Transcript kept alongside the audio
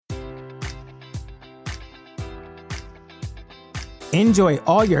Enjoy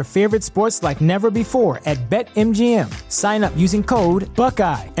all your favorite sports like never before at BetMGM. Sign up using code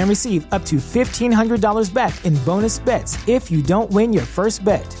Buckeye and receive up to $1,500 back in bonus bets if you don't win your first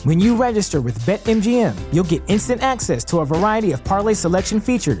bet. When you register with BetMGM, you'll get instant access to a variety of parlay selection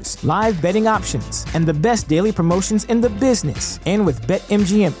features, live betting options, and the best daily promotions in the business. And with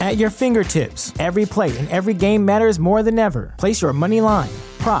BetMGM at your fingertips, every play and every game matters more than ever. Place your money line,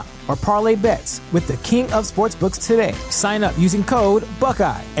 prop, or parlay bets with the king of sportsbooks today. Sign up using code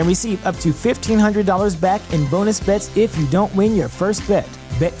Buckeye and receive up to $1,500 back in bonus bets if you don't win your first bet.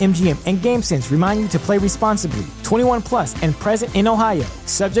 BetMGM and GameSense remind you to play responsibly. 21 plus and present in Ohio,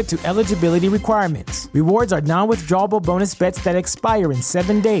 subject to eligibility requirements. Rewards are non-withdrawable bonus bets that expire in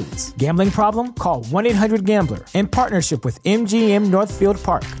 7 days. Gambling problem? Call 1-800-GAMBLER. In partnership with MGM Northfield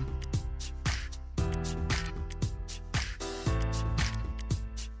Park.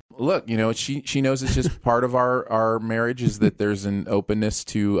 Look, she knows it's just part of our marriage is that there's an openness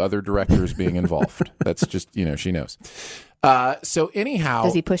to other directors being involved. That's just, she knows. So anyhow.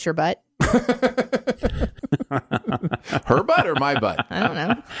 Does he push your butt? Her butt or my butt? I don't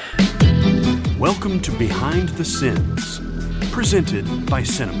know. Welcome to Behind the Sins, presented by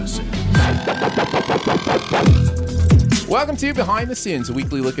CinemaSins. Welcome to Behind the Sins, a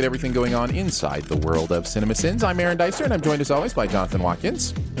weekly look at everything going on inside the world of CinemaSins. I'm Aaron Dicer, and I'm joined as always by Jonathan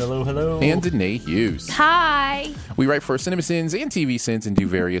Watkins. Hello, hello. And Danae Hughes. Hi. We write for CinemaSins and TV Sins and do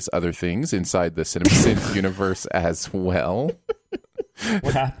various other things inside the CinemaSins universe as well.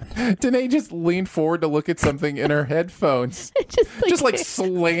 What happened? Danae just leaned forward to look at something in her headphones. just like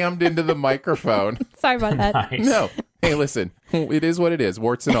slammed into the microphone. Sorry about that. Nice. No. Hey, listen. It is what it is.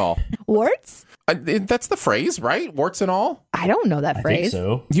 Warts and all. Warts? That's the phrase, right? Warts and all? I don't know that I phrase. think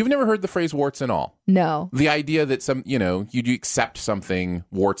so. You've never heard the phrase warts and all? No. The idea that you accept something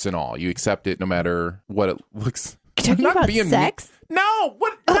warts and all. You accept it no matter what it looks. You're talking about sex? No.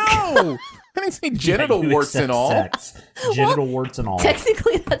 What? No. I didn't say genital You warts and accept all. Sex. Genital warts and all.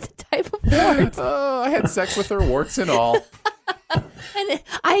 Technically, that's a type of wart. I had sex with her warts and all. And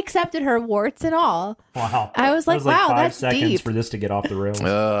I accepted her warts and all. Wow. I was like, wow, 5 that's seconds deep. for this to get off the rails.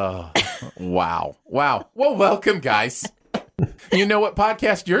 Wow. Well, welcome, guys. You know what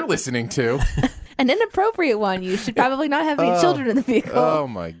podcast you're listening to. An inappropriate one. You should probably not have any children in the vehicle. Oh,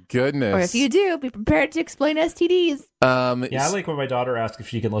 my goodness. Or if you do, be prepared to explain STDs. Yeah, I like when my daughter asks if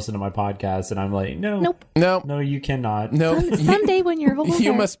she can listen to my podcast, and I'm like, no. Nope. No, you cannot. No. Someday when you're older.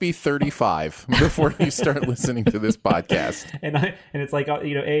 You must be 35 before you start listening to this podcast. And it's like,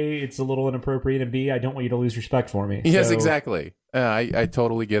 A, it's a little inappropriate, and B, I don't want you to lose respect for me. Yes, So- exactly. I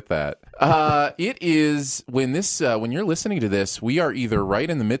totally get that. It is when you're listening to this, we are either right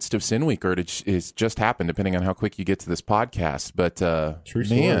in the midst of Sin Week or it's just happened, depending on how quick you get to this podcast. But True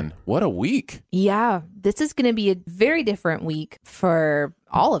story. man, what a week! Yeah, this is going to be a very different week for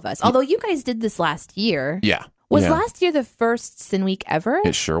all of us. Although you guys did this last year. Yeah, Was yeah. last year the first Sin Week ever?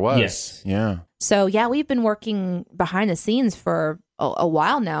 It sure was. Yes. Yeah. So yeah, we've been working behind the scenes for a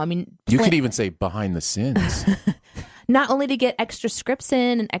while now. I mean, You could even say behind the sins. not only to get extra scripts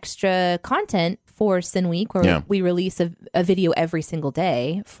in and extra content for Sin Week, where we release a video every single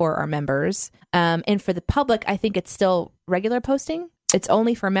day for our members. And for the public, I think it's still regular posting. It's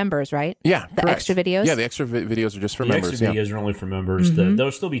only for members, right? Yeah, The correct. extra videos? Yeah, the extra videos are just for The members. extra Yeah. videos are only for members.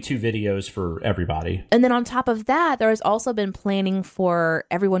 There'll still be 2 videos for everybody. And then on top of that, there has also been planning for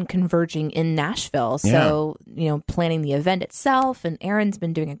everyone converging in Nashville. So, planning the event itself, and Aaron's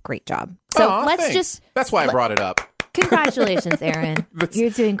been doing a great job. So Aw, let's thanks. just... That's why I brought it up. Congratulations, Aaron. You're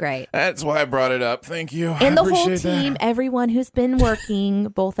doing great. That's why I brought it up. Thank you. And the whole appreciate that. team, everyone who's been working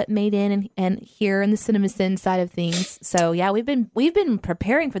both at Made In and here in the CinemaSin side of things. So yeah, we've been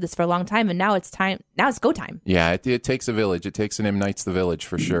preparing for this for a long time, and now it's time. Now it's go time. Yeah, it takes a village. It takes an M. Night's The Village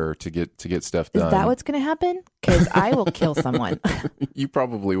for sure to get stuff done. Is that what's going to happen? Because I will kill someone. You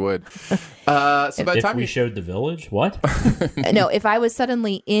probably would. So by the If time we showed The Village, what? No, if I was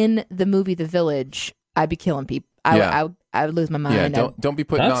suddenly in the movie The Village, I'd be killing people. I would lose my mind. Yeah, don't be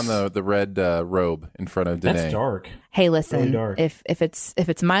putting That's- on the red robe in front of Danae. That's dark. Hey, listen. Really dark. If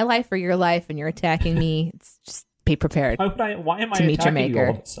it's my life or your life, and you're attacking me, it's just be prepared. Why am I To meet your attacking you all maker.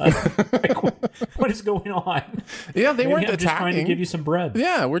 of a sudden? Like, what is going on? Yeah, they Maybe weren't I'm just trying to attacking. give you some bread.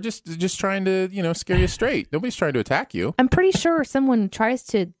 Yeah, we're just trying to scare you straight. Nobody's trying to attack you. I'm pretty sure someone tries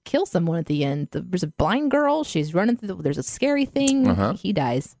to kill someone at the end. There's a blind girl. She's running through. There's a scary thing. Uh-huh. He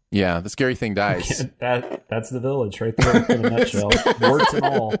dies. Yeah, the scary thing dies. That's The Village right there in a nutshell. Words and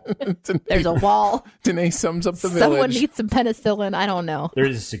all. There's a wall. Danae sums up the Someone village. needs some penicillin. I don't know.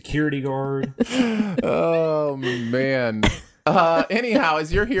 There's a security guard. Oh man. Anyhow,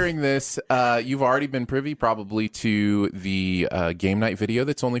 as you're hearing this, you've already been privy probably to the game night video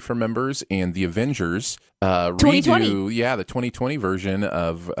that's only for members and the Avengers 2020. redo. Yeah, the 2020 version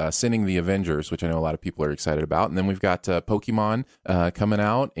of Sinning the Avengers, which I know a lot of people are excited about. And then we've got Pokemon coming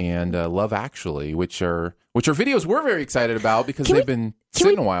out and Love Actually, which are videos we're very excited about because they've been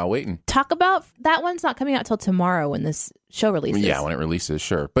sitting a while waiting. Talk about that one's not coming out till tomorrow when this show releases. Yeah, when it releases,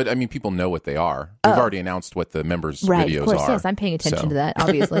 sure. But I mean, people know what they are. We've already announced what the members' right, videos of course, are. yes, I'm paying attention to that,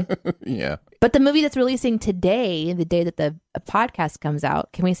 obviously. Yeah. But the movie that's releasing today, the day that the podcast comes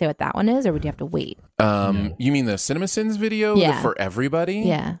out, can we say what that one is, or would you have to wait? You mean the CinemaSins video for everybody?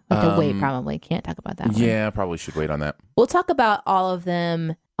 Yeah, we have to wait probably. Can't talk about that one. Yeah, probably should wait on that. We'll talk about all of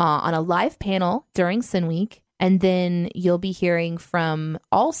them on a live panel during Sin Week, and then you'll be hearing from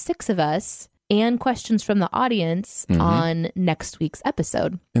all 6 of us and questions from the audience on next week's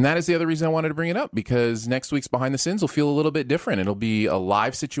episode. And that is the other reason I wanted to bring it up, because next week's Behind the Sins will feel a little bit different. It'll be a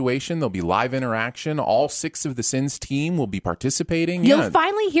live situation. There'll be live interaction. All 6 of the Sins team will be participating. You'll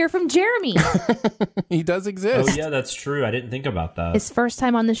finally hear from Jeremy. He does exist. Oh, yeah, that's true. I didn't think about that. His first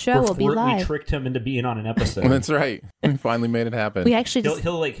time on the show will be live. We tricked him into being on an episode. That's right. We finally made it happen. We actually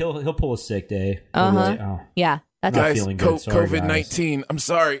he'll pull a sick day. Yeah. That's not feeling good. Sorry, COVID-19. I'm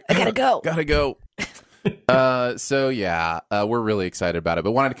sorry. I gotta go. Gotta go. So yeah, we're really excited about it,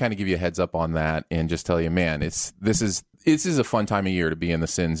 but wanted to kind of give you a heads up on that and just tell you, man, this is a fun time of year to be in the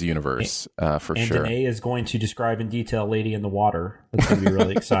Sins universe, for and sure. Danae is going to describe in detail Lady in the Water. That's going to be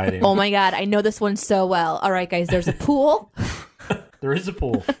really exciting. Oh my God, I know this one so well. All right, guys, there's a pool. There is a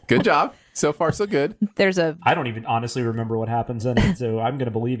pool. Good job. So far, so good. I don't even honestly remember what happens in it, so I'm going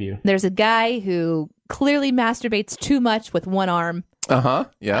to believe you. There's a guy who clearly masturbates too much with one arm.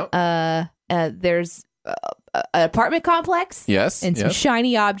 Yeah. There's an apartment complex. Yes. And some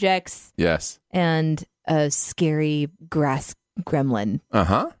shiny objects. Yes. And a scary grass gremlin.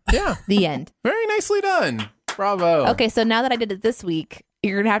 Yeah. The end. Very nicely done. Bravo. Okay, so now that I did it this week,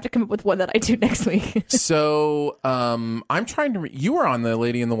 you're going to have to come up with one that I do next week. So, I'm trying to... you were on the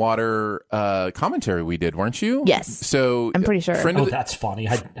Lady in the Water commentary we did, weren't you? Yes. So... I'm pretty sure. That's funny.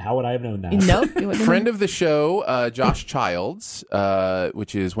 How would I have known that? Nope. Friend of the show, Josh Childs,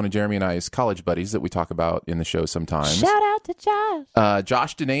 which is one of Jeremy and I's college buddies that we talk about in the show sometimes. Shout out to Josh.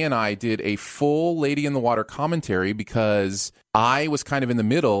 Josh, Danae, and I did a full Lady in the Water commentary because I was kind of in the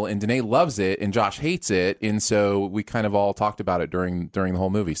middle, and Danae loves it, and Josh hates it, and so we kind of all talked about it during the whole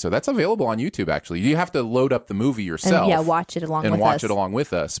movie. So that's available on YouTube. Actually, you have to load up the movie yourself, and watch it along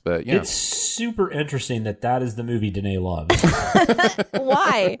with us. But yeah, it's super interesting that is the movie Danae loves.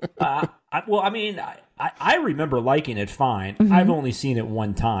 Why? I remember liking it fine. Mm-hmm. I've only seen it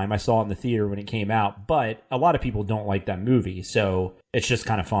one time. I saw it in the theater when it came out, but a lot of people don't like that movie, so it's just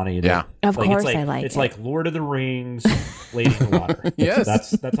kind of funny. Yeah, of course I like it. It's like Lord of the Rings, Lady in the Water. Yes,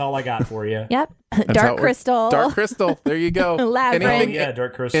 that's all I got for you. Yep, Dark Crystal. There you go. Labyrinth.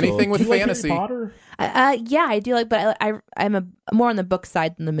 Dark Crystal. Anything with fantasy. Like Harry Potter? Yeah, I do like, but I'm more on the book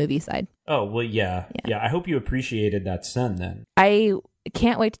side than the movie side. Oh well, yeah. I hope you appreciated that sin then. I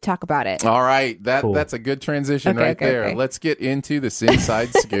can't wait to talk about it. All right, Cool. That's a good transition there. Okay. Let's get into the Sinside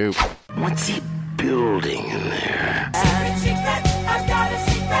Scoop. What's he building in there? I've got a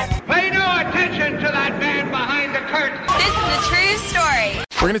secret. Pay no attention to that man behind the curtain. This is a true story.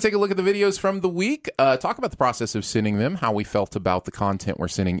 We're going to take a look at the videos from the week, talk about the process of sinning them, how we felt about the content we're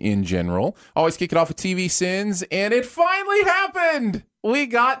sinning in general. Always kick it off with TV sins, and it finally happened! We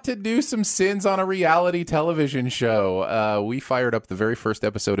got to do some sins on a reality television show. We fired up the very first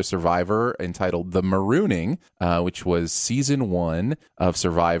episode of Survivor entitled The Marooning, which was season 1 of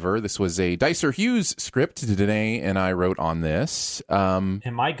Survivor. This was a Dicer Hughes script. Danae and I wrote on this. And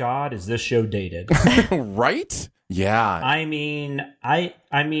my God, is this show dated? Right? Yeah. I mean,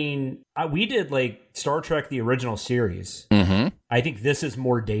 we did like Star Trek, the original series. Mm-hmm. I think this is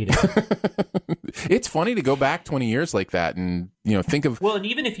more dated. It's funny to go back 20 years like that and, think of... Well, and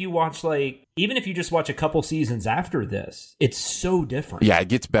even if you just watch a couple seasons after this, it's so different. Yeah, it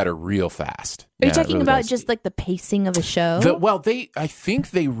gets better real fast. Are you talking about just like the pacing of a show? I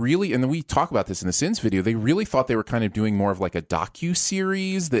think they really, and we talk about this in the Sins video, they really thought they were kind of doing more of like a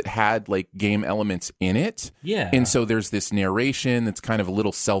docu-series that had like game elements in it. Yeah. And so there's this narration that's kind of a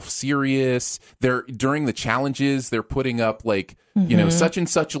little self-serious. During the challenges, they're putting up like, such and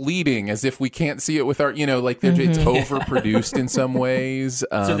such leading as if we can't see it with our, it's overproduced and some ways.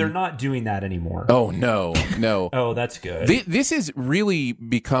 So they're not doing that anymore. Oh, no. Oh, that's good. This has really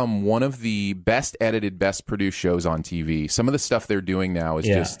become one of the best edited, best produced shows on TV. Some of the stuff they're doing now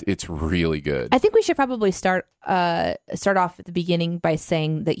is it's really good. I think we should probably start off at the beginning by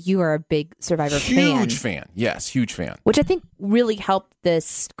saying that you are a big Survivor fan. Huge fan. Yes, huge fan. Which I think really helped this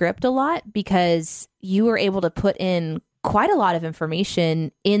script a lot because you were able to put in quite a lot of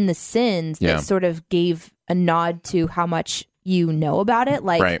information in the sins that sort of gave a nod to how much you know about it.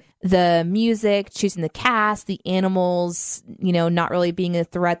 Like the music, choosing the cast, the animals, not really being a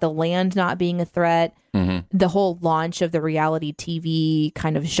threat, the land not being a threat, the whole launch of the reality TV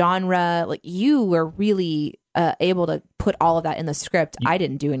kind of genre. Like you were really able to put all of that in the script. I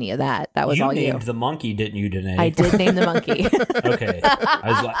didn't do any of that. That was all you. You named the monkey, didn't you, Danae? I did name the monkey. Okay.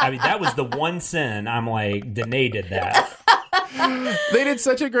 That was the one sin. I'm like, Danae did that. They did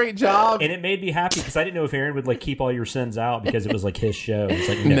such a great job. And it made me happy because I didn't know if Aaron would like keep all your sins out because it was like his show. It's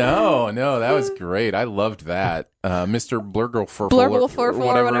like, no, that was great. I loved that. Mr. Blurgle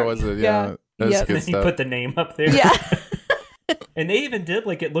whatever was it. Yeah. That's good stuff. He put the name up there. Yeah. And they even did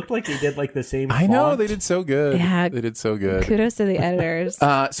it looked like they did like the same I know, they did so good. Yeah. They did so good. Kudos to the editors.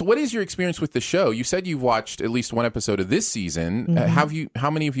 So what is your experience with the show? You said you've watched at least one episode of this season. How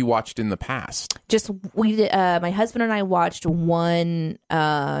many have you watched in the past? Just we did, my husband and I watched one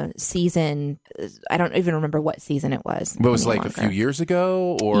season. I don't even remember what season it was. But it was like a few years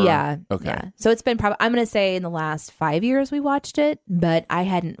ago or Yeah. Okay. Yeah. So it's been probably, I'm going to say in the last 5 years we watched it, but I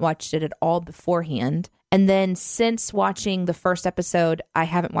hadn't watched it at all beforehand. And then since watching the first episode, I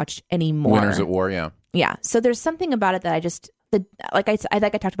haven't watched any more. Winners at War, yeah. Yeah. So there's something about it that I just, like I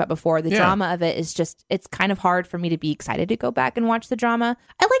talked about before, the drama of it is just, it's kind of hard for me to be excited to go back and watch the drama.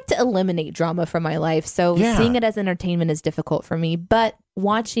 I like to eliminate drama from my life. So seeing it as entertainment is difficult for me. But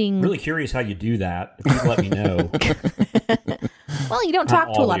watching... I'm really curious how you do that. If you let me know. Well, you don't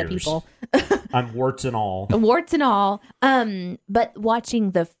talk to a lot of people. I'm warts and all. Warts and all. But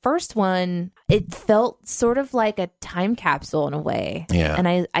watching the first one, it felt sort of like a time capsule in a way. Yeah.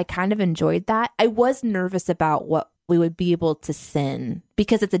 And I kind of enjoyed that. I was nervous about what we would be able to sin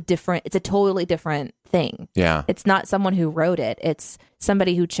because it's a totally different thing. Yeah. It's not someone who wrote it. It's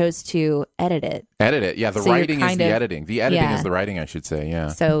somebody who chose to edit it. Yeah. The writing is the editing. The editing is the writing, I should say. Yeah.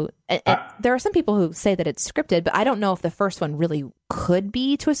 So there are some people who say that it's scripted, but I don't know if the first one really could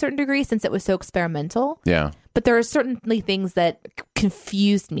be to a certain degree since it was so experimental. Yeah. But there are certainly things that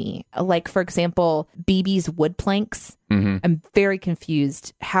confused me. Like, for example, BB's wood planks. Mm-hmm. I'm very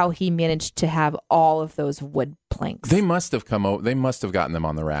confused how he managed to have all of those wood planks. They must have gotten them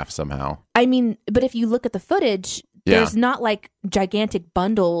on the raft somehow. I mean, but if you look at the footage, there's not like gigantic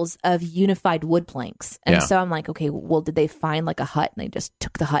bundles of unified wood planks. And so I'm like, okay, well, did they find like a hut and they just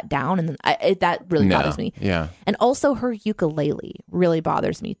took the hut down? And then that really bothers me. Yeah. And also her ukulele really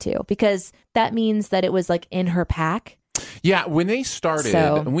bothers me too, because that means that it was like in her pack. Yeah, when they started,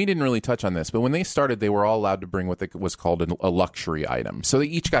 and we didn't really touch on this, but when they started, they were all allowed to bring what was called a luxury item. So they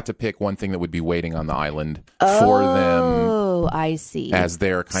each got to pick one thing that would be waiting on the island for them. Oh, I see. As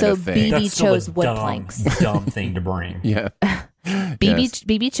their kind of thing. So BB chose wood planks. Dumb thing to bring. Yeah.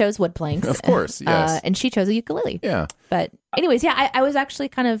 BB chose wood planks. Of course, yes. And she chose a ukulele. Yeah. But anyways, I was actually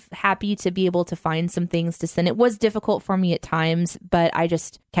kind of happy to be able to find some things to send. It was difficult for me at times, but I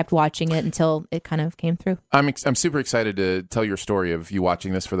just kept watching it until it kind of came through. I'm super excited to tell your story of you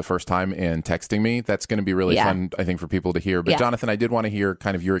watching this for the first time and texting me. That's going to be really fun, I think, for people to hear. But Jonathan, I did want to hear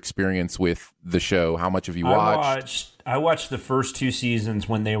kind of your experience with the show. How much have you watched? I watched the first 2 seasons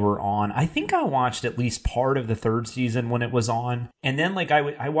when they were on. I think I watched at least part of the 3rd season when it was on. And then like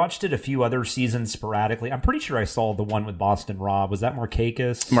I watched it a few other seasons sporadically. I'm pretty sure I saw the one with Boston Rob. Was that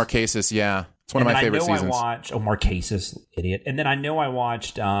Marquesas? Marquesas, yeah. It's one of my favorite seasons. Marquesas, idiot. And then I know I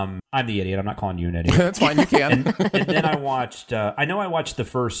watched, I'm the idiot. I'm not calling you an idiot. That's fine, you can. and then I watched, I know I watched the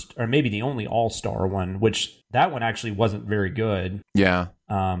first, or maybe the only All-Star one, which that one actually wasn't very good. Yeah.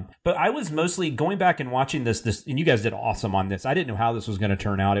 But I was mostly going back and watching this, and you guys did awesome on this. I didn't know how this was going to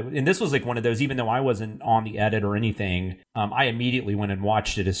turn out. And this was like one of those, even though I wasn't on the edit or anything, I immediately went and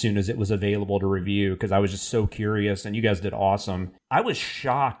watched it as soon as it was available to review because I was just so curious, and you guys did awesome. I was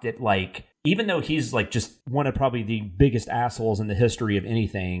shocked at like, even though he's like just one of probably the biggest assholes in the history of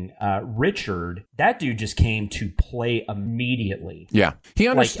anything, Richard, that dude just came to play immediately. Yeah. He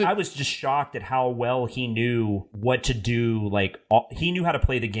understood. Like, I was just shocked at how well he knew what to do. Like, he knew how to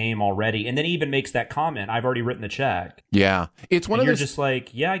play the game already. And then he even makes that comment, I've already written the check. Yeah. It's one and of you're those, just like,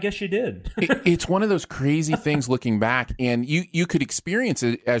 yeah, I guess you did. It's one of those crazy things looking back, and you could experience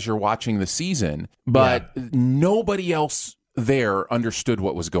it as you're watching the season, but nobody else there understood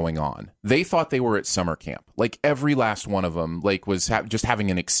what was going on. They thought they were at summer camp. Like every last one of them, like was just having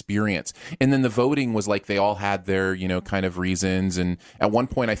an experience. And then the voting was like they all had their, kind of reasons. And at one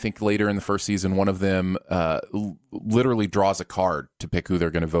point, I think later in the first season, one of them literally draws a card to pick who they're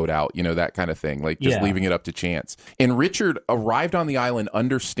going to vote out. That kind of thing, like just leaving it up to chance. And Richard arrived on the island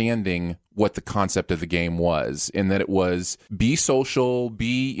understanding what the concept of the game was, and that it was be social,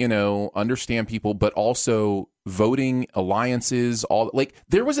 understand people, but also voting alliances.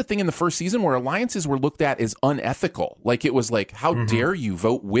 There was a thing in the first season where alliances were looked at as unethical. Like it was like, how dare you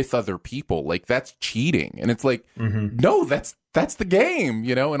vote with other people? Like that's cheating. And it's like, no, that's the game,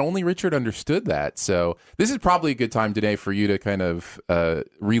 and only Richard understood that. So this is probably a good time today for you to kind of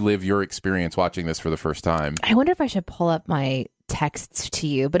relive your experience watching this for the first time. I wonder if I should pull up my texts to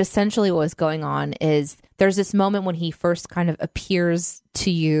you, but essentially what was going on is there's this moment when he first kind of appears to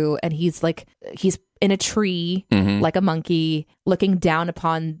you and he's in a tree like a monkey looking down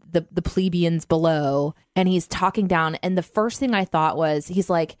upon the plebeians below, and he's talking down, and the first thing I thought was he's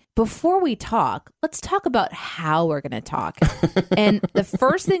like, before we talk, let's talk about how we're going to talk. And the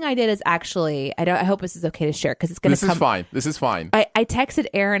first thing I did is actually, I hope this is okay to share because it's going to come. This is fine. I texted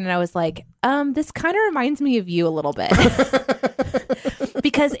Aaron and I was like, this kind of reminds me of you a little bit.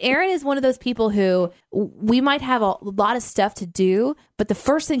 Because Aaron is one of those people who we might have a lot of stuff to do, but the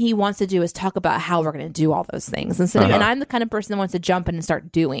first thing he wants to do is talk about how we're going to do all those things. And I'm the kind of person that wants to jump in and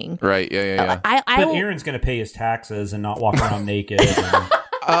start doing. Right. Yeah. But Aaron's going to pay his taxes and not walk around naked.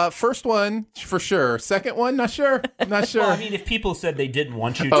 First one for sure. Second one, not sure. Well, I mean, if people said they didn't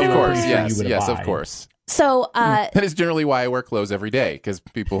want you to, of course, yes, of course. So that is generally why I wear clothes every day, because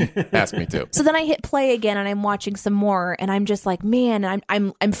people ask me to. So then I hit play again and I'm watching some more, and I'm just like, man,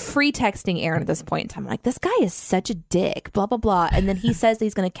 I'm free texting Aaron at this point in time. I'm like, this guy is such a dick, blah blah blah. And then he says that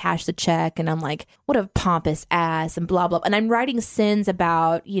he's going to cash the check, and I'm like, what a pompous ass, and blah blah. And I'm writing sins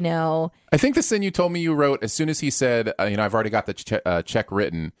about, I think the sin you told me you wrote as soon as he said, I've already got the check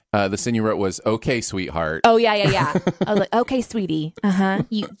written. The sin you wrote was, okay, sweetheart. Oh, yeah. I was like, okay, sweetie.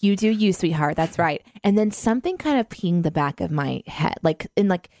 You do you, sweetheart. That's right. And then something kind of pinged the back of my head.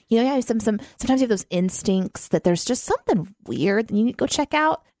 Sometimes you have those instincts that there's just something weird that you need to go check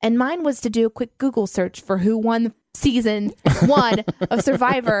out. And mine was to do a quick Google search for who won season 1 of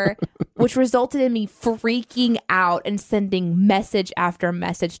Survivor, which resulted in me freaking out and sending message after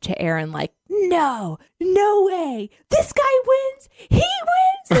message to Aaron like, no way, this guy wins, he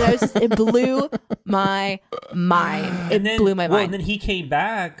wins. And it blew my mind. Blew my mind. And then he came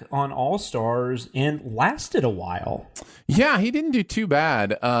back on All Stars and lasted a while. Yeah, he didn't do too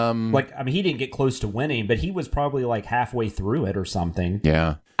bad. He didn't get close to winning, but he was probably like halfway through it or something.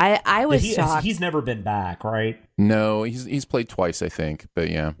 Yeah. I was shocked. He's never been back, right? No, he's played twice, I think.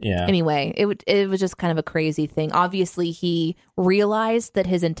 But yeah. Anyway, it was just kind of a crazy thing. Obviously, he realized that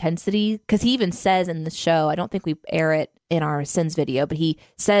his intensity, because he even says in the show, I don't think we air it in our Sins video, but he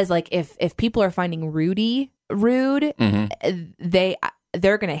says like if people are finding Rudy rude,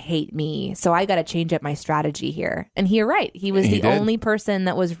 they're going to hate me. So I got to change up my strategy here. And you're right. He was the only person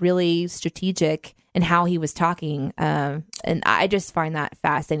that was really strategic in how he was talking. And I just find that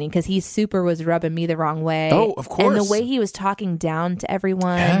fascinating because he was rubbing me the wrong way. Oh, of course. And the way he was talking down to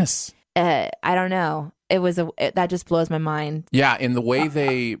everyone. Yes. I don't know. That just blows my mind. Yeah, and the way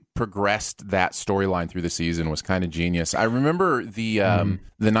they progressed that storyline through the season was kind of genius. I remember the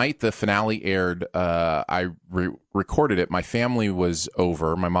night the finale aired, I recorded it. My family was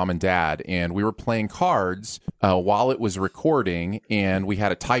over, my mom and dad, and we were playing cards while it was recording, and we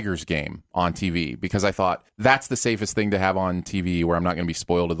had a Tigers game on TV because I thought that's the safest thing to have on TV where I'm not going to be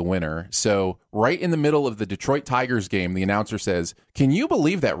spoiled of the winner. So right in the middle of the Detroit Tigers game, the announcer says, "Can you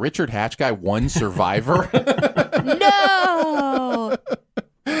believe that Richard Hatchguy won Survivor?" No!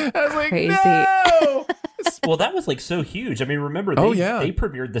 I was like, Crazy. no! Well, that was like so huge. I mean, remember they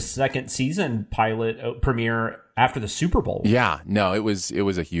premiered the second season pilot premiere after the Super Bowl. Yeah, no, it was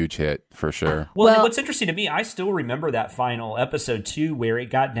a huge hit for sure. Well, what's interesting to me, I still remember that final episode too, where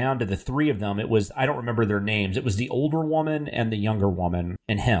it got down to the three of them. It was, I don't remember their names. It was the older woman and the younger woman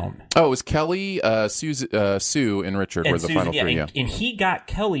and him. Oh, it was Kelly, Sue, and Richard were the final three. Yeah, and he got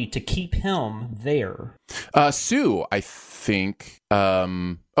Kelly to keep him there. Sue, I think.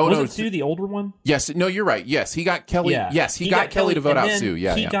 Was Sue the older one? Yes. No, you're right. Yes, he got Kelly. Yeah. Yes, he got Kelly to vote out Sue.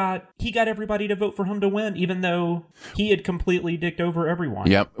 Yeah, he got everybody to vote for him to win, even though he had completely dicked over everyone.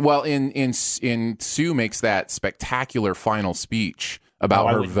 Yep. Well, in Sue makes that spectacular final speech about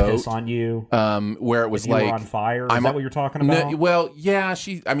I her wouldn't vote. piss on you. Where it was if you like were on fire. Is that what you're talking about? No, well, yeah,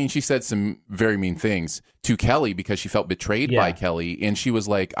 she said some very mean things to Kelly because she felt betrayed by Kelly, and she was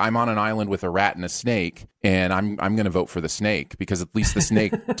like, I'm on an island with a rat and a snake, and I'm going to vote for the snake because at least the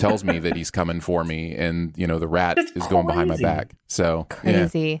snake tells me that he's coming for me, and the rat is going behind my back. So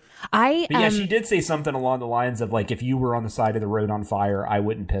crazy. Yeah. She did say something along the lines of like, if you were on the side of the road on fire, I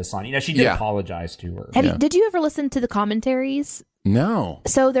wouldn't piss on you. Now, she did apologize to her. Did you ever listen to the commentaries? No.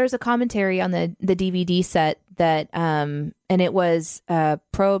 So there's a commentary on the DVD set that and it was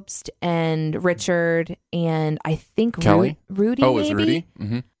Probst and Richard and I think Kelly? Rudy. Oh, it was maybe? Rudy?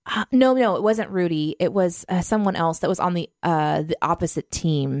 Mm-hmm. No, it wasn't Rudy. It was someone else that was on the opposite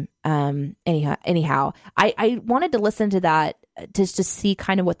team. Anyhow, I wanted to listen to that to just see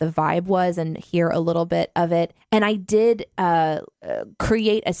kind of what the vibe was and hear a little bit of it. And I did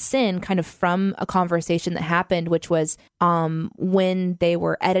create a sin kind of from a conversation that happened, which was when they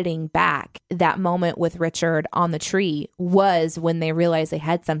were editing back, that moment with Richard on the tree was when they realized they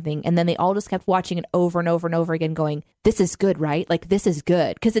had something. And then they all just kept watching it over and over and over again going, this is good, right? Like, this is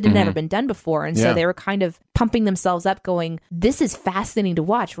good. Because it had never been done before. And so they were kind of pumping themselves up going, this is fascinating to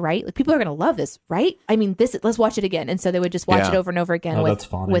watch, right? Like, people are going to love this, right? I mean, let's watch it again. And so they would just watch it over and over again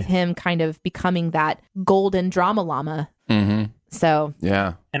with him kind of becoming that golden drama llama. Mm-hmm. So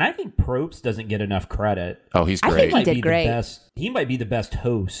yeah, and I think Probst doesn't get enough credit. Oh, he's great. I think he did great. He might be the best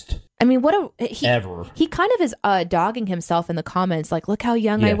host. I mean, ever. He kind of is dogging himself in the comments, like, look how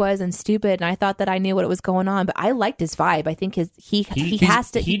young I was and stupid, and I thought that I knew what was going on. But I liked his vibe. I think he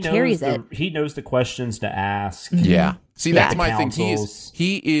carries it. He knows the questions to ask. Yeah. See, that's my councils. thing.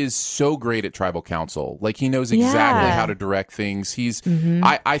 He is so great at tribal council. Like, he knows exactly how to direct things. He's,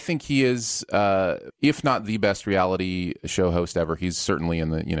 I think he is, if not the best reality show host ever, he's certainly in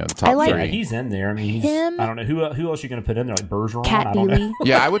the, the top 3. Yeah, he's in there. I mean, I don't know who else you're going to put in there, like Bergeron. Kat Deely.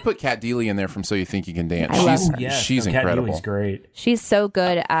 Yeah, I would put Kat Deely in there from So You Think You Can Dance. She's incredible. Kat Deely's great. She's so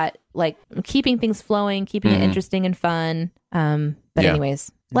good at like keeping things flowing, keeping it interesting and fun. But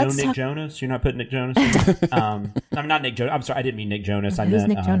anyways. Nick Jonas? You're not putting Nick Jonas in? I'm not Nick Jonas. I'm sorry, I didn't mean Nick Jonas. I meant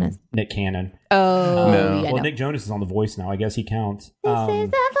Nick Jonas? Nick Cannon. Oh, no. Yeah, well, Nick Jonas is on The Voice now. I guess he counts. This is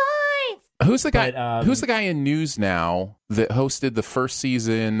The Voice! Who's the guy? Who's the guy in News Now that hosted the first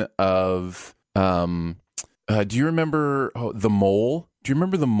season of? Do you remember The Mole? Do you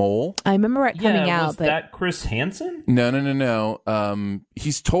remember The Mole? I remember it coming out. Was that Chris Hansen? No.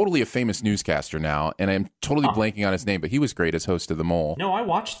 He's totally a famous newscaster now, and I'm totally blanking on his name, but he was great as host of The Mole. No, I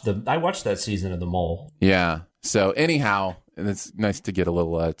watched that season of The Mole. Yeah. So anyhow, and it's nice to get a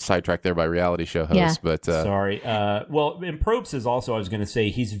little sidetracked there by reality show hosts, but sorry. Well, and Probst is also, I was going to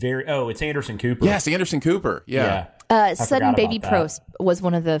say, he's very. Oh, it's Anderson Cooper. Yes, Anderson Cooper. Yeah. Sudden Baby Probst was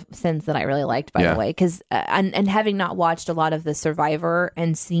one of the sins that I really liked, by the way, because and having not watched a lot of the Survivor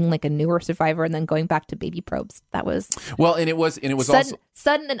and seeing like a newer Survivor and then going back to Baby Probst, that was it was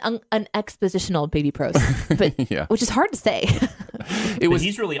sudden and expositional Baby Probst, but which is hard to say.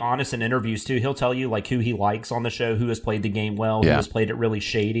 He's really honest in interviews too. He'll tell you like who he likes on the show, who has played the game well, who has played it really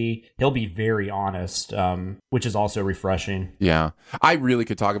shady. He'll be very honest, which is also refreshing. Yeah, I really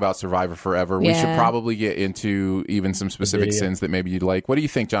could talk about Survivor forever. We should probably get into even some specific sins that maybe you'd like. What do you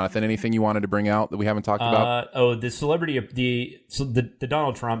think, Jonathan? Anything you wanted to bring out that we haven't talked about? The celebrity of the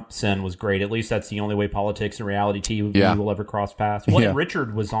Donald Trump sin was great. At least that's the only way politics and reality TV will ever cross paths. Well, and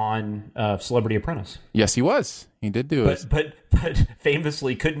Richard was on Celebrity Apprentice. Yes, he was. He did do it. But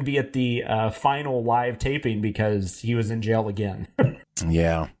famously couldn't be at the final live taping because he was in jail again.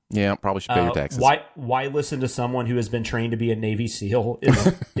 Yeah, probably should pay your taxes. Why listen to someone who has been trained to be a Navy SEAL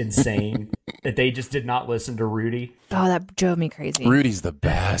is insane. That they just did not listen to Rudy. Oh, that drove me crazy. Rudy's the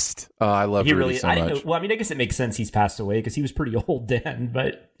best. Oh, I love Rudy so much. Well, I mean, I guess it makes sense he's passed away because he was pretty old then,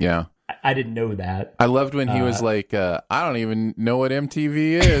 but yeah. I didn't know that. I loved when he was like, I don't even know what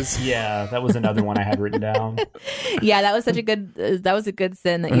MTV is. Yeah, that was another one I had written down. Yeah, that was such a good, that was a good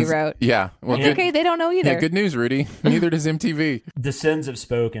sin that you wrote. Yeah. Well, good, okay, they don't know either. Yeah, good news, Rudy. Neither does MTV. The Sins Have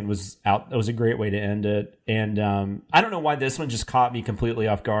Spoken was out. That was a great way to end it. And I don't know why this one just caught me completely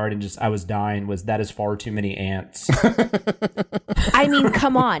off guard and just, I was dying, was That Is Far Too Many Ants. I mean,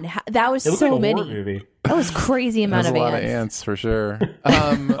 come on. That was so like many. Horror movie. That was crazy amount of ants. A lot of ants, for sure.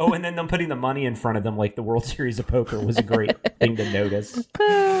 And then them putting the money in front of them like the World Series of Poker was a great thing to notice.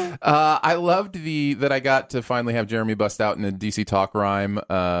 I loved that I got to finally have Jeremy bust out in a DC Talk rhyme.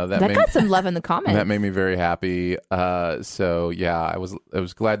 That got some love in the comments. That made me very happy. So yeah, I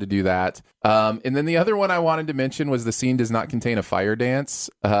was glad to do that. And then the other one I wanted to mention was the scene does not contain a fire dance.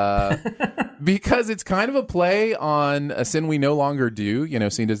 Because it's kind of a play on a sin we no longer do.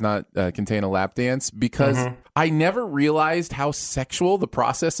 Scene does not contain a lap dance because because I never realized how sexual the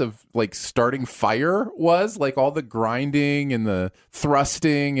process of like starting fire was. Like all the grinding and the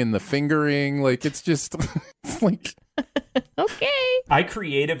thrusting and the fingering. Like it's just it's like. Okay. I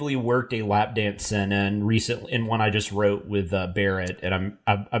creatively worked a lap dance scene in one I just wrote with Barrett, and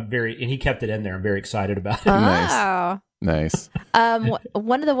I'm very, and he kept it in there. I'm very excited about it. Oh. Nice.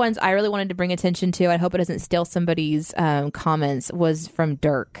 One of the ones I really wanted to bring attention to, I hope it doesn't steal somebody's comments, was from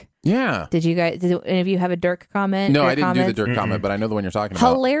Dirk. Yeah. Did any of you have a Dirk comment? No, Dirk I didn't comments? do the Dirk comment, but I know the one you're talking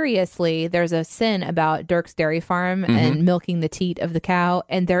about. Hilariously, there's a sin about Dirk's dairy farm and milking the teat of the cow,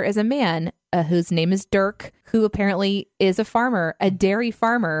 and there is a man whose name is Dirk, who apparently is a farmer, a dairy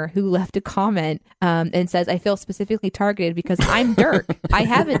farmer, who left a comment and says, I feel specifically targeted because I'm Dirk. I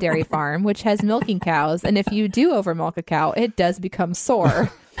have a dairy farm, which has milking cows. And if you do over milk a cow, it does become sore.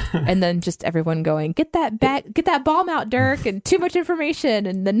 And then just everyone going, get that bomb out, Dirk, and too much information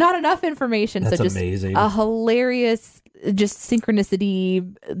and then not enough information. That's so just amazing. A hilarious, just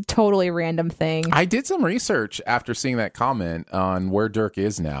synchronicity, totally random thing. I did some research after seeing that comment on where Dirk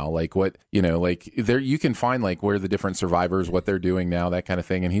is now, like what, like there you can find like where the different survivors, what they're doing now, that kind of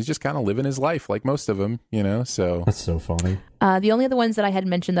thing. And he's just kind of living his life like most of them, so. That's so funny. The only other ones that I had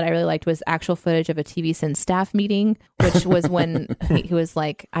mentioned that I really liked was actual footage of a TV Sin staff meeting, which was when he was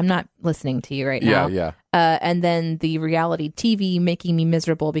like, I'm not listening to you right now. Yeah. And then the reality TV making me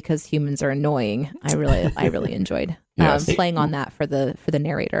miserable because humans are annoying. I really enjoyed playing on that for the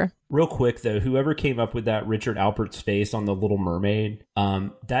narrator. Real quick though, whoever came up with that Richard Alpert's face on the Little Mermaid,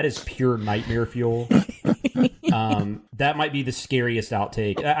 that is pure nightmare fuel. That might be the scariest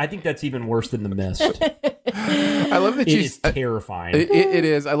outtake. I think that's even worse than The Mist. I love that it is terrifying. It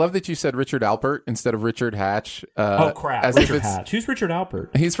is. I love that you said Richard Alpert instead of Richard Hatch. Oh crap! Richard Hatch. Who's Richard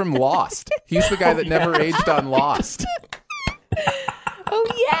Alpert? He's from Lost. He's the guy that never aged on Lost.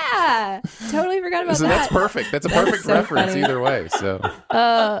 Oh yeah, totally forgot about that. So that's perfect. That's a perfect reference either way. So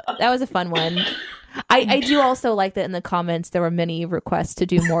that was a fun one. I do also like that in the comments there were many requests to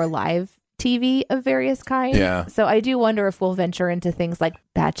do more live TV of various kinds. Yeah. So I do wonder if we'll venture into things like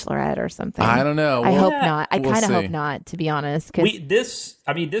Bachelorette or something. I don't know. I hope not. I we'll kind of see. hope not, to be honest. This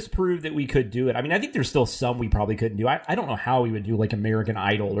proved that we could do it. I mean, I think there's still some we probably couldn't do. I don't know how we would do like American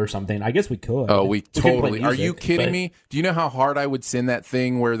Idol or something. I guess we could. Oh, we totally. Music, are you kidding me? Do you know how hard I would send that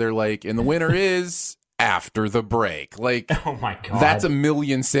thing where they're like, and the winner is after the break? Like, oh my God. That's a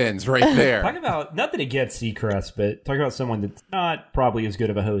million sins right there. Talk about, nothing against Seacrest, but talk about someone that's not probably as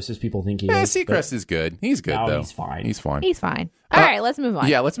good of a host as people think he is. Seacrest is good. He's good, though. He's fine. He's fine. All right, let's move on.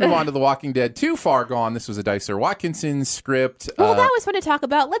 Yeah, let's move on to The Walking Dead. Too Far Gone. This was a Dicer Watkinson script. Well, that was fun to talk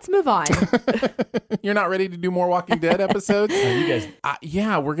about. Let's move on. You're not ready to do more Walking Dead episodes? You guys.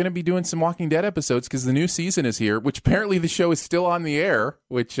 Yeah, we're going to be doing some Walking Dead episodes because the new season is here, which apparently the show is still on the air,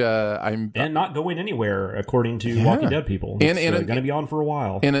 which I'm... And not going anywhere, according to Walking Dead people. It's going to be on for a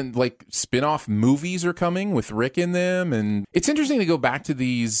while. And like spin-off movies are coming with Rick in them. And it's interesting to go back to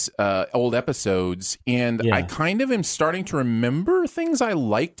these old episodes. And I kind of am starting to remember things I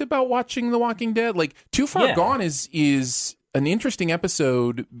liked about watching The Walking Dead. Like Too Far Gone is an interesting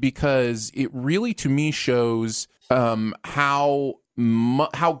episode because it really, to me, shows how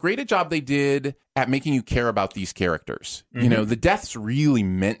great a job they did at making you care about these characters. Mm-hmm. You know, the deaths really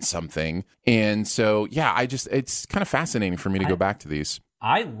meant something. And so, it's kind of fascinating for me to go back to these.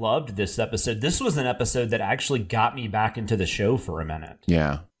 I loved this episode. This was an episode that actually got me back into the show for a minute.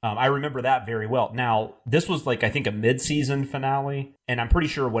 Yeah. I remember that very well. Now, this was like, I think, a mid-season finale, and I'm pretty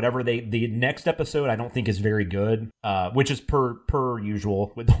sure whatever the next episode I don't think is very good, which is per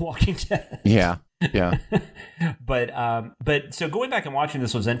usual with The Walking Dead. Yeah. But so going back and watching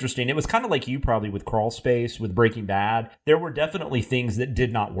this was interesting. It was kind of like you probably with Crawl Space, with Breaking Bad. There were definitely things that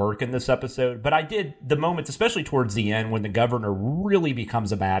did not work in this episode, but I did the moments, especially towards the end when the governor really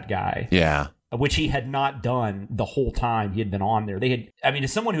becomes a bad guy. Yeah. Which he had not done the whole time he had been on there.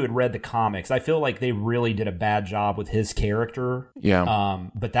 As someone who had read the comics, I feel like they really did a bad job with his character. Yeah.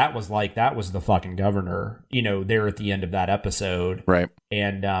 But that was the fucking governor, there at the end of that episode. Right.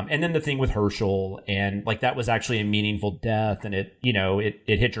 And then the thing with Herschel, and like that was actually a meaningful death, and it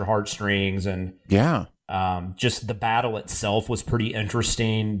hit your heartstrings, and yeah. Just the battle itself was pretty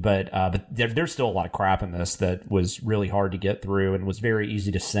interesting, but there's still a lot of crap in this that was really hard to get through and was very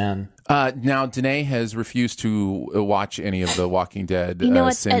easy to send. Now, Danae has refused to watch any of the Walking Dead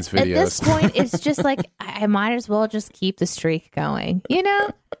sins videos. At this point, it's just like, I might as well just keep the streak going.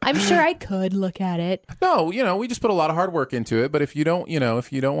 I'm sure I could look at it. No, we just put a lot of hard work into it. But if you don't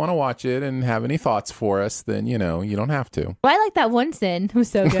want to watch it and have any thoughts for us, then, you don't have to. Well, I like that one sin. It was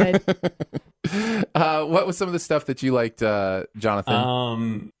so good. What was some of the stuff that you liked,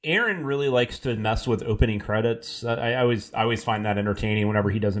 Jonathan? Aaron really likes to mess with opening credits. I always find that entertaining whenever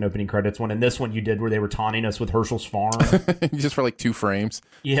he does an opening credits one. And this one you did where they were taunting us with Herschel's Farm. Just for like 2 frames.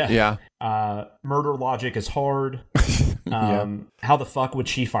 Yeah. Murder logic is hard. How the fuck would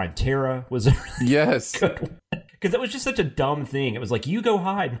she find Tara was a really good one. Because that was just such a dumb thing. It was like, you go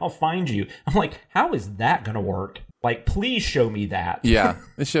hide and I'll find you. I'm like, how is that going to work? Like, please show me that. Yeah,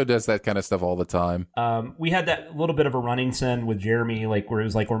 this show does that kind of stuff all the time. We had that little bit of a running sin with Jeremy, like where it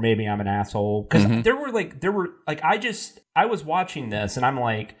was like, or maybe I'm an asshole. Because I was watching this and I'm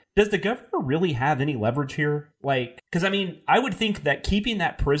like, does the governor really have any leverage here? Like, because I mean, I would think that keeping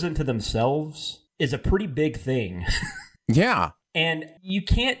that prison to themselves is a pretty big thing. Yeah. And you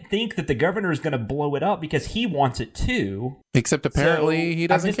can't think that the governor is going to blow it up because he wants it too. Except apparently he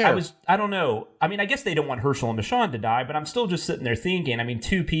doesn't care. I don't know. I mean, I guess they don't want Herschel and Michonne to die, but I'm still just sitting there thinking, I mean,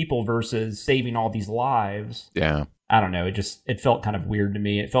 2 people versus saving all these lives. Yeah. I don't know. It felt kind of weird to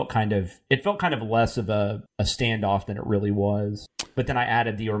me. It felt kind of less of a standoff than it really was. But then I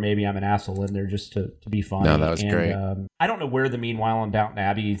added the or maybe I'm an asshole in there just to be funny. No, that was great. I don't know where the Meanwhile on Downton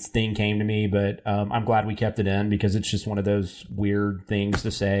Abbey thing came to me, but I'm glad we kept it in because it's just one of those weird things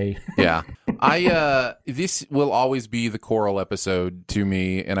to say. Yeah. This will always be the Coral episode to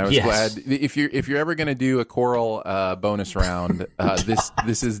me, and I was glad if you're ever going to do a Coral bonus round,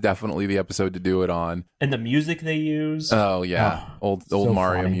 this is definitely the episode to do it on. And the music they use. Oh yeah, old so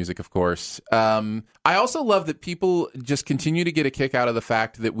Mario funny. music, of course. I also love that people just continue to get a kick out of the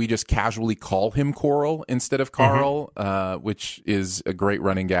fact that we just casually call him Coral instead of Carl, which is a great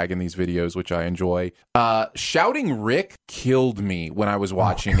running gag in these videos, which I enjoy. Shouting Rick killed me when I was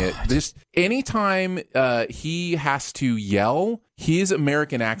watching it. Just anytime he has to yell, his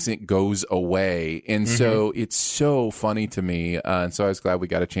American accent goes away. And so it's so funny to me. And so I was glad we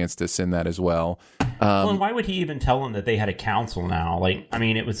got a chance to send that as well. Well, and why would he even tell them that they had a council now? Like, I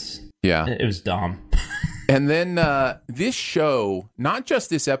mean, it was dumb. And then this show, not just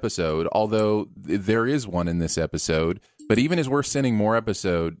this episode, although there is one in this episode, but even as we're sending more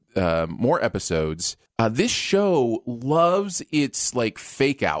episodes, this show loves its like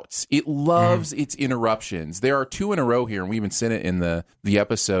fake outs. It loves its interruptions. There are 2 in a row here, and we even sent it in the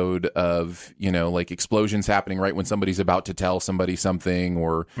episode of, like explosions happening right when somebody's about to tell somebody something,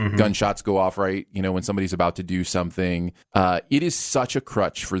 or gunshots go off right, when somebody's about to do something. It is such a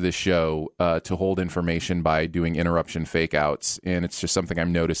crutch for this show to hold information by doing interruption fake outs, and it's just something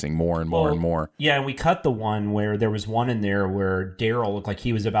I'm noticing more and more and more. Yeah, and we cut the one where there was one in there where Daryl looked like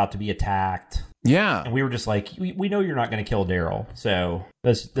he was about to be attacked. Yeah. And we were just like, we know you're not going to kill Daryl, so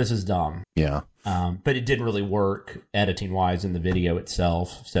this is dumb. Yeah. But it didn't really work editing wise in the video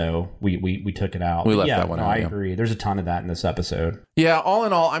itself, so we took it out. We left that one out. I agree. There's a ton of that in this episode. Yeah, all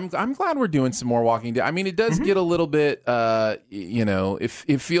in all, I'm glad we're doing some more Walking Dead. I mean, it does get a little bit,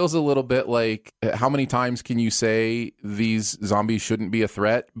 it feels a little bit like, how many times can you say these zombies shouldn't be a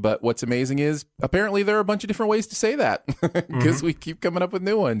threat? But what's amazing is apparently there are a bunch of different ways to say that because we keep coming up with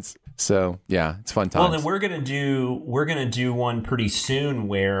new ones. So yeah, it's fun times. Well, then we're gonna do one pretty soon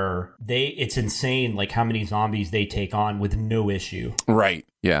where it's insane, like how many zombies they take on with no issue. Right.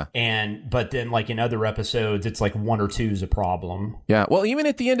 Yeah. But then like in other episodes, it's like 1 or 2 is a problem. Yeah. Well, even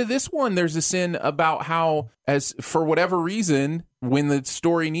at the end of this one, there's a sin about how, as for whatever reason, when the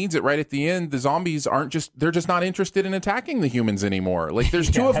story needs it right at the end, the zombies they're just not interested in attacking the humans anymore. Like there's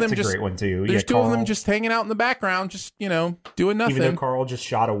 2 of them just, great one too. There's 2 of them just hanging out in the background, just, doing nothing. Even though Carl just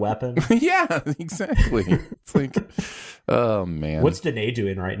shot a weapon. Yeah, exactly. It's like, oh man. What's Danae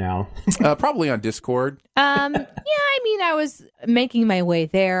doing right now? Probably on Discord. Yeah, I mean, I was making my way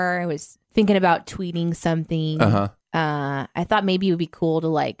there. I was thinking about tweeting something. I thought maybe it would be cool to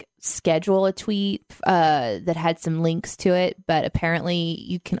like schedule a tweet that had some links to it, but apparently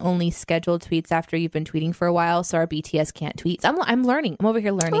you can only schedule tweets after you've been tweeting for a while, so our BTS can't tweet. So I'm learning. I'm over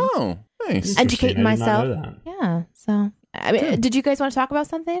here learning. Oh, nice. Educating myself. Know that. Yeah. So I mean, did you guys want to talk about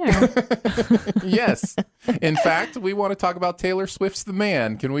something? Or? Yes. In fact, we want to talk about Taylor Swift's The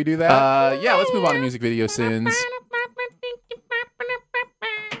Man. Can we do that? Yeah, let's move on to music video sins.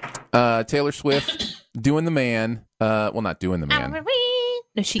 Taylor Swift doing The Man. Well, not doing The Man.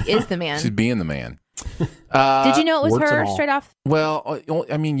 No, she is the man. She's being the man. Did you know it was her straight off? Well,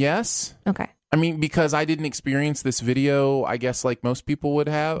 I mean, yes. Okay. I mean, because I didn't experience this video, I guess, like most people would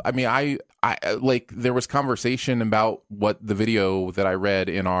have. I mean, I like, there was conversation about what the video that I read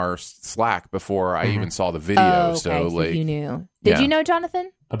in our Slack before I even saw the video. Oh, okay. So like, you knew. Did you know,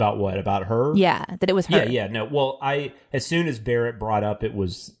 Jonathan? About what? About her? Yeah, that it was her. Yeah. No. Well, as soon as Barrett brought up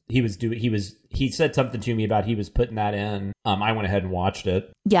he said something to me about he was putting that in. I went ahead and watched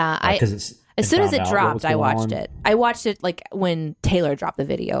it. Yeah, because As soon as it found out what dropped, was I going watched on. it. I watched it like when Taylor dropped the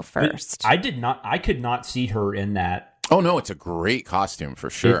video first. I could not see her in that. Oh no, it's a great costume for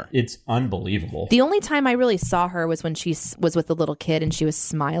sure. It's unbelievable. The only time I really saw her was when she was with the little kid and she was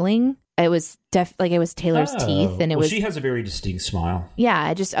smiling. It was it was Taylor's teeth, and she has a very distinct smile. Yeah,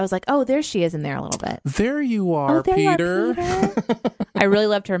 I was like, oh, there she is in there a little bit. There you are, Oh, there Peter. you are, Peter. I really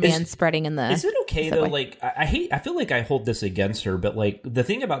loved her man spreading in the. Is it okay though? Like, I feel like I hold this against her, but like the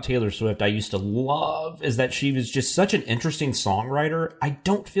thing about Taylor Swift I used to love is that she was just such an interesting songwriter. I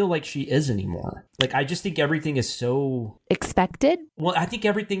don't feel like she is anymore. Like, I just think everything is so expected. Well, I think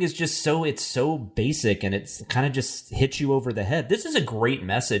everything is just it's so basic, and it's kind of just hits you over the head. This is a great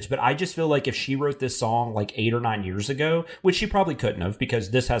message, but I just feel like if she wrote this song like 8 or 9 years ago, which she probably couldn't have because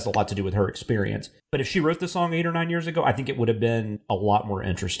this has a lot to do with her experience. But if she wrote this song 8 or 9 years ago, I think it would have been a lot more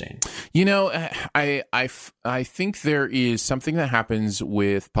interesting. You know, I think there is something that happens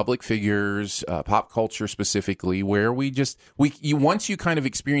with public figures, pop culture specifically, where once you kind of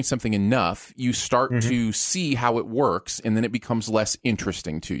experience something enough, you start to see how it works, and then it becomes less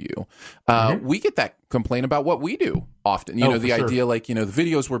interesting to you. We get that complaint about what we do often. You know, the idea like, you know, the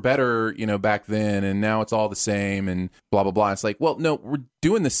videos were better, you know, back then, and now it's all the same and blah, blah, blah. It's like, well, no, we're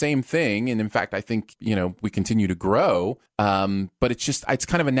doing the same thing. And in fact, I think, you know, we continue to grow. But it's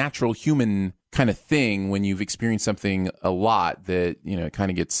kind of a natural human kind of thing when you've experienced something a lot that, you know, it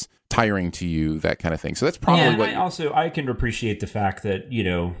kind of gets tiring to you, that kind of thing. So that's probably I can appreciate the fact that, you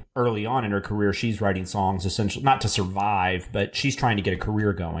know, early on in her career, she's writing songs essentially not to survive, but she's trying to get a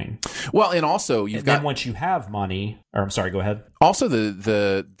career going. Well, and also then once you have money, or I'm sorry, go ahead. Also,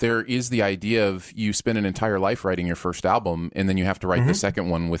 there is the idea of you spend an entire life writing your first album, and then you have to write the second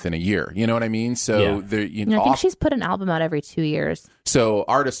one within a year. You know what I mean? So I think she's put an album out every 2 years. So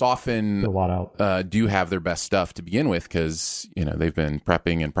artists often a lot out. Do have their best stuff to begin with because, you know, they've been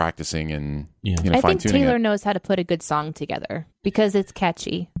prepping and practicing and I think Taylor knows how to put a good song together because it's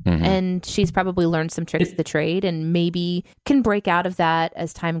catchy, and she's probably learned some tricks of the trade and maybe can break out of that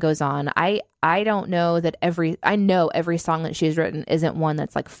as time goes on. I don't know that I know every song that she's written isn't one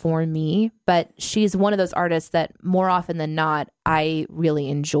that's like for me, but she's one of those artists that more often than not, I really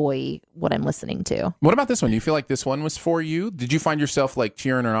enjoy what I'm listening to. What about this one? Do you feel like this one was for you? Did you find yourself like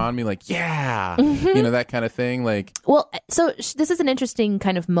cheering her on, me like, yeah, you know, that kind of thing? Like, well, so this is an interesting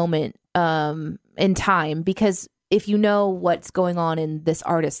kind of moment in time because if you know what's going on in this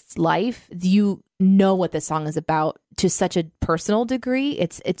artist's life, you know what this song is about to such a personal degree.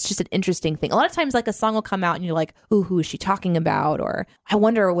 It's just an interesting thing. A lot of times, like a song will come out and you're like, "Ooh, who is she talking about?" Or I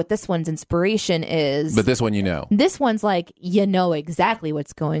wonder what this one's inspiration is. But this one, you know, this one's like you know exactly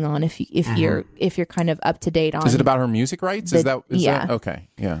what's going on if you're kind of up to date on. Is it about her music rights? Is that okay?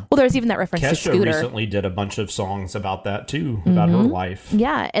 Yeah. Well, there's even that reference to Scooter. Recently did a bunch of songs about that too, about her life.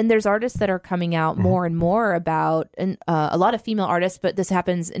 Yeah, and there's artists that are coming out more and more about, and a lot of female artists, but this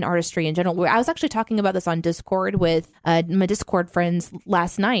happens in artistry in general. I was actually talking about this on Discord with my Discord friends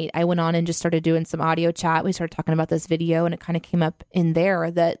last night. I went on and just started doing some audio chat. We started talking about this video, and it kind of came up in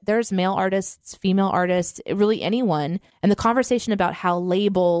there that there's male artists, female artists, really anyone, and the conversation about how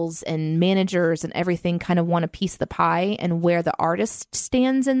labels and managers and everything kind of want a piece of the pie and where the artist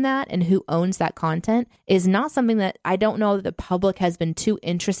stands in that and who owns that content is not something that I don't know that the public has been too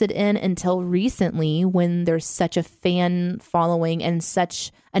interested in until recently, when there's such a fan following and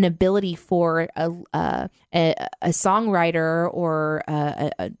such an ability for a songwriter or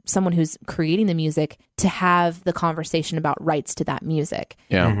someone who's creating the music to have the conversation about rights to that music.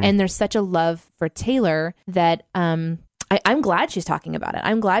 Yeah. And there's such a love for Taylor that I'm glad she's talking about it.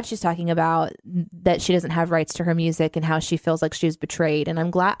 I'm glad she's talking about that she doesn't have rights to her music and how she feels like she was betrayed. And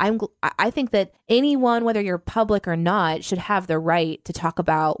I think that anyone, whether you're public or not, should have the right to talk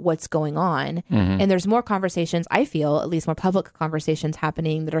about what's going on. And there's more conversations, I feel, at least more public conversations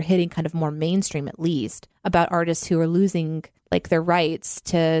happening that are hitting kind of more mainstream, at least, about artists who are losing like their rights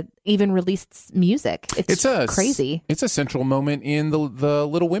to even release music. It's crazy. It's a central moment in the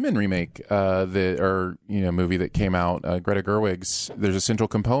Little Women remake, movie that came out. Greta Gerwig's. There's a central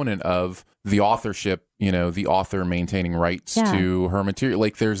component of the authorship. You know, the author maintaining rights to her material.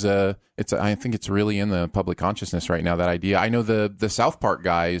 Like I think it's really in the public consciousness right now, that idea. I know the South Park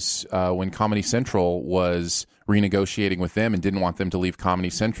guys, when Comedy Central was renegotiating with them and didn't want them to leave Comedy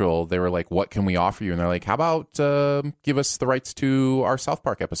Central, they were like, what can we offer you? And they're like, how about give us the rights to our South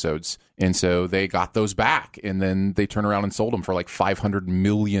Park episodes? And so they got those back, and then they turn around and sold them for like $500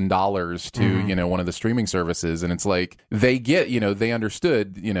 million to, one of the streaming services. And it's like, they get, they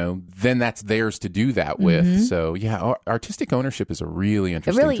understood, then that's theirs to do that with. So yeah, artistic ownership is a really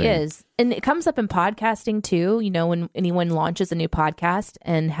interesting thing. It really is. And it comes up in podcasting too. When anyone launches a new podcast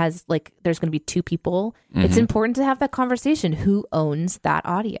and has there's going to be two people, it's important to have that conversation. Who owns that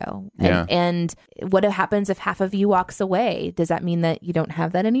audio? And what happens if half of you walks away? Does that mean that you don't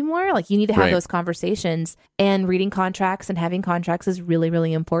have that anymore? You need to have those conversations, and reading contracts and having contracts is really,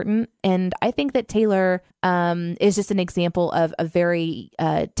 really important. And I think that Taylor is just an example of a very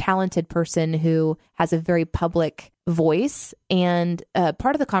talented person who has a very public voice. And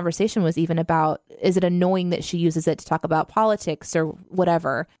part of the conversation was even about, is it annoying that she uses it to talk about politics or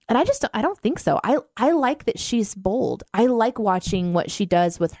whatever? And I don't think so. I like that she's bold. I like watching what she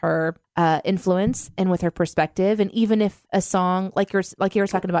does with her influence and with her perspective. And even if a song like you were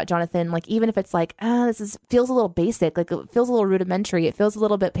talking about, Jonathan, even if it's this feels a little basic, it feels a little rudimentary, it feels a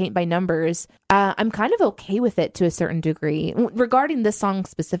little bit paint by numbers, I'm kind of okay with it to a certain degree. Regarding this song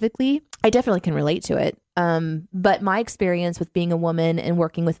specifically, I definitely can relate to it. But my experience with being a woman and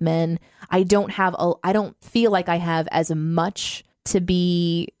working with men, I don't feel like I have as much to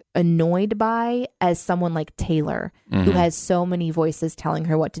be annoyed by as someone like Taylor, who has so many voices telling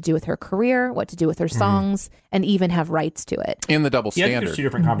her what to do with her career, what to do with her songs, and even have rights to it. In the double standard. I think there's two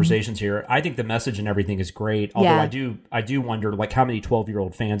different conversations here. I think the message and everything is great, although I do wonder how many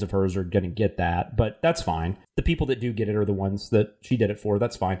 12-year-old fans of hers are going to get that, but that's fine. The people that do get it are the ones that she did it for.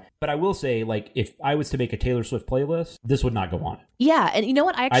 That's fine. But I will say, if I was to make a Taylor Swift playlist, this would not go on. Yeah, and you know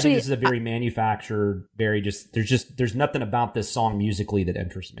what? I think this is a very manufactured, very there's nothing about this song musically that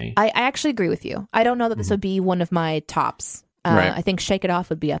interests me. I actually agree with you. I don't know that this would be one of my tops. Right. I think Shake It Off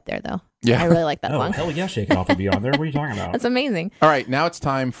would be up there, though. Yeah. I really like that song. Hell yeah, Shake It Off would be on there. What are you talking about? That's amazing. All right, now it's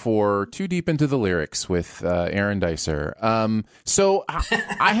time for Too Deep Into the Lyrics with Aaron Dicer. So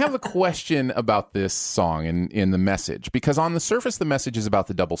I have a question about this song in the message, because on the surface, the message is about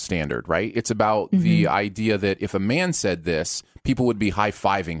the double standard, right? It's about the idea that if a man said this, people would be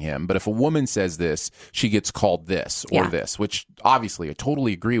high-fiving him. But if a woman says this, she gets called this or this, which obviously I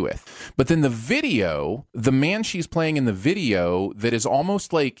totally agree with. But then the video, the man she's playing in the video that is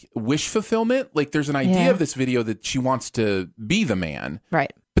almost like wish fulfillment, there's an idea of this video that she wants to be the man.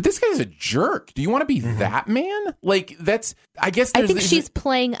 Right. But this guy's a jerk. Do you want to be that man? I think she's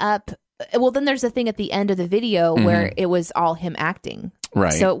playing up. Well, then there's a thing at the end of the video where it was all him acting.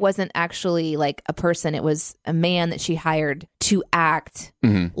 Right. So it wasn't actually a person. It was a man that she hired to act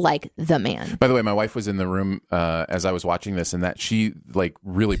like the man. By the way, my wife was in the room as I was watching this, and that she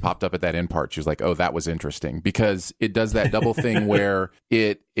really popped up at that end part. She was like, "Oh, that was interesting," because it does that double thing where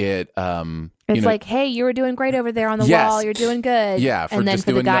it It's hey, you were doing great over there on the wall. You're doing good. Yeah. And then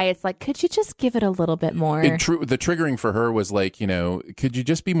for the guy, it's could you just give it a little bit more? The triggering for her was could you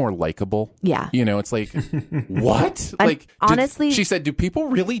just be more likable? Yeah. It's what? Honestly, she said, do people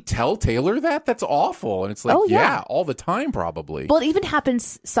really tell Taylor that? That's awful. And it's all the time probably. Well, it even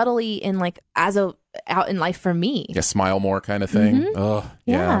happens subtly in out in life for me. Yeah, smile more kind of thing. Oh,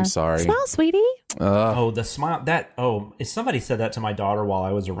 yeah, I'm sorry. Smile, sweetie. The smile. If somebody said that to my daughter while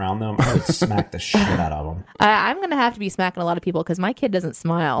I was around them, I would smack the shit out of them. I'm going to have to be smacking a lot of people because my kid doesn't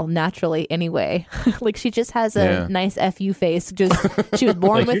smile naturally anyway. She just has a nice FU face. She was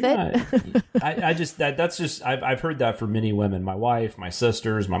born with it. I've heard that for many women. My wife, my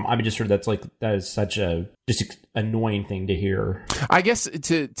sisters, I've just heard that is such a annoying thing to hear. I guess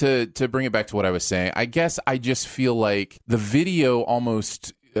to bring it back to what I was saying, I guess I just feel like the video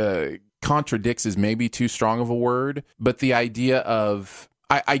almost contradicts is maybe too strong of a word, but the idea of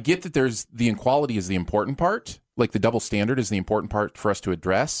I get that there's the inequality is the important part. The double standard is the important part for us to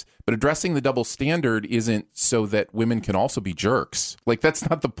address, but addressing the double standard isn't so that women can also be jerks. That's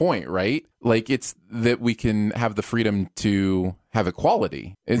not the point, right? It's that we can have the freedom to have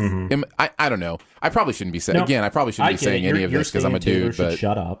equality. I don't know. I probably shouldn't be saying I probably shouldn't be saying any of this because I'm a dude. But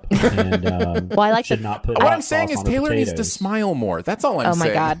shut up. And, I like should not put. What I'm saying is Taylor needs to smile more. That's all I'm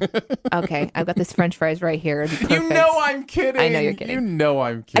saying. Oh my god. Okay, I've got this French fries right here. You know I'm kidding. I know you're kidding. You know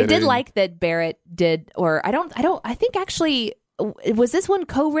I'm kidding. I did like that Barrett did, or I think actually was this one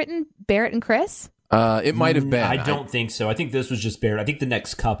co-written Barrett and Chris? It might have been. I don't think so. I think this was just Barrett. I think the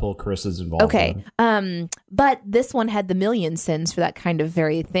next couple Chris is involved Okay. in. But this one had the million sins for that kind of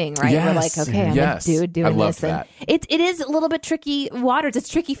very thing, right? Yes. We're like, okay, I'm a dude doing I love this. that. And it is a little bit tricky waters. It's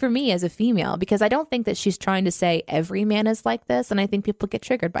tricky for me as a female because I don't think that she's trying to say every man is like this, and I think people get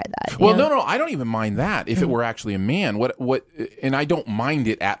triggered by that. Well, no, I don't even mind that if it were actually a man. What? And I don't mind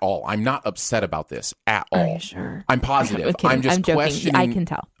it at all. I'm not upset about this at all. Are you sure? I'm positive. I'm kidding. I'm just I'm joking. questioning. I can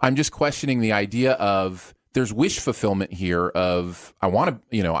tell. I'm just questioning the idea of there's wish fulfillment here of I want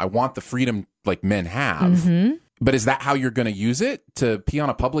the freedom like men have. Mm-hmm. But is that how you're going to use it to pee on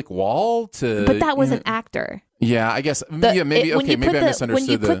a public wall? But that was an actor. Yeah, I guess. Maybe I misunderstood. When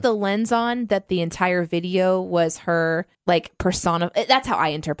you put the lens on, that the entire video was her like persona. That's how I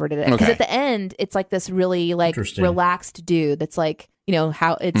interpreted it. Because at the end, it's like this really like relaxed dude that's like, you know,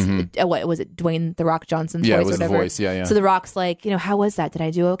 how it's what was it, Dwayne The Rock Johnson's voice? Yeah, it was or whatever. the voice. Yeah. So The Rock's like, you know, how was that? Did I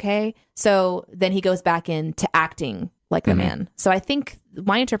do okay? So then he goes back into acting like the man. So I think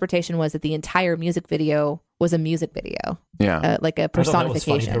my interpretation was that the entire music video was a music video. Yeah. Like a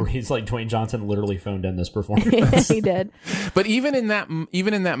personification. I thought that was funny. He's like, Dwayne Johnson literally phoned in this performance. He did. But even in that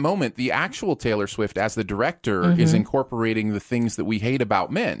moment, the actual Taylor Swift as the director is incorporating the things that we hate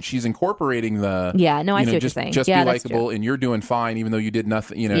about men. She's incorporating the I see what you're saying. Just be likable and you're doing fine even though you did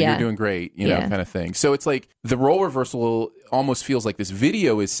nothing, you're doing great, you know, kind of thing. So it's like the role reversal almost feels like this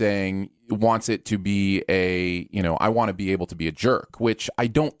video is saying wants it to be I want to be able to be a jerk, which I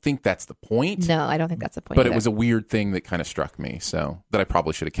don't think that's the point. No, I don't think that's the point. But it was a weird thing that kind of struck me, so that I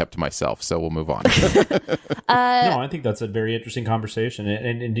probably should have kept to myself. So we'll move on. No, I think that's a very interesting conversation.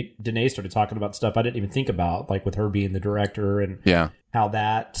 And Danae started talking about stuff I didn't even think about, like with her being the director and how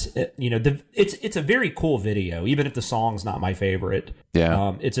that, it's a very cool video, even if the song's not my favorite.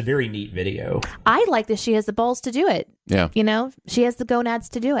 Yeah. It's a very neat video. I like that she has the balls to do it. Yeah. You know, she has the gonads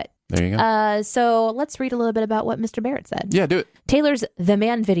to do it. There you go. So let's read a little bit about what Mr. Barrett said. Yeah, do it. Taylor's The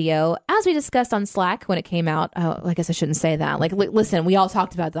Man video, as we discussed on Slack when it came out. Oh, I guess I shouldn't say that. Like, listen, we all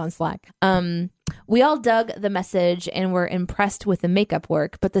talked about it on Slack. We all dug the message and were impressed with the makeup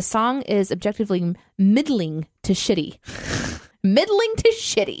work, but the song is objectively middling to shitty. Middling to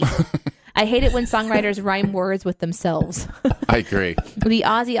shitty. I hate it when songwriters rhyme words with themselves. I agree. The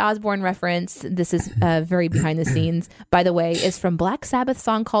Ozzy Osbourne reference, this is very behind the scenes, by the way, is from Black Sabbath's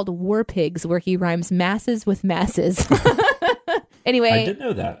song called War Pigs, where he rhymes masses with masses. Anyway, I didn't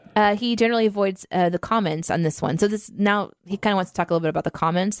know that. He generally avoids the comments on this one. So now he kind of wants to talk a little bit about the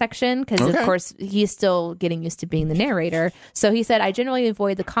comments section because, of course, he's still getting used to being the narrator. So he said, I generally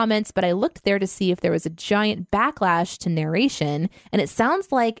avoid the comments, but I looked there to see if there was a giant backlash to narration. And it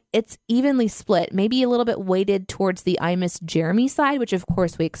sounds like it's evenly split, maybe a little bit weighted towards the I Miss Jeremy side, which, of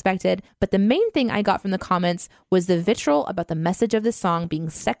course, we expected. But the main thing I got from the comments was the vitriol about the message of the song being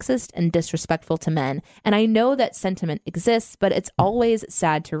sexist and disrespectful to men. And I know that sentiment exists, but it's always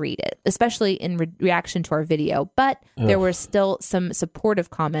sad to read it, especially in reaction to our video. But there were still some supportive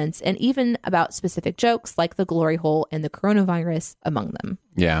comments and even about specific jokes like the glory hole and the coronavirus among them.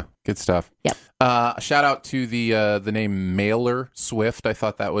 Yeah, good stuff. Yep. Shout out to the name Mailer Swift. I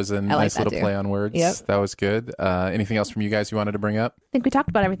thought that was a nice little play on words. Yep. That was good. Anything else from you guys you wanted to bring up? I think we talked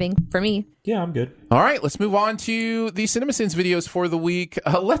about everything for me. Yeah, I'm good. All right, let's move on to the CinemaSins videos for the week.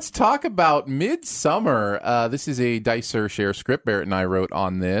 Let's talk about Midsommar. This is a Dicer share script. Barrett and I wrote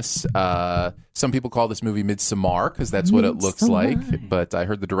on this. Some people call this movie Midsommar because that's what it looks like. But I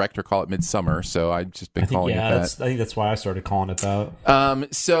heard the director call it Midsummer, so I've just been calling it that. I think that's why I started calling it that.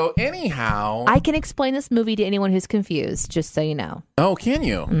 So anyhow, I can explain this movie to anyone who's confused, just so you know. Oh, can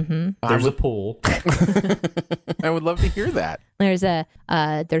you? Mm-hmm. There's a pool. I would love to hear that. There's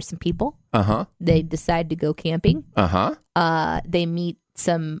some people. Uh-huh. They decide to go camping. Uh-huh. They meet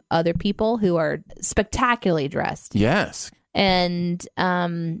some other people who are spectacularly dressed. Yes. And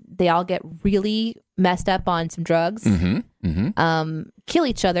they all get really messed up on some drugs. Mm-hmm. Mm-hmm. Kill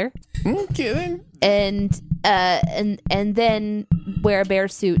each other. Okay. And then wear bear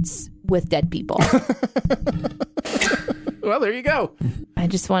suits with dead people. Well, there you go. I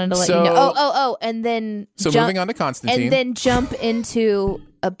just wanted to let you know. And then moving on to Constantine. And then jump into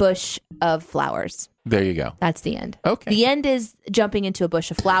a bush of flowers. There you go. That's the end. Okay. The end is jumping into a bush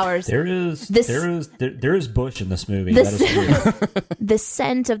of flowers. There is bush in this movie. That is true. The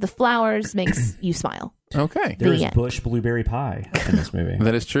scent of the flowers makes you smile. Okay. There is bush blueberry pie in this movie.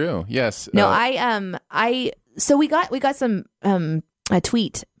 That is true. Yes. No, so we got some a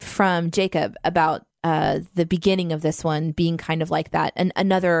tweet from Jacob about the beginning of this one being kind of like that, and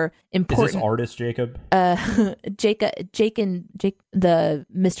another important. Is this artist Jacob? Jake, the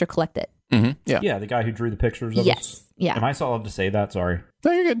Mr. Collect It. Mm-hmm. Yeah. Yeah, the guy who drew the pictures of us. Yeah. Am I still allowed to say that? Sorry.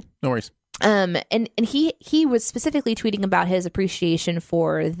 No, you're good. No worries. And he was specifically tweeting about his appreciation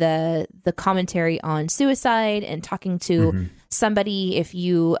for the commentary on suicide and talking to somebody if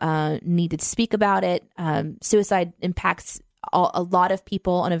you needed to speak about it. Suicide impacts a lot of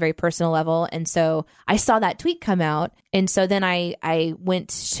people on a very personal level. And so I saw that tweet come out. And so then I went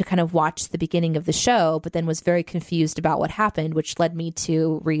to kind of watch the beginning of the show, but then was very confused about what happened, which led me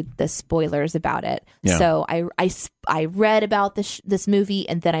to read the spoilers about it. Yeah. So I read about this movie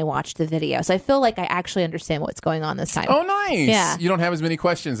and then I watched the video. So I feel like I actually understand what's going on this time. Oh, nice. Yeah. You don't have as many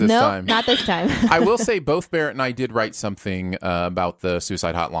questions this time. Not this time. I will say both Barrett and I did write something about the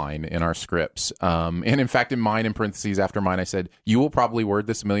suicide hotline in our scripts. And in fact, in mine, in parentheses after mine, I said, you will probably word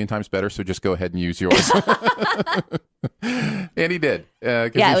this a million times better, so just go ahead and use yours. And he did. Yeah,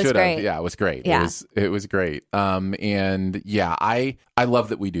 it was great. Yeah, it was great. Yeah. It was great. And yeah, I love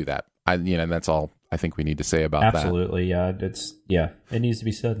that we do that. That's all I think we need to say about Absolutely, that. It needs to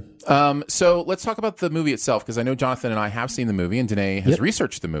be said. So let's talk about the movie itself, because I know Jonathan and I have seen the movie, and Danae has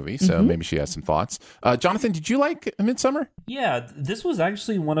researched the movie, so maybe she has some thoughts. Jonathan, did you like Midsommar? Yeah, this was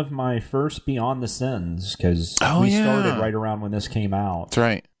actually one of my first Beyond the Sins, because we started right around when this came out. That's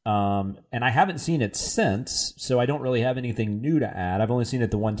right. And I haven't seen it since, so I don't really have anything new to add. I've only seen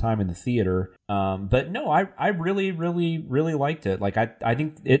it the one time in the theater. But no, I really, really, really liked it. Like, I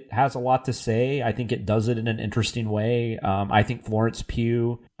think it has a lot to say. I think it does it in an interesting way. I think Florence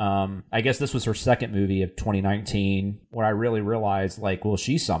Pugh, I guess this was her second movie of 2019, where I really realized, like, well,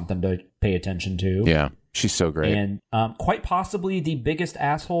 she's something to pay attention to. Yeah. She's so great. And quite possibly the biggest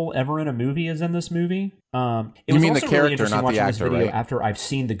asshole ever in a movie is in this movie. You mean the character, not the actor, right? After I've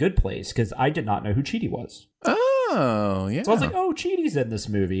seen The Good Place, because I did not know who Chidi was. Oh, yeah. So I was like, oh, Chidi's in this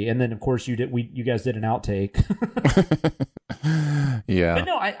movie. And then, of course, you guys did an outtake. Yeah. But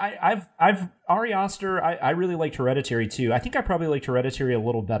no, I've Ari Aster, I really liked Hereditary too. I think I probably liked Hereditary a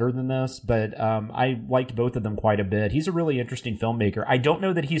little better than this, but I liked both of them quite a bit. He's a really interesting filmmaker. I don't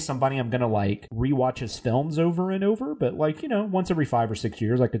know that he's somebody I'm going to like rewatch his films over and over, but like, once every 5 or 6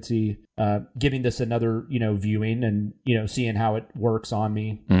 years, I could see giving this another, viewing and, seeing how it works on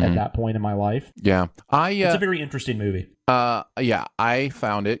me at that point in my life. Yeah. It's a very interesting movie. Yeah, I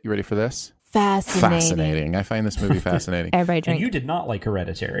found it. You ready for this? Fascinating. I find this movie fascinating. Everybody drink. And you did not like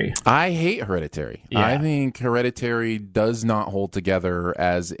Hereditary. I hate Hereditary. Yeah. I think Hereditary does not hold together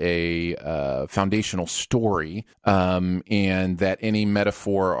as a foundational story, and that any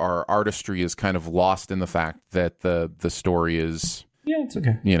metaphor or artistry is kind of lost in the fact that the story is... Yeah, it's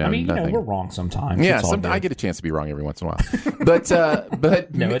okay. We're wrong sometimes. Yeah, I get a chance to be wrong every once in a while.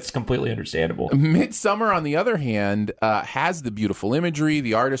 But no, it's completely understandable. Midsommar, on the other hand, has the beautiful imagery,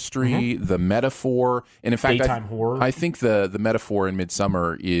 the artistry, the metaphor, and in fact, daytime horror. I think the metaphor in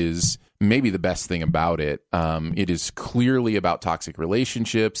Midsommar is maybe the best thing about it. It is clearly about toxic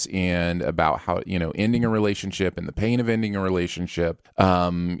relationships and about how, ending a relationship and the pain of ending a relationship.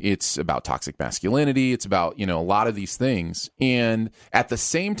 It's about toxic masculinity. It's about, a lot of these things. And at the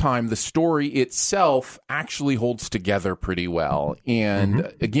same time, the story itself actually holds together pretty well.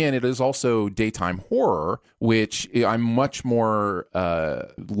 And again, it is also daytime horror, which I'm much more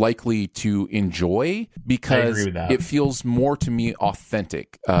likely to enjoy because it feels more to me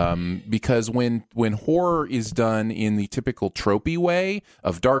authentic. Because when horror is done in the typical tropey way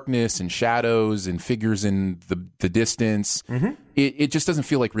of darkness and shadows and figures in the distance, it just doesn't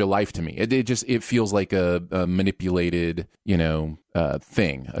feel like real life to me. It feels like a manipulated,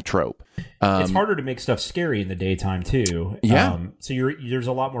 thing, a trope. It's harder to make stuff scary in the daytime too. Yeah. So there's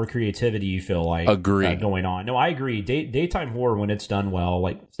a lot more creativity, you feel like, going on. No, I agree. Daytime horror, when it's done well,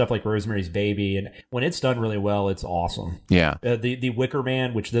 like stuff like Rosemary's Baby, and when it's done really well, it's awesome. Yeah. The Wicker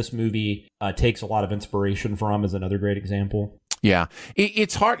Man, which this movie takes a lot of inspiration from, is another great example. Yeah,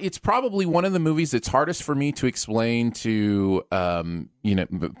 it's hard. It's probably one of the movies that's hardest for me to explain to,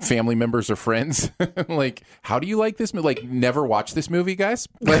 family members or friends. Like, how do you like this movie? Like, never watch this movie, guys.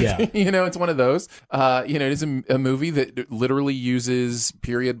 Like, it's one of those. It is a movie that literally uses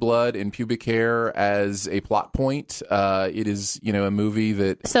period blood and pubic hair as a plot point. It is, a movie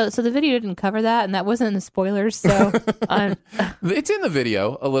that. So the video didn't cover that, and that wasn't in the spoilers. So it's in the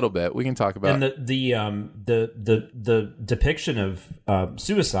video a little bit. We can talk about. And the depiction of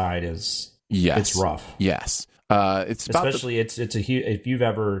suicide is it's rough. Yes. It's especially it's a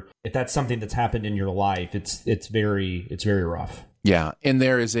if that's something that's happened in your life, it's very rough. Yeah, and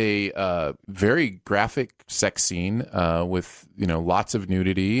there is a very graphic sex scene with lots of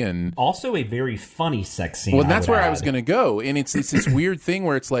nudity and also a very funny sex scene. Well, that's where I was going to go, and it's this weird thing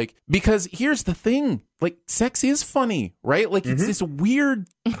where it's like, because here's the thing, like sex is funny, right? Like it's this weird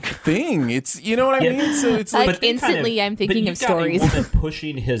thing. It's, you know what I mean? So it's like like instantly I'm thinking of stories. A woman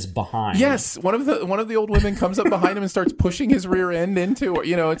pushing his behind. Yes, one of the old women comes up behind him and starts pushing his rear end into it.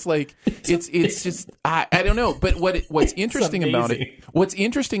 You know, it's like it's just I don't know. But what's interesting about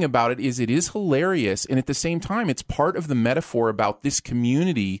it is it is hilarious, and at the same time, it's part of the metaphor about this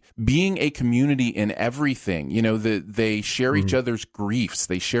community being a community in everything. You know, they share each other's griefs,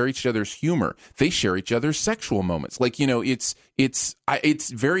 they share each other's humor, they share each other's sexual moments. Like, you know, it's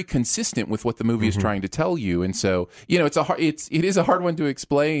very consistent with what the movie is trying to tell you, and so, you know, it is a hard one to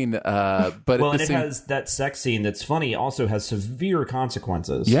explain. But well, and it has that sex scene that's funny. Also has severe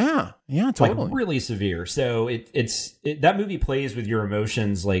consequences. Yeah, totally, like really severe. So that movie plays with your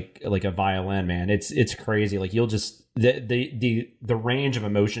emotions like a violin, man. It's crazy. Like you'll just the range of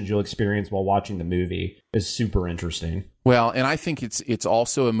emotions you'll experience while watching the movie is super interesting. Well, and I think it's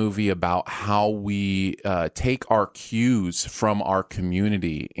also a movie about how we take our cues from our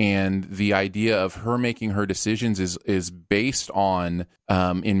community, and the idea of her making her decisions is based on,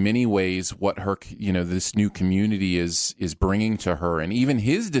 in many ways, what her, you know, this new community is bringing to her, and even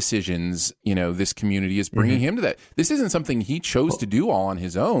his decisions, you know, this community is bringing him to that. This isn't something he chose to do all on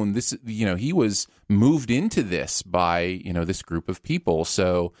his own. This, you know, he was moved into this by, you know, this group of people.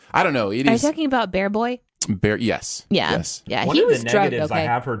 So I don't know. Are you talking about Bear Boy? Yes. Yeah. Yes. Yeah. One he of was the drugged. negatives Okay. I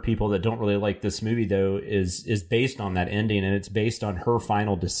have heard people that don't really like this movie though is based on that ending, and it's based on her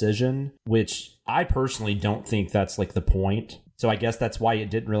final decision, which I personally don't think that's like the point. So I guess that's why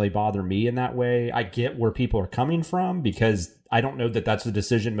it didn't really bother me in that way. I get where people are coming from because I don't know that that's the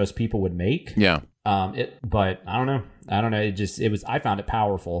decision most people would make. Yeah. But I don't know. I found it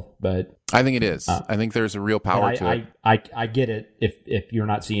powerful, but I think it is. I think there's a real power to it. I get it. If you're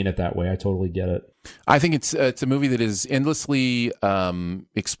not seeing it that way, I totally get it. I think it's a movie that is endlessly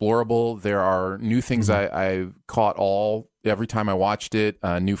explorable. There are new things I caught every time I watched it.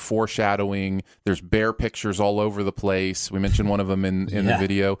 New foreshadowing. There's bear pictures all over the place. We mentioned one of them in the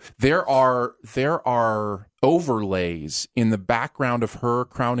video. There are overlays in the background of her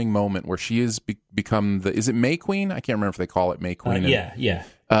crowning moment where she has become is it May Queen? I can't remember if they call it May Queen. Yeah.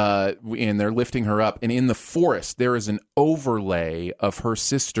 And they're lifting her up. And in the forest, there is an overlay of her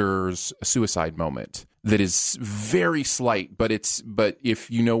sister's suicide moment that is very slight, but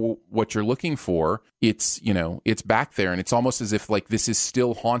if you know what you're looking for, it's back there, and it's almost as if like this is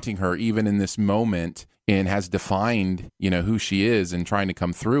still haunting her even in this moment, and has defined, you know, who she is and trying to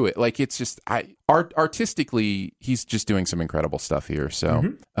come through it. Like, it's just artistically, he's just doing some incredible stuff here.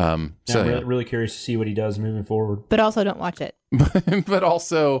 So, I'm really curious to see what he does moving forward. But also, don't watch it. But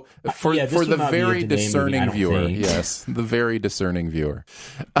also for the very discerning viewer. Think. Yes, the very discerning viewer.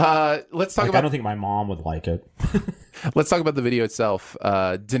 Let's talk about. I don't think my mom would like it. Let's talk about the video itself.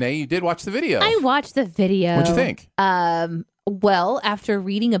 Danae, you did watch the video. I watched the video. What'd you think? Well, after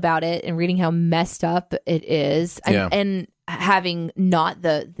reading about it and reading how messed up it is, and having not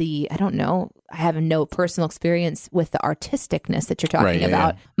the I don't know, I have no personal experience with the artisticness that you're talking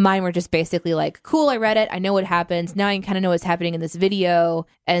about. Yeah. Mine were just basically like, cool, I read it, I know what happens, now I kind of know what's happening in this video,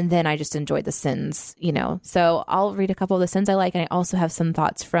 and then I just enjoyed the sins, you know. So I'll read a couple of the sins I like, and I also have some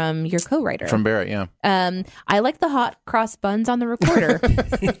thoughts from your co-writer. From Barrett, yeah. I like the hot cross buns on the recorder.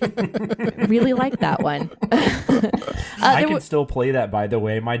 Really like that one. I can still play that, by the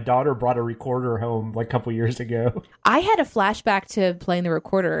way. My daughter brought a recorder home like a couple years ago. I had a flashback to playing the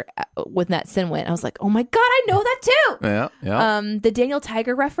recorder when that sin went. I was like, oh my God, I know that too. Yeah. The Daniel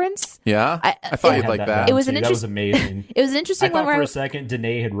Tiger reference. Yeah. I thought you'd like that. It was that was amazing. It was an interesting one. I thought for a second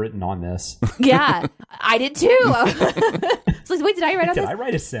Danae had written on this. Yeah, I did too. So like, wait, did I write on this? Did I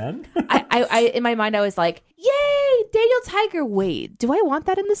write a sin? I in my mind, I was like, yay, Daniel Tiger. Wait, do I want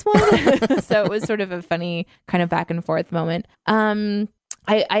that in this one? So it was sort of a funny kind of back and forth moment.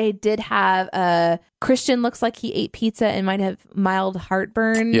 I did have Christian looks like he ate pizza and might have mild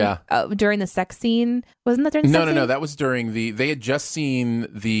heartburn. Yeah. During the sex scene. Wasn't that during the sex scene? No. That was during they had just seen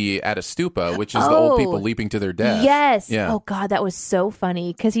the At a Stupa, which is the old people leaping to their death. Yes. Yeah. Oh God, that was so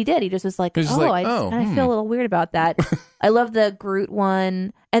funny because he did. He just was like, I feel a little weird about that. I love the Groot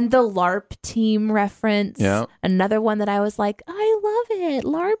one and the LARP team reference. Yeah. Another one that I was like, I love it,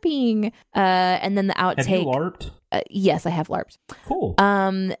 LARPing. And then the outtake. Have you LARPed? Yes, I have LARPed. Cool.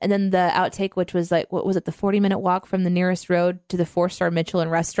 And then the outtake, which was like, what was it? The 40-minute walk from the nearest road to the 4-star Michelin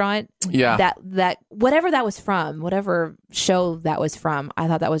restaurant. Yeah. That whatever that was from, whatever show that was from, I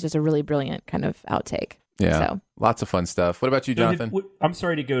thought that was just a really brilliant kind of outtake. Yeah. So. lots of fun stuff. What about you, Jonathan? I'm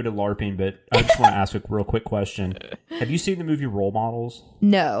sorry to go to LARPing, but I just want to ask a real quick question. Have you seen the movie Role Models?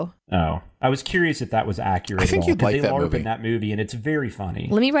 No. Oh, I was curious if that was accurate. I think you'd like that movie. In that movie, and it's very funny.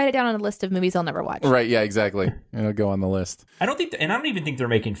 Let me write it down on a list of movies I'll never watch. Right? Yeah, exactly. It'll go on the list. I don't even think they're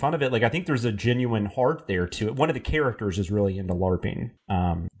making fun of it. Like, I think there's a genuine heart there to it. One of the characters is really into LARPing,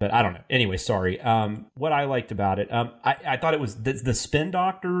 but I don't know. Anyway, sorry. What I liked about it, I thought it was the Spin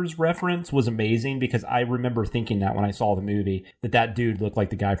Doctors reference was amazing, because I remember thinking that when I saw the movie that dude looked like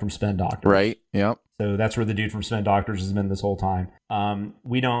the guy from Spin Doctors. Right. Yep. So that's where the dude from Spin Doctors has been this whole time.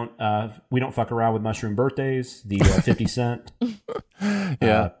 We don't fuck around with mushroom birthdays. The 50 Cent.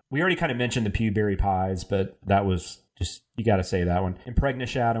 Yeah. We already kind of mentioned the Pewberry Pies, but that was just, you got to say that one. Impregna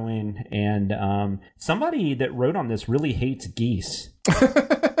shadowing, and somebody that wrote on this really hates geese.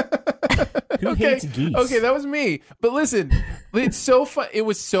 Who hates geese? Okay, that was me. But listen, it's so fun. It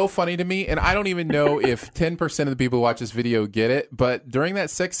was so funny to me, and I don't even know if 10% of the people who watch this video get it. But during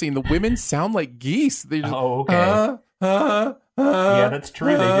that sex scene, the women sound like geese. They're just, okay. Yeah, that's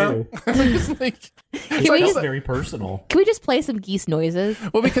true. They do. Just like, it's very personal. Can we just play some geese noises?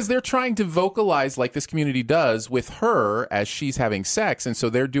 Well, because they're trying to vocalize like this community does with her as she's having sex, and so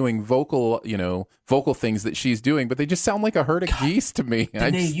they're doing vocal things that she's doing, but they just sound like a herd of geese to me.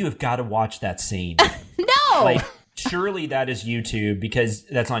 Danae, you have got to watch that scene. No! Like, surely that is YouTube, because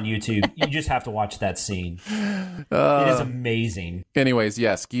that's on YouTube. You just have to watch that scene. It is amazing. Anyways,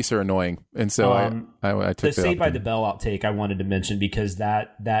 yes, geese are annoying, and so I took the Saved by the Bell outtake I wanted to mention, because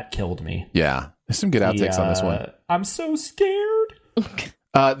that killed me. Yeah, there's some good outtakes on this one. I'm so scared.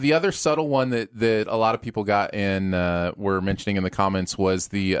 The other subtle one that a lot of people got in were mentioning in the comments was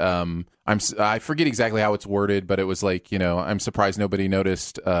the I forget exactly how it's worded, but it was like, I'm surprised nobody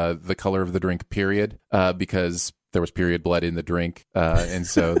noticed the color of the drink, period, because there was period blood in the drink, and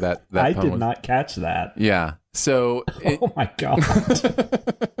so that I did not catch that. Yeah, so oh my god.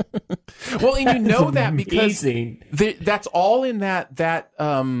 Well, and you know that amazing. Because that's all in that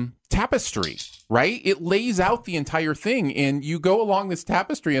tapestry, right? It lays out the entire thing, and you go along this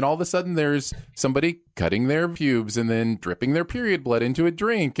tapestry, and all of a sudden there's somebody cutting their pubes and then dripping their period blood into a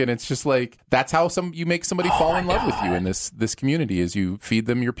drink, and it's just like, that's how you make somebody fall in love with you in this community, is you feed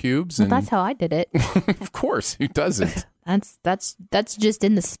them your pubes. And that's how I did it. Of course, who doesn't? That's just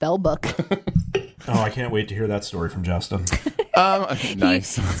in the spell book. Oh, I can't wait to hear that story from Justin.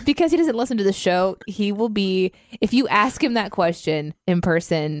 Nice. It's because he doesn't listen to the show. He will be, if you ask him that question in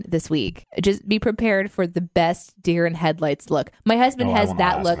person this week, just be prepared for the best deer in headlights look. My husband has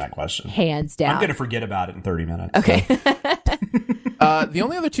that look hands down. I'm going to forget about it in 30 minutes. Okay. So. The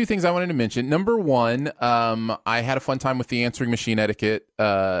only other two things I wanted to mention. Number one, I had a fun time with the answering machine etiquette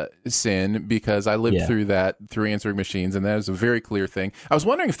sin, because I lived through answering machines, and that was a very clear thing. I was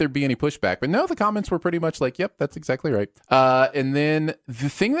wondering if there'd be any pushback, but no, the comments were pretty much like, yep, that's exactly right. And then the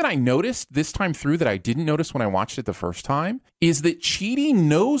thing that I noticed this time through that I didn't notice when I watched it the first time is that Chidi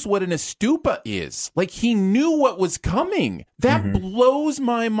knows what an astupa is. Like, he knew what was coming. That blows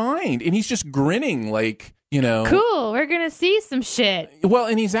my mind. And he's just grinning like, cool, we're gonna see some shit. Well,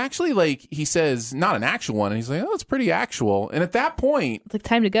 and he's actually like, he says, not an actual one, and he's like, oh, it's pretty actual. And at that point, it's like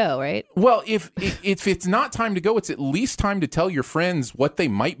time to go, right? Well, if it's not time to go, it's at least time to tell your friends what they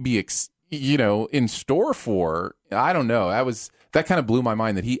might be in store for. I don't know. That kind of blew my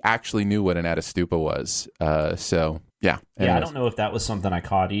mind that he actually knew what an Atastupa was. So yeah. Yeah, I don't know if that was something I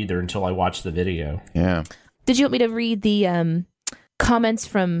caught either until I watched the video. Yeah. Did you want me to read the comments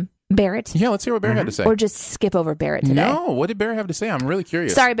from Barrett? Yeah, let's hear what Barrett had to say. Or just skip over Barrett today. No, what did Barrett have to say? I'm really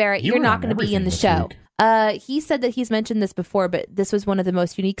curious. Sorry, Barrett, you're not going to be in the show. He said that he's mentioned this before, but this was one of the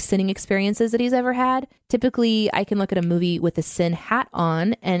most unique sinning experiences that he's ever had. Typically, I can look at a movie with a sin hat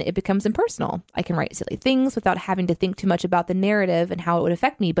on and it becomes impersonal. I can write silly things without having to think too much about the narrative and how it would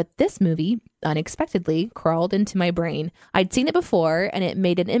affect me. But this movie unexpectedly crawled into my brain. I'd seen it before and it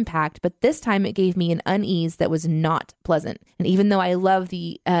made an impact, but this time it gave me an unease that was not pleasant. And even though I love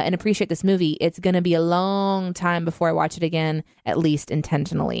and appreciate this movie, it's going to be a long time before I watch it again, at least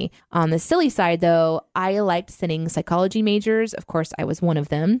intentionally. On the silly side, though, I liked sinning psychology majors. Of course, I was one of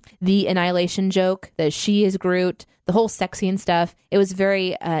them. The Annihilation joke, the she is Groot, the whole sex scene stuff. It was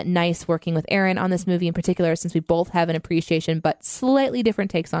very nice working with Aaron on this movie in particular, since we both have an appreciation, but slightly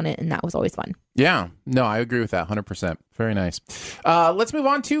different takes on it, and that was always fun. Yeah, no, I agree with that 100%. Very nice. Let's move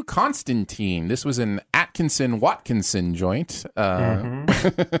on to Constantine. This was an Atkinson-Watkinson joint. My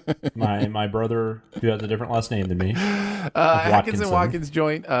brother, who has a different last name than me. Atkinson-Watkins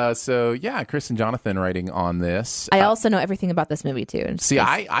joint. So, yeah, Chris and Jonathan writing on this. I also know everything about this movie, too. See,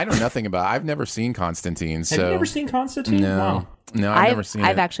 I know nothing about it. I've never seen Constantine. Have you never seen Constantine? No. Wow. No, I've never seen it.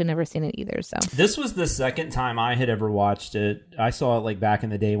 I've actually never seen it either. So this was the second time I had ever watched it. I saw it like back in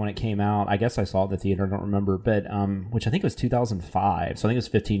the day when it came out. I guess I saw it in the theater. I don't remember, but which I think was 2005. So I think it was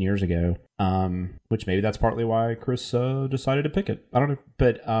 15 years ago. Which maybe that's partly why Chris decided to pick it. I don't know,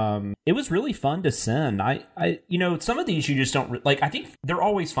 but it was really fun to send. I some of these you just don't like. I think they're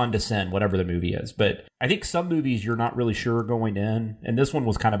always fun to send, whatever the movie is. But I think some movies you're not really sure going in, and this one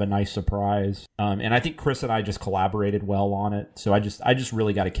was kind of a nice surprise. And I think Chris and I just collaborated well on it. So I just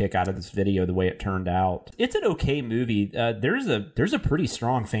really got a kick out of this video the way it turned out. It's an okay movie. There's a pretty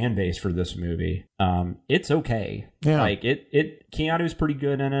strong fan base for this movie. It's okay. Yeah. Like Keanu's pretty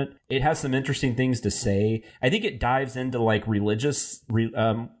good in it. It has some interesting things to say. I think it dives into like religious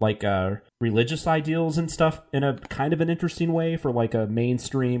ideals and stuff in a kind of an interesting way for like a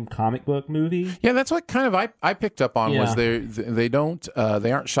mainstream comic book movie. Yeah, that's what kind of I picked up on was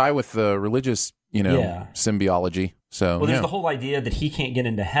they aren't shy with the religious symbiology. So there's the whole idea that he can't get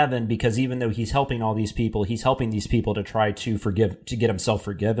into heaven because even though he's helping all these people, he's helping these people to try to get himself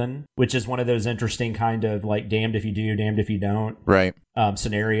forgiven, which is one of those interesting kind of like damned if you do, damned if you don't. Right.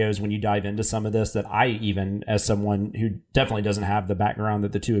 Scenarios when you dive into some of this that I, even as someone who definitely doesn't have the background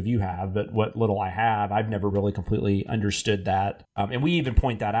that the two of you have, but what little I have, I've never really completely understood that. And we even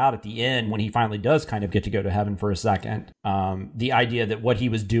point that out at the end when he finally does kind of get to go to heaven for a second. The idea that what he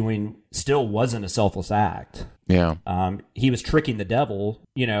was doing still wasn't a selfless act. Yeah. He was tricking the devil.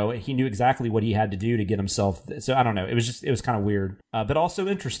 He knew exactly what he had to do to get himself. So I don't know. It was kind of weird, but also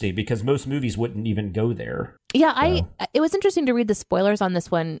interesting because most movies wouldn't even go there. Yeah, it was interesting to read the spoilers on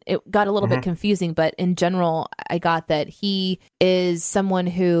this one. It got a little bit confusing, but in general, I got that he is someone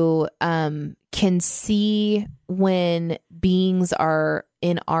who can see when beings are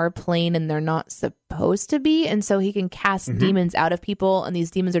in our plane and they're not supposed to be, and so he can cast demons out of people, and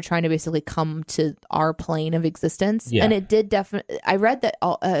these demons are trying to basically come to our plane of existence. Yeah. And it did definitely. I read that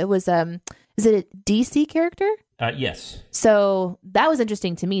it was is it a DC character? Yes. So that was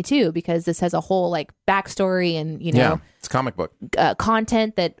interesting to me too, because this has a whole like backstory and it's comic book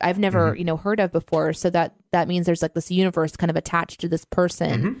content that I've never heard of before. So that means there's like this universe kind of attached to this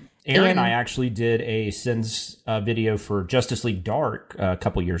person. Aaron and I actually did a Sins video for Justice League Dark a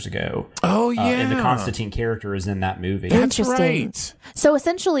couple years ago. Oh yeah, and the Constantine character is in that movie. That's interesting. Right. So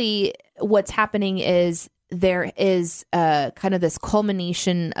essentially, what's happening is there is kind of this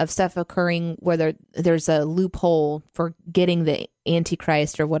culmination of stuff occurring where there's a loophole for getting the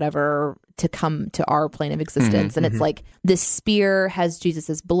Antichrist or whatever to come to our plane of existence. And it's like this spear has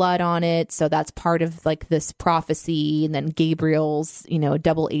Jesus's blood on it. So that's part of like this prophecy. And then Gabriel's,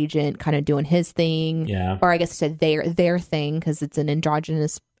 double agent kind of doing his thing. Yeah. Or I guess I said their thing because it's an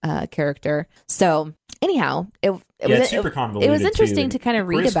androgynous character. So anyhow, it's super convoluted. It was interesting to kind of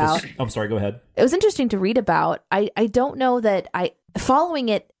read about. I'm sorry, go ahead. It was interesting to read about. I don't know that following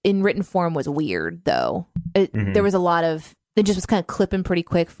it in written form was weird though. There was a lot of, it just was kind of clipping pretty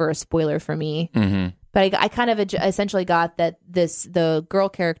quick for a spoiler for me. But I kind of essentially got that the girl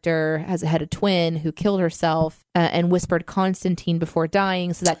character had a twin who killed herself and whispered Constantine before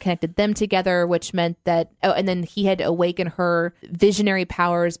dying. So that connected them together, which meant that, and then he had awakened her visionary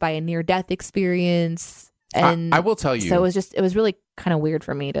powers by a near-death experience. And I will tell you. So it was really kind of weird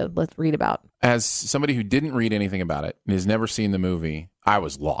for me to read about. As somebody who didn't read anything about it and has never seen the movie, I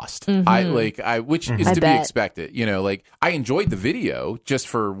was lost. Which is to be expected. I enjoyed the video just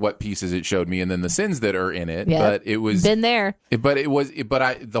for what pieces it showed me and then the sins that are in it. Yeah, but it was been there.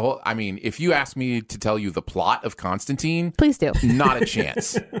 If you asked me to tell you the plot of Constantine, please do. Not a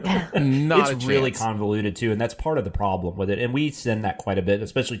chance. It's really convoluted too, and that's part of the problem with it. And we send that quite a bit,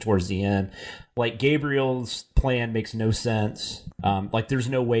 especially towards the end. Like Gabriel's plan makes no sense. There's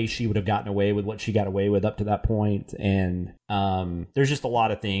no way she would have gotten away with what she got away with up to that point. And there's just a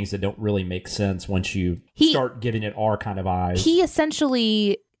lot of things that don't really make sense once you start giving it our kind of eyes. He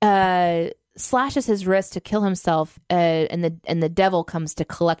essentially slashes his wrist to kill himself, and the devil comes to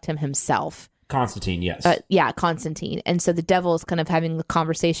collect him himself. Constantine, yes. Constantine. And so the devil is kind of having a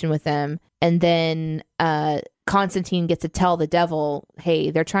conversation with him. And then Constantine gets to tell the devil,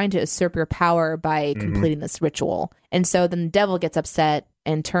 hey, they're trying to usurp your power by completing this ritual. And so then the devil gets upset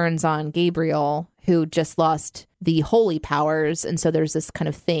and turns on Gabriel, who just lost the holy powers. And so there's this kind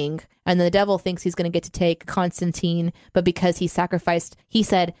of thing. And the devil thinks he's going to get to take Constantine, but because he sacrificed, he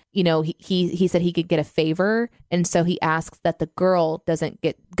said, he said he could get a favor. And so he asks that the girl doesn't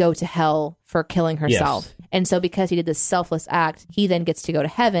go to hell for killing herself. Yes. And so because he did this selfless act, he then gets to go to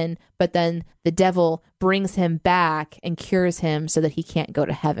heaven, but then the devil brings him back and cures him so that he can't go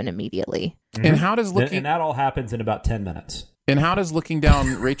to heaven immediately. And how does and that all happens in about 10 minutes. And how does looking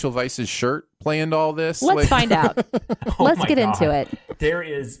down Rachel Weisz's shirt play into all this? Let's find out. Let's get into it. There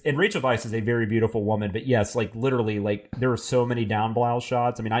is, and Rachel Weisz is a very beautiful woman, but yes, like literally, like there are so many down blouse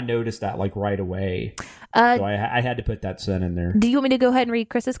shots. I mean, I noticed that like right away. So I had to put that sin in there. Do you want me to go ahead and read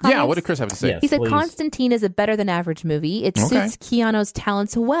Chris's comments? Yeah, what did Chris have to say? Yes, He said, please. Constantine is a better than average movie. It suits Keanu's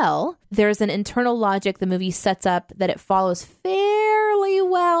talents well. There's an internal logic the movie sets up that it follows fairly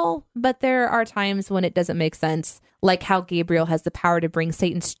well, but there are times when it doesn't make sense. Like how Gabriel has the power to bring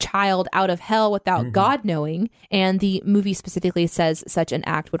Satan's child out of hell without God knowing. And the movie specifically says such an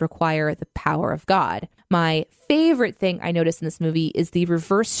act would require the power of God. My favorite thing I noticed in this movie is the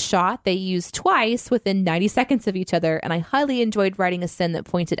reverse shot they used twice within 90 seconds of each other. And I highly enjoyed writing a sin that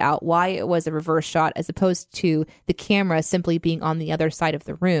pointed out why it was a reverse shot as opposed to the camera simply being on the other side of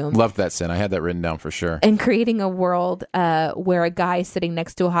the room. Loved that sin. I had that written down for sure. And creating a world where a guy sitting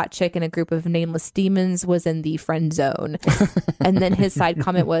next to a hot chick and a group of nameless demons was in the friend zone. And then his side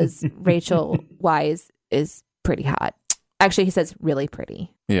comment was, Rachel Weisz is pretty hot. Actually, he says really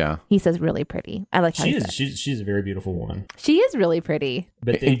pretty. Yeah. He says really pretty. I like how he said. She's a very beautiful woman. She is really pretty.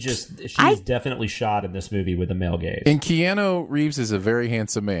 But she's definitely shot in this movie with a male gaze. And Keanu Reeves is a very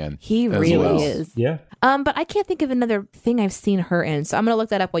handsome man. He really is. Yeah. But I can't think of another thing I've seen her in, so I'm going to look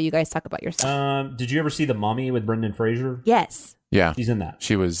that up while you guys talk about your stuff. Did you ever see The Mummy with Brendan Fraser? Yes. Yeah. She's in that.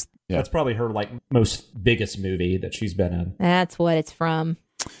 She was, yeah. That's probably her like most biggest movie that she's been in. That's what it's from.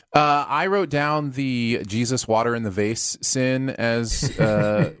 I wrote down the Jesus water in the vase sin as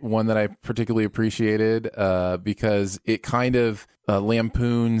one that I particularly appreciated because it kind of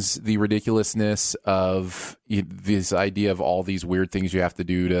lampoons the ridiculousness of this idea of all these weird things you have to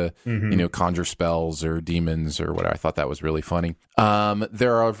do to, conjure spells or demons or whatever. I thought that was really funny.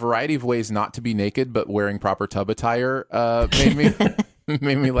 There are a variety of ways not to be naked, but wearing proper tub attire made me...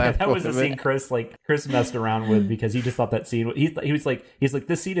 made me laugh. That was the scene Chris messed around with because he just thought that scene. He's like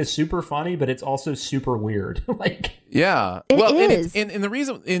this scene is super funny, but it's also super weird. Yeah, it is. And the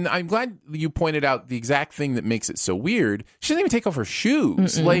reason, and I'm glad you pointed out the exact thing that makes it so weird. She doesn't even take off her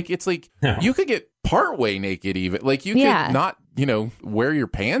shoes. Mm-mm. Like it's like you could get partway naked even. Like you could not, wear your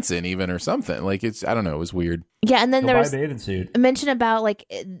pants in even or something. Like it's, I don't know, it was weird. Yeah, and then there was a bathing suit. a mention about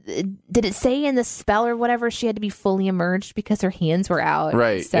did it say in the spell or whatever she had to be fully immersed because her hands were out?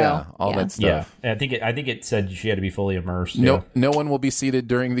 Right. So, yeah. All that stuff. Yeah. I think it said she had to be fully immersed. No one will be seated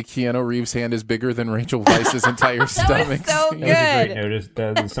during the Keanu Reeves hand is bigger than Rachel Weisz's entire stomach. So That good. was a great notice.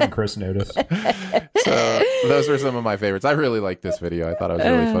 That was some Chris noticed. So those were some of my favorites. I really liked this video. I thought it was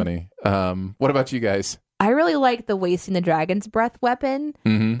really funny. What about you guys? I really like the wasting the dragon's breath weapon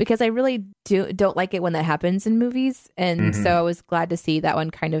because I really don't like it when that happens in movies. And so I was glad to see that one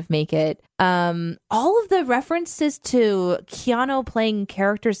kind of make it. All of the references to Keanu playing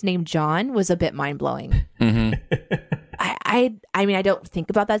characters named John was a bit mind-blowing. I mean, I don't think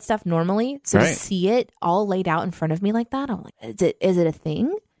about that stuff normally. So to see it all laid out in front of me like that, I'm like, is it a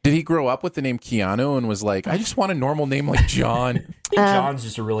thing? Did he grow up with the name Keanu and was like, I just want a normal name like John? I think John's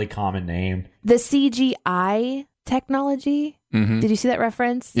just a really common name. The CGI technology. Did you see that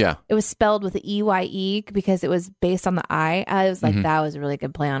reference? Yeah. It was spelled with the EYE because it was based on the I. I was like, that was a really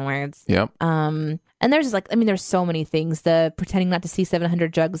good play on words. Yep. And there's there's so many things. The pretending not to see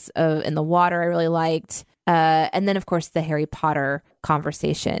 700 jugs in the water I really liked. And then, of course, the Harry Potter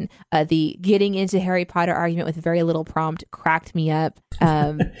conversation. The getting into Harry Potter argument with very little prompt cracked me up.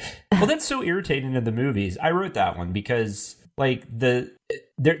 Well, that's so irritating in the movies. I wrote that one because Dobby's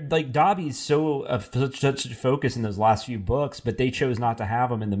so of such focus in those last few books, but they chose not to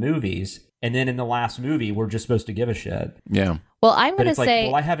have him in the movies. And then in the last movie, we're just supposed to give a shit. Yeah. Well, I'm going to say,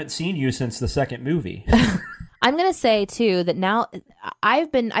 I haven't seen you since the second movie. I'm going to say too that now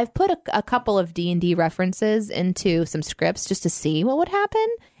I've put a couple of D&D references into some scripts just to see what would happen,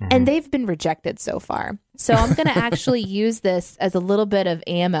 and they've been rejected so far. So I'm going to actually use this as a little bit of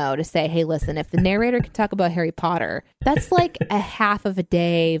ammo to say, hey, listen, if the narrator can talk about Harry Potter, that's like a half of a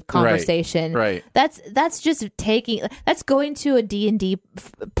day of conversation. Right. That's just that's going to a D&D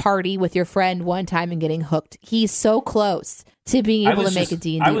party with your friend one time and getting hooked. He's so close to being able to make a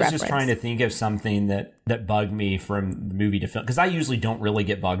D&D reference. I was just trying to think of something that bugged me from the movie to film, because I usually don't really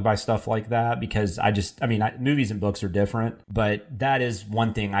get bugged by stuff like that because movies and books are different, but that is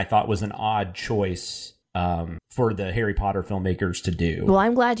one thing I thought was an odd choice for the Harry Potter filmmakers to do. Well,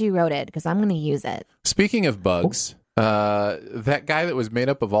 I'm glad you wrote it because I'm going to use it. Speaking of bugs, that guy that was made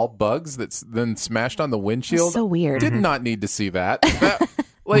up of all bugs that's then smashed on the windshield. That's so weird. Did not need to see that.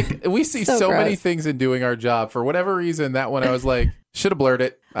 Like, we see so gross. many things in doing our job. For whatever reason, that one I was like, should have blurred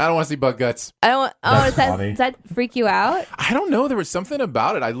it. I don't want to see bug guts. I don't. Does that freak you out? I don't know. There was something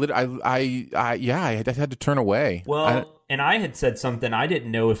about it. I had to turn away. Well, and I had said something. I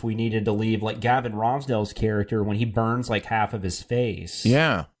didn't know if we needed to leave, like Gavin Rosdale's character when he burns like half of his face.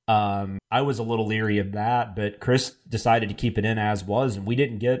 Yeah. I was a little leery of that, but Chris decided to keep it in as was, and we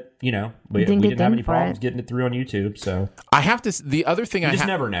didn't get, we didn't have any problems getting it through on YouTube. So I have to. The other thing you just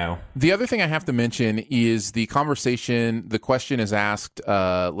never know. The other thing I have to mention is the conversation. The question is asked,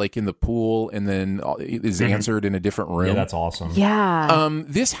 like in the pool, and then is answered in a different room. Yeah, that's awesome. Yeah.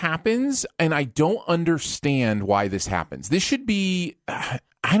 This happens, and I don't understand why this happens. This should be.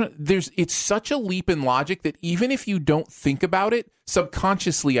 It's such a leap in logic that even if you don't think about it,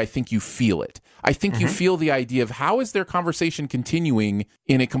 subconsciously, I think you feel it. I think you feel the idea of how is their conversation continuing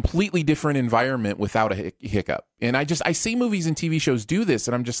in a completely different environment without a hiccup. And I see movies and TV shows do this,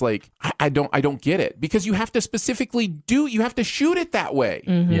 and I'm just like, I don't get it, because you have to you have to shoot it that way.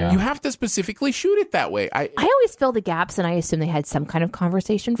 Yeah. You have to specifically shoot it that way. I always fill the gaps, and I assume they had some kind of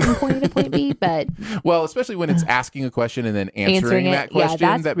conversation from point A to point B, but well, especially when it's asking a question and then answering that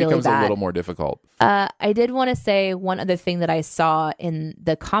question, that really becomes bad. a little more difficult. I did want to say one other thing that I saw in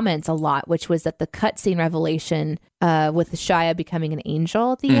the comments a lot, which was that the cutscene revelation with Shia becoming an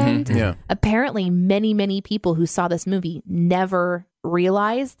angel at the end. Yeah. Apparently, many people who saw this movie never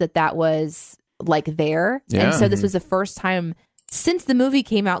realized that was like there. Yeah. And so this was the first time since the movie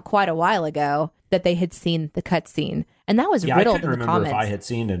came out quite a while ago that they had seen the cutscene. And that was riddled I couldn't in the remember comments. if I had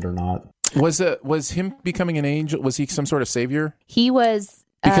seen it or not. Was him becoming an angel? Was he some sort of savior? He was.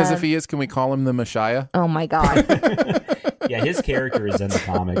 Because if he is, can we call him the Messiah? Oh my God. Yeah, his character is in the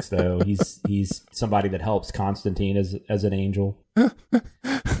comics, though. He's somebody that helps Constantine as an angel.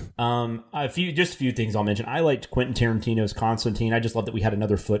 A few things I'll mention. I liked Quentin Tarantino's Constantine. I just love that we had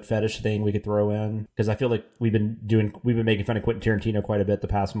another foot fetish thing we could throw in, because I feel like we've been making fun of Quentin Tarantino quite a bit the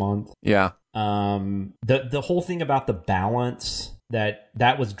past month. Yeah. The whole thing about the balance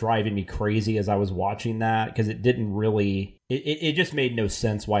that was driving me crazy as I was watching that, because it didn't really. It just made no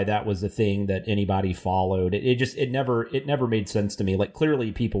sense why that was the thing that anybody followed. It never made sense to me. Like,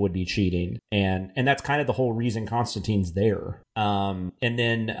 clearly people would be cheating, and that's kind of the whole reason Constantine's there. And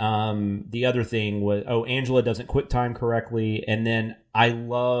then the other thing was, Angela doesn't quick time correctly, and then I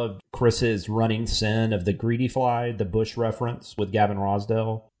loved Chris's running sin of the greedy fly, the Bush reference with Gavin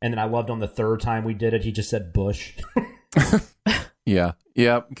Rosdale, and then I loved on the third time we did it, he just said Bush. Yeah,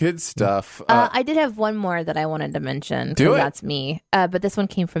 good stuff. I did have one more that I wanted to mention. Do it. That's me. But this one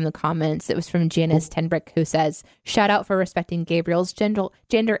came from the comments. It was from Janice Tenbrick, who says, "Shout out for respecting Gabriel's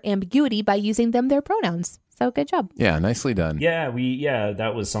gender ambiguity by using their pronouns." So good job. Yeah, nicely done. Yeah,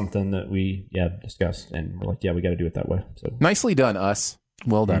 that was something that we discussed, and we're like, we got to do it that way. So nicely done, us.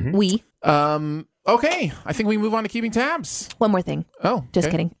 Well done. We. Okay, I think we move on to keeping tabs. One more thing. Oh, Just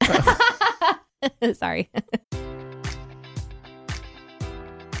okay. kidding. Sorry.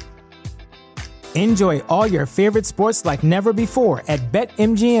 Enjoy all your favorite sports like never before at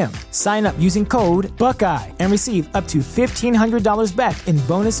BetMGM. Sign up using code Buckeye and receive up to $1,500 back in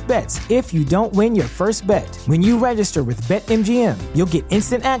bonus bets if you don't win your first bet. When you register with BetMGM, you'll get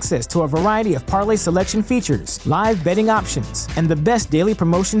instant access to a variety of parlay selection features, live betting options, and the best daily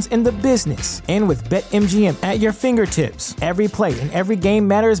promotions in the business. And with BetMGM at your fingertips, every play and every game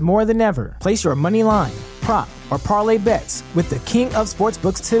matters more than ever. Place your money line, prop, or parlay bets with the king of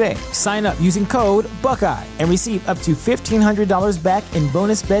sportsbooks today. Sign up using code Buckeye and receive up to $1,500 back in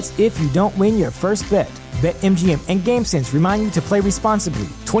bonus bets if you don't win your first bet. BetMGM and GameSense remind you to play responsibly.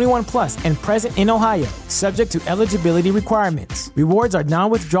 21 plus and present in Ohio, subject to eligibility requirements. Rewards are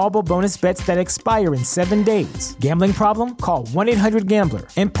non-withdrawable bonus bets that expire in 7 days. Gambling problem? Call 1-800-GAMBLER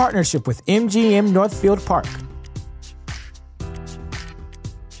in partnership with MGM Northfield Park.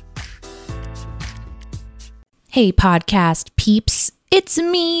 Hey, podcast peeps, it's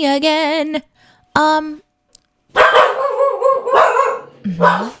me again.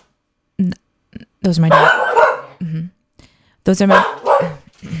 Those are my dogs. Those are my.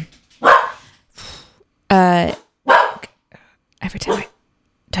 Every time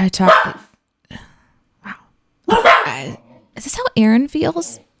I talk. Wow. Is this how Aaron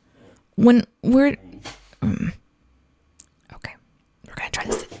feels when we're? Okay, we're gonna try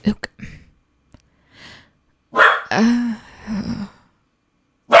this. Okay.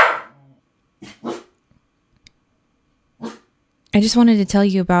 I just wanted to tell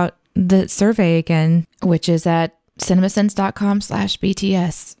you about the survey again, which is at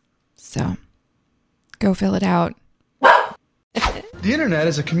cinemasins.com/BTS. So go fill it out. The internet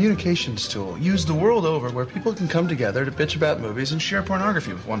is a communications tool used the world over where people can come together to bitch about movies and share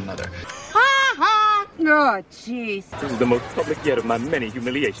pornography with one another. Oh, jeez. This is the most public yet of my many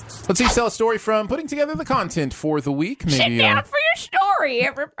humiliations. Let's each tell a story from putting together the content for the week. Maybe, Sit down for your story,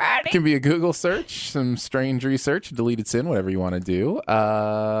 everybody. It can be a Google search, some strange research, deleted sin, whatever you want to do.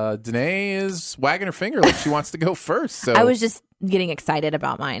 Danae is wagging her finger like she wants to go first. So I was just getting excited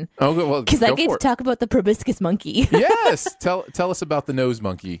about mine. Oh, well, because I get to talk about the proboscis monkey. Yes, tell us about the nose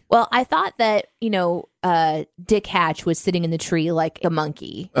monkey. Well, I thought that Dick Hatch was sitting in the tree like a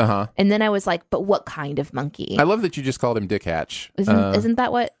monkey, and then I was like, but what kind of monkey? I love that you just called him Dick Hatch. Isn't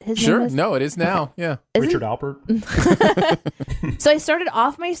that what his name is? No, it is now. Okay. Yeah, Richard Alpert. So I started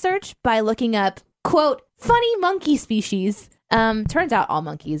off my search by looking up quote funny monkey species. Turns out all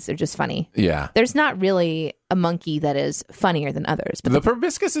monkeys are just funny. Yeah. There's not really a monkey that is funnier than others. But the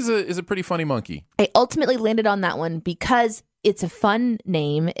proboscis is a pretty funny monkey. I ultimately landed on that one because it's a fun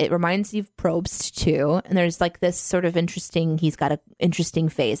name. It reminds you of Probst too. And there's like this sort of he's got an interesting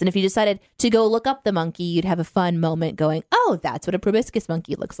face. And if you decided to go look up the monkey, you'd have a fun moment going, oh, that's what a proboscis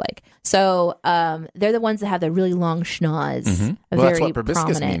monkey looks like. So they're the ones that have the really long schnoz. Mm-hmm. Well, that's what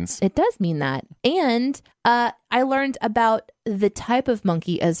proboscis means. It does mean that. And I learned about the type of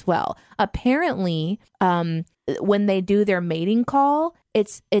monkey as well. Apparently, when they do their mating call,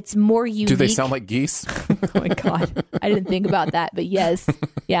 it's more unique. Do they sound like geese? Oh my God. I didn't think about that, but yes.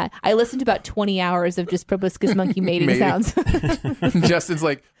 Yeah. I listened to about 20 hours of just proboscis monkey mating sounds. Justin's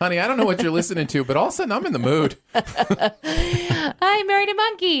like, honey, I don't know what you're listening to, but all of a sudden I'm in the mood. I married a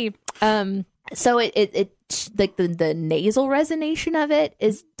monkey. So it like the nasal resonation of it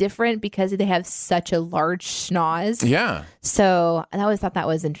is different because they have such a large schnoz. Yeah. So I always thought that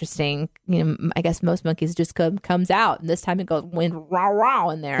was interesting. I guess most monkeys just comes out, and this time it went rah rah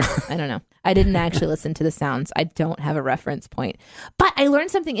in there. I don't know. I didn't actually listen to the sounds. I don't have a reference point, but I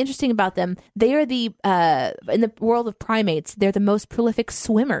learned something interesting about them. They are in the world of primates, they're the most prolific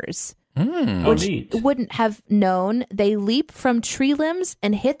swimmers. Which wouldn't have known. They leap from tree limbs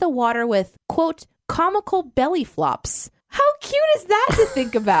and hit the water with, quote, comical belly flops. How cute is that to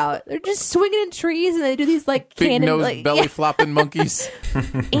think about? They're just swinging in trees and they do these like big nose belly flopping monkeys.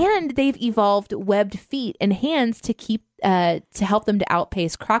 And they've evolved webbed feet and hands to keep to help them to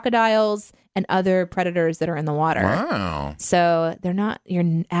outpace crocodiles and other predators that are in the water. Wow. So they're not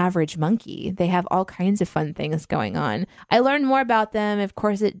your average monkey. They have all kinds of fun things going on. I learned more about them. Of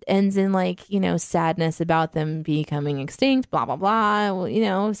course, it ends in sadness about them becoming extinct, blah, blah, blah.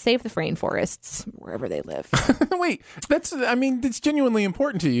 Well, save the rainforests wherever they live. Wait, it's genuinely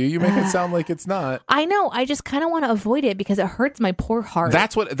important to you. You make it sound like it's not. I know. I just kind of want to avoid it because it hurts my poor heart.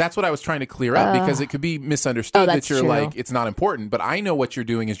 That's what I was trying to clear up because it could be misunderstood that you're true. Like, it's not important. But I know what you're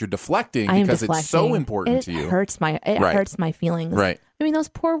doing is you're deflecting because it's so important to you. It hurts my feelings. Right. I mean, those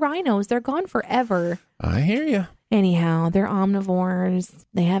poor rhinos, they're gone forever. I hear you. Anyhow, they're omnivores.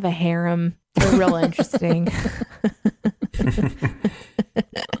 They have a harem. They're real interesting.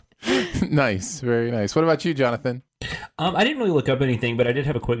 Nice. Very nice. What about you, Jonathan? I didn't really look up anything, but I did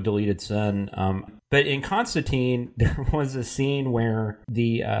have a quick deleted sin. But in Constantine, there was a scene where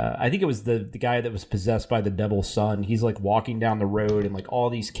I think it was the guy that was possessed by the devil's son. He's like walking down the road and like all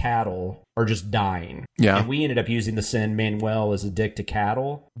these cattle are just dying. Yeah. And we ended up using the sin Manuel as a dick to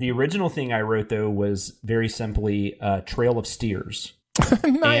cattle. The original thing I wrote, though, was very simply Trail of Steers.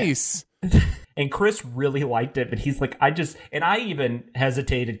 Nice. And Chris really liked it, but he's like, I even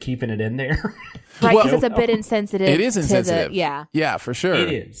hesitated keeping it in there. Right, because it's a bit insensitive. It is insensitive. Yeah, for sure.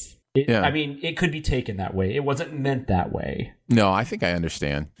 It is. I mean, it could be taken that way. It wasn't meant that way. No, I think I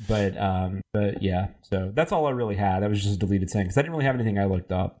understand. But yeah. So that's all I really had. That was just a deleted thing because I didn't really have anything I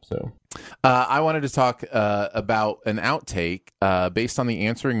looked up. So I wanted to talk about an outtake based on the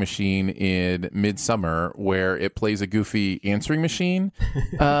answering machine in Midsummer, where it plays a goofy answering machine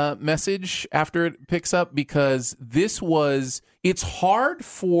message after it picks up, because it's hard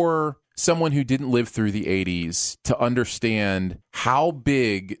for someone who didn't live through the 80s to understand how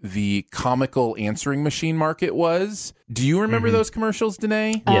big the comical answering machine market was. Do you remember those commercials,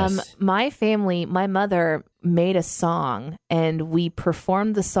 Danae? Yes. My mother made a song and we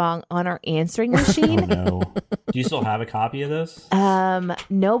performed the song on our answering machine. Oh, no. Do you still have a copy of this?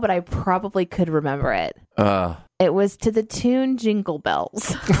 No, but I probably could remember it. It was to the tune Jingle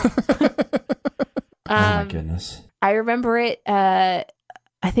Bells. Oh my goodness. I remember it.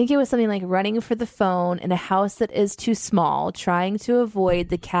 I think it was something like running for the phone in a house that is too small, trying to avoid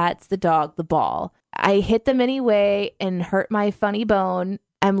the cats, the dog, the ball. I hit them anyway and hurt my funny bone.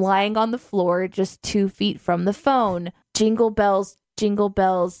 I'm lying on the floor just 2 feet from the phone. Jingle bells, jingle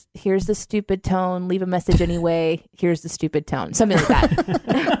bells. Here's the stupid tone. Leave a message anyway. Here's the stupid tone. Something like that.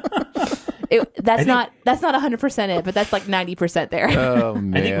 That's not 100% it, but that's like 90% there. Oh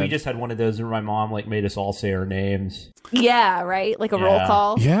man! I think we just had one of those where my mom like made us all say our names. Yeah, right. Like a roll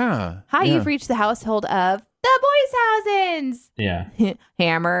call. Yeah. Hi, you've reached the household of the Boyshausens. Yeah.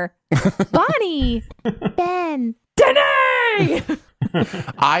 Hammer, Bonnie, Ben, Denny.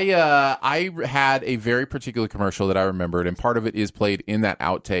 I had a very particular commercial that I remembered, and part of it is played in that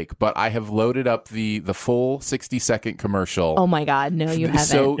outtake, but I have loaded up the full 60-second commercial. Oh my God, no, you haven't.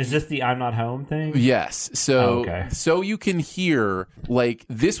 So, is this the I'm Not Home thing? Yes. So, so you can hear, like,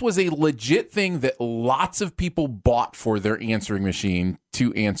 this was a legit thing that lots of people bought for their answering machine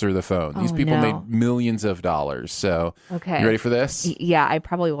to answer the phone. These people made millions of dollars. So, okay. You ready for this? Yeah, I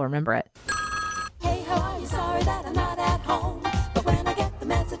probably will remember it. Hey, how are you? Sorry that I'm not at home. But when I get the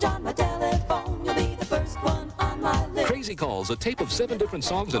message on my telephone, you'll be the first one on my list. Crazy Calls, a tape of 7 different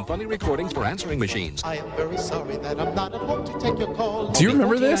songs and funny recordings for answering machines. I am very sorry that I'm not at home to take your call. Do you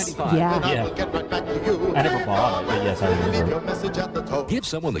remember this? Yeah. I will get right back to you. I never bought it, but yes, I remember. Leave your message at the tone. Give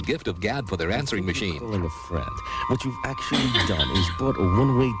someone the gift of gab for their answering machine. Calling a friend. What you've actually done is bought a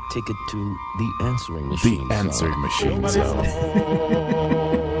one-way ticket to the answering machine. The answering machine Nobody's zone.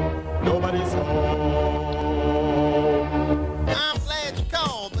 home. Nobody's home. I'm glad you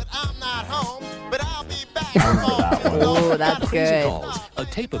called, but I'm not home. But I'll be back. Oh, that's Crazy good. Calls, a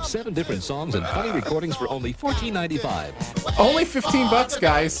tape of 7 different songs and funny recordings for only $14.95. Only $15,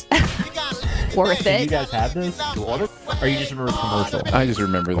 guys. Worth You it. guys had this? To order, Or you just remember the commercial? I just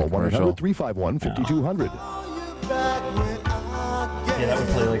remember the commercial. 1-800-351-5200. Yeah, that would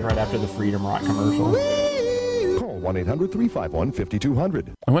play like right after the Freedom Rock commercial. Call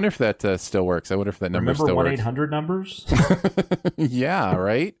 1-800-351-5200. I wonder if that still works. I wonder if that number Remember still works. 1-800 numbers? Yeah,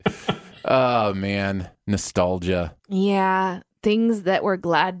 right? Oh, man. Nostalgia. Yeah, things that we're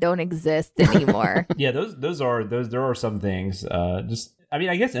glad don't exist anymore. Yeah, there are some things. I mean,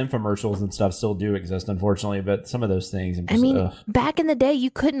 I guess infomercials and stuff still do exist, unfortunately, but some of those things. I mean, back in the day,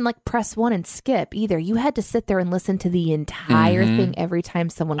 you couldn't like press 1 and skip either. You had to sit there and listen to the entire thing every time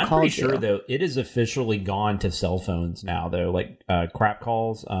someone I'm called pretty you. sure though it is officially gone to cell phones now though, like crap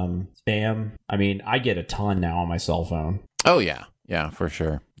calls, spam. I mean, I get a ton now on my cell phone. Oh, yeah. Yeah, for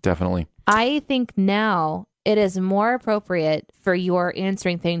sure. Definitely. I think now it is more appropriate for your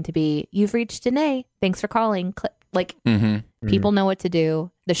answering thing to be, "You've reached Danae. Thanks for calling." Like, people know what to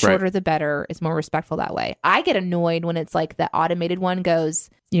do. The shorter, the better. It's more respectful that way. I get annoyed when it's like the automated one goes,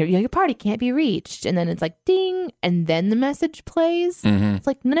 your party can't be reached. And then it's like, ding. And then the message plays. It's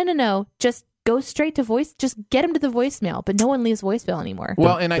like, no. Just go straight to voice. Just get them to the voicemail. But no one leaves voicemail anymore.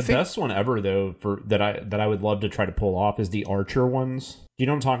 Well, and I the think best one ever though for that I would love to try to pull off is the Archer ones. Do you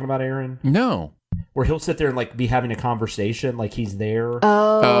know what I'm talking about, Aaron? No. Where he'll sit there and like be having a conversation like he's there.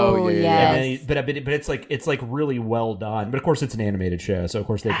 Oh, yeah. yes. And then but it's like really well done. But of course it's an animated show, so of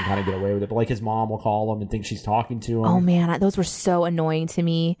course they can kind of get away with it. But like his mom will call him and think she's talking to him. Oh man, those were so annoying to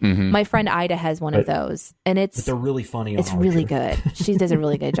me. My friend Ida has one of those, and But they're really funny. It's really good. She does a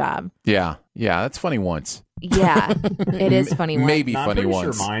really good job. Yeah. Yeah, that's funny once. Yeah, it is funny. Maybe I'm funny pretty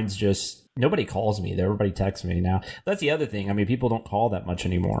once. sure mine's just nobody calls me. Everybody texts me now. That's the other thing. I mean, people don't call that much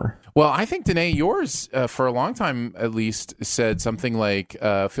anymore. Well, I think, Danae, yours, for a long time at least, said something like,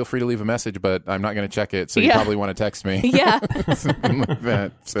 feel free to leave a message, but I'm not going to check it, so you probably want to text me. Yeah. Something like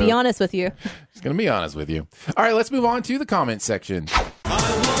that. So, be honest with you. Just going to be honest with you. All right, let's move on to the comment section. I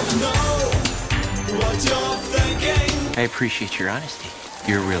want to know what you're thinking. I appreciate your honesty.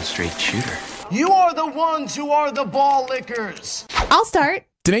 You're a real straight shooter. You are the ones who are the ball lickers. I'll start.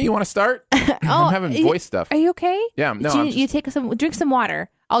 Danae, you want to start? I'm having voice stuff. Are you okay? Yeah, no. You take drink some water.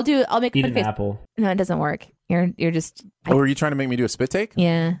 I'll make Eat a an face. apple. No, it doesn't work. You're just. Oh, were you trying to make me do a spit take?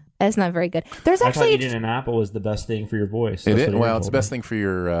 Yeah, that's not very good. There's I actually thought eating an apple was the best thing for your voice. It That's is. what Aaron Well, it's the told best thing for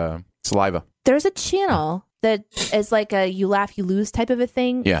your saliva. there's a channel that is like a you laugh you lose type of a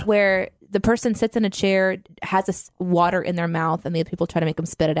thing. Yeah. Where the person sits in a chair, has water in their mouth, and the other people try to make them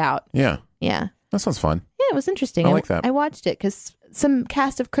spit it out. Yeah. Yeah. That sounds fun. Yeah, it was interesting. I like that. I watched it because some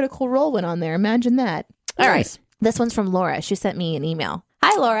cast of Critical Role went on there. Imagine that. All right. This one's from Laura. She sent me an email.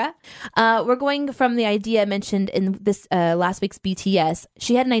 Hi, Laura. We're going from the idea mentioned in this last week's BTS.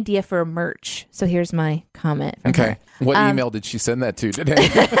 She had an idea for a merch. So here's my comment. From her. What email did she send that to today?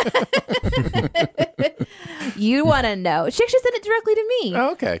 You want to know. She actually sent it directly to me.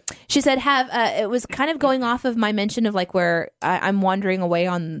 Oh, okay. She said, it was kind of going off of my mention of like where I'm wandering away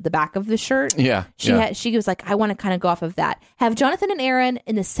on the back of the shirt. Yeah. She was like, I want to kind of go off of that. Have Jonathan and Aaron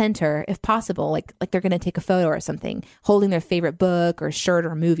in the center, if possible, like they're going to take a photo or something, holding their favorite book or shirt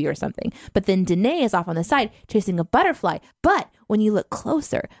or movie or something. But then Danae is off on the side chasing a butterfly. But when you look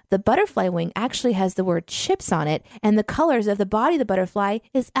closer, the butterfly wing actually has the word chips on it, and the colors of the body of the butterfly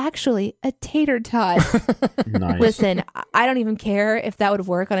is actually a tater tot. Nice. Listen, I don't even care if that would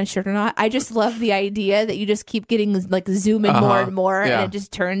work on a shirt or not. I just love the idea that you just keep getting like zoom in more and more, and it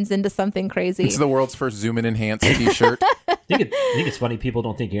just turns into something crazy. It's the world's first zoom in enhanced t-shirt. I think it's funny people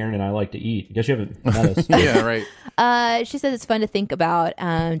don't think Aaron and I like to eat. I guess you haven't met us. Yeah, right. She says it's fun to think about,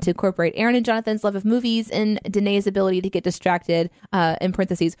 to incorporate Aaron and Jonathan's love of movies and Danae's ability to get distracted. In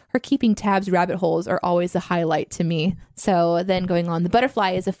parentheses, her keeping tabs rabbit holes are always a highlight to me. So then going on, the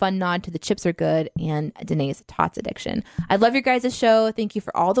butterfly is a fun nod to the chips are good and Danae's tots addiction. I love your guys' show. Thank you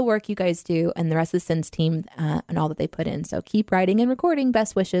for all the work you guys do and the rest of the Sins team and all that they put in. So keep writing and recording.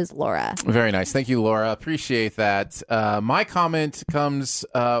 Best wishes, Laura. Very nice. Thank you, Laura. Appreciate that. My comment comes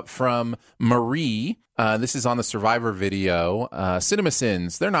from Marie. This is on the Survivor video. Cinema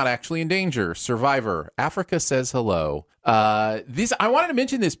Sins, they're not actually in danger. Survivor, Africa says hello. I wanted to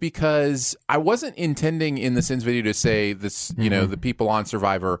mention this because I wasn't intending in the Sins video to say this, the people on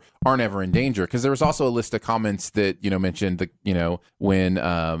Survivor aren't ever in danger, because there was also a list of comments that, mentioned when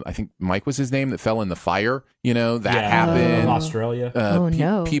I think Mike was his name that fell in the fire, that happened.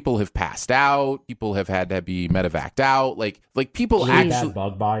 Australia. People have passed out. People have had to be medevaced out. Like people really actually bad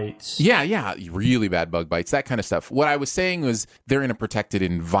bug bites. Yeah, really bad bug bites, that kind of stuff. What I was saying was they're in a protected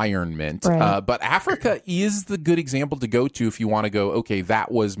environment, right. But Africa is the good example to go to if you want to go, okay,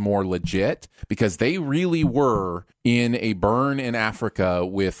 that was more legit, because they really were in a burn in Africa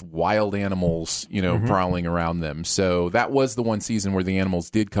with wild animals, prowling around them. So that was the one season where the animals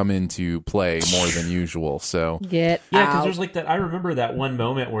did come into play more than usual. So because there's like that. I remember that one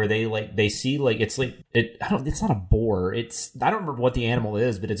moment where they see it's not a boar. I don't remember what the animal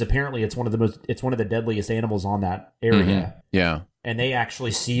is, but it's one of the deadliest animals on that area. Mm-hmm. Yeah. And they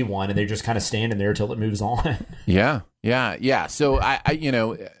actually see one, and they're just kind of standing there till it moves on. Yeah. So I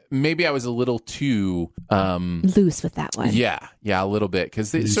maybe I was a little too loose with that one. Yeah, a little bit,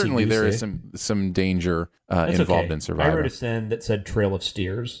 because certainly there is some danger involved in Survivor. I wrote a sin that said Trail of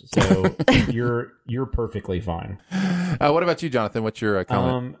Steers, so you're perfectly fine. What about you, Jonathan? What's your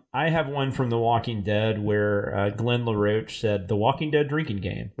comment? I have one from The Walking Dead where Glenn LaRoche said, "The Walking Dead drinking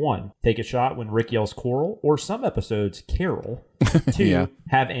game. 1, take a shot when Rick yells Coral, or some episodes Carol. 2,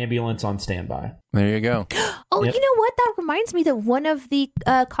 have ambulance on standby." There you go. Oh, you know what? That reminds me that one of the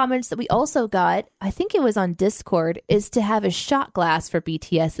comments that we also got, I think it was on Discord, is to have a shot glass for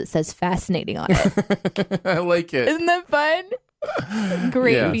BTS that says fascinating on it. I like it. Isn't that fun?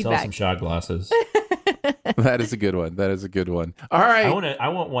 Great feedback. Sell some shot glasses. That is a good one. All right. I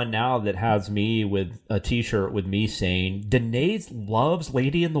want one now that has me with a t-shirt with me saying, "Danae loves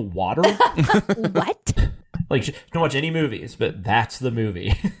Lady in the Water." What? She don't watch any movies, but that's the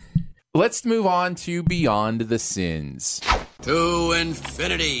movie. Let's move on to Beyond the Sins. To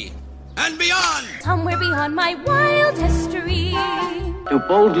infinity and beyond. Somewhere beyond my wild history. To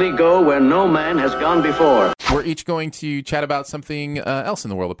boldly go where no man has gone before. We're each going to chat about something else in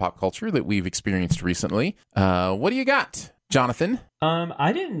the world of pop culture that we've experienced recently. What do you got, Jonathan?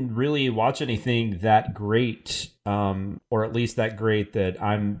 I didn't really watch anything that great, or at least that great that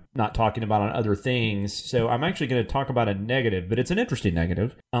I'm not talking about on other things. So I'm actually going to talk about a negative, but it's an interesting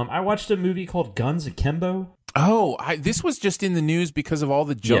negative. I watched a movie called Guns Akimbo. Oh, this was just in the news because of all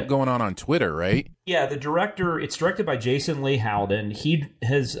the junk going on Twitter, right? Yeah, the director, it's directed by Jason Lee Howden. He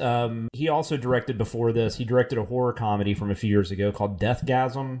he also directed before this. He directed a horror comedy from a few years ago called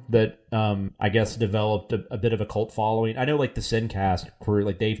Deathgasm that I guess developed a bit of a cult following. I know the Sincast crew,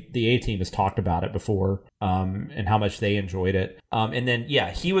 the A-Team has talked about it before, and how much they enjoyed it. And then,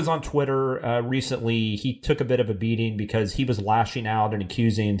 he was on Twitter recently. He took a bit of a beating because he was lashing out and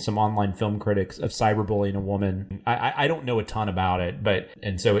accusing some online film critics of cyberbullying a woman. I don't know a ton about it,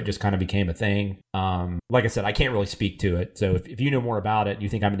 and so it just kind of became a thing. Like I said, I can't really speak to it. So if you know more about it and you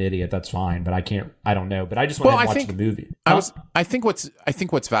think I'm an idiot, that's fine. But I don't know. But I just went and watched the movie. I think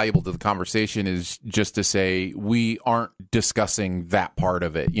what's valuable to the conversation is just to say we aren't discussing that part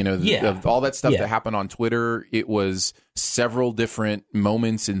of it. Of all that stuff that happened on Twitter, it was several different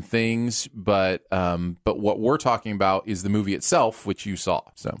moments and things. But what we're talking about is the movie itself, which you saw.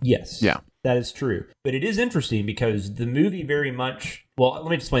 So yes, that is true. But it is interesting because the movie very much... Well, let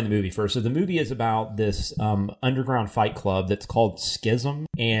me explain the movie first. So the movie is about this underground fight club that's called Schism.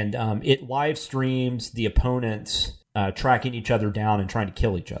 And it live streams the opponents tracking each other down and trying to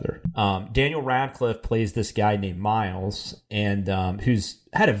kill each other. Daniel Radcliffe plays this guy named Miles, and who's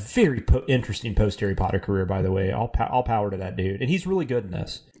had a very interesting post-Harry Potter career, by the way. All power to that dude. And he's really good in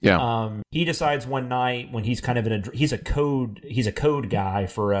this. Yeah. He decides one night when he's kind of he's a code guy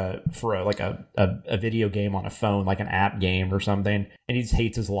for a video game on a phone, like an app game or something, and he just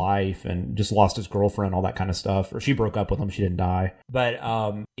hates his life and just lost his girlfriend, all that kind of stuff. Or she broke up with him, she didn't die. But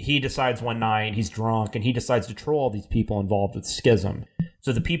he decides one night, he's drunk, and he decides to troll all these people involved with Schism.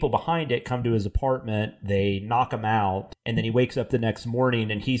 So the people behind it come to his apartment, they knock him out, and then he wakes up the next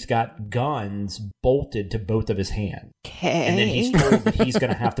morning and he's got guns bolted to both of his hands. Okay. And then he's told that he's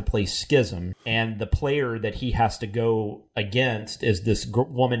going to have to play Schism, and the player that he has to go against is this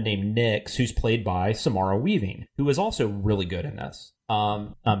woman named Nyx, who's played by Samara Weaving, who is also really good in this.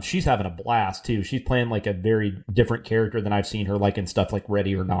 She's having a blast too. She's playing like a very different character than I've seen her like in stuff like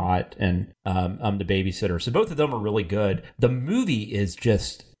Ready or Not and The Babysitter. So both of them are really good. The movie is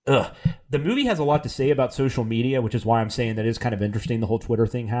just the movie has a lot to say about social media, which is why I'm saying that it's kind of interesting the whole Twitter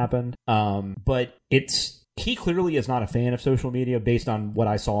thing happened. But he clearly is not a fan of social media based on what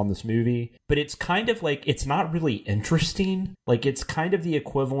I saw in this movie, but it's kind of like, it's not really interesting. Like, it's kind of the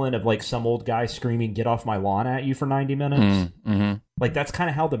equivalent of like some old guy screaming, "Get off my lawn" at you for 90 minutes. Mm-hmm. Like, that's kind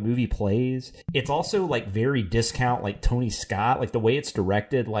of how the movie plays. It's also like very discount, like Tony Scott, like the way it's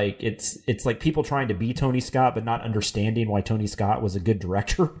directed. Like it's like people trying to be Tony Scott, but not understanding why Tony Scott was a good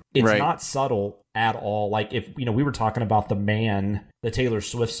director. It's right. Not subtle at all. Like, if, we were talking about The Man, the Taylor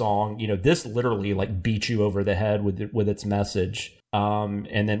Swift song, this literally like beats you over the head with its message.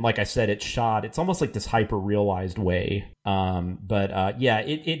 And then, like I said, it's almost like this hyper realized way.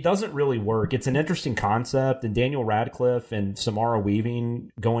 It doesn't really work. It's an interesting concept, and Daniel Radcliffe and Samara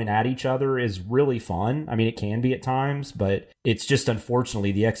Weaving going at each other is really fun. I mean, it can be at times, but it's just,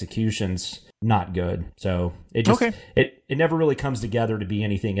 unfortunately, the execution's not good. So it just, it never really comes together to be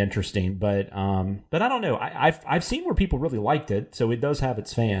anything interesting, but I don't know. I've seen where people really liked it. So it does have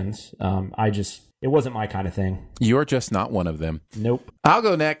its fans. It wasn't my kind of thing. You're just not one of them. Nope. I'll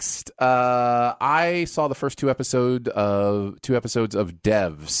go next. I saw the first two episodes of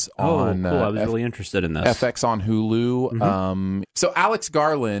Devs on. Cool. I was really interested in this. FX on Hulu. Mm-hmm. So Alex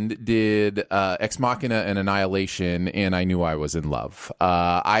Garland did Ex Machina and Annihilation, and I knew I was in love.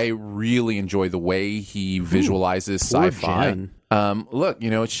 I really enjoy the way he visualizes sci-fi. Jen. Look,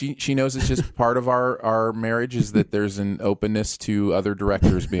 she knows it's just part of our marriage is that there's an openness to other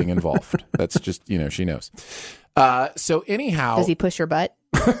directors being involved. That's just, she knows. So anyhow, does he push your butt?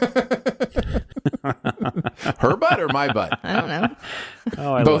 Her butt or my butt? I don't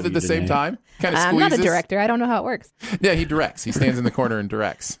know. Both at the same time? Kind of squeezes? I'm not a director. I don't know how it works. Yeah, he directs. He stands in the corner and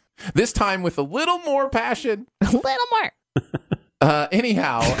directs. This time with a little more passion. A little more.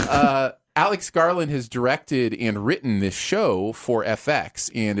 Anyhow, Alex Garland has directed and written this show for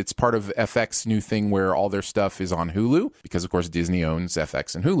FX, and it's part of FX's new thing where all their stuff is on Hulu, because, of course, Disney owns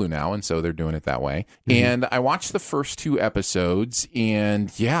FX and Hulu now, and so they're doing it that way. Mm-hmm. And I watched the first two episodes,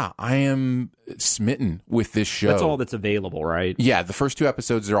 and yeah, I am smitten with this show. That's all that's available, right? Yeah, the first two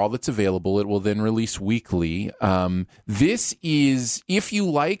episodes are all that's available. It will then release weekly. This is, if you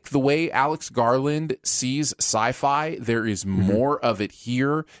like the way Alex Garland sees sci-fi, there is more of it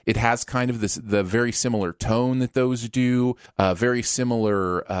here. It has kind of the very similar tone that those do, very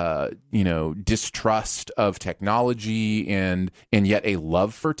similar, distrust of technology and yet a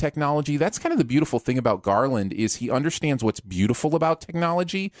love for technology. That's kind of the beautiful thing about Garland is he understands what's beautiful about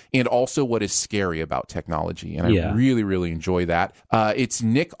technology and also what is scary about technology. And I really, really enjoy that. It's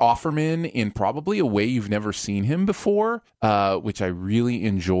Nick Offerman in probably a way you've never seen him before, which I really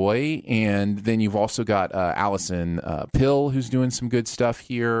enjoy. And then you've also got Allison Pill, who's doing some good stuff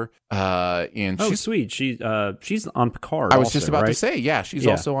here. And she's sweet. She's on Picard. I was just about to say, she's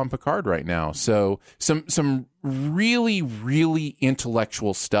also on Picard right now. So some really, really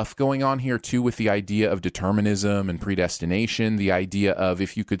intellectual stuff going on here too, with the idea of determinism and predestination, the idea of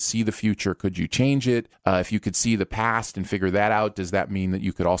if you could see the future, could you change it? If you could see the past and figure that out, does that mean that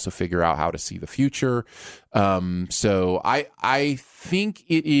you could also figure out how to see the future? So I think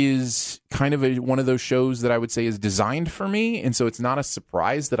it is kind of one of those shows that I would say is designed for me, and so it's not a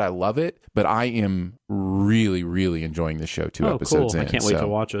surprise that I love it, but I am really, really enjoying the show two episodes in. I can't wait to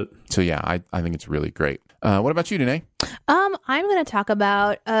watch it. So yeah, I think it's really great. What about you, Danae? I'm going to talk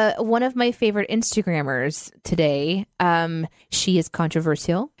about one of my favorite Instagrammers today. She is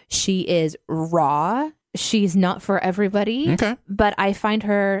controversial. She is raw. She's not for everybody. Okay. But I find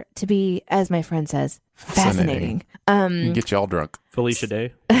her to be, as my friend says, Fascinating. Get you all drunk. Felicia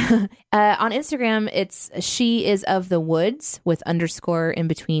Day. On Instagram, it's She Is of the Woods with underscore in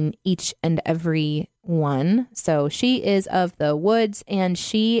between each and every one. So She Is of the Woods, and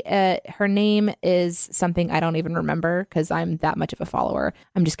her name is something I don't even remember because I'm that much of a follower.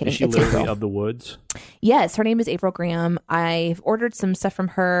 I'm just kidding. Is she it's literally April. of the woods? Yes, her name is April Graham. I've ordered some stuff from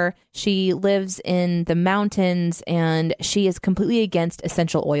her. She lives in the mountains, and she is completely against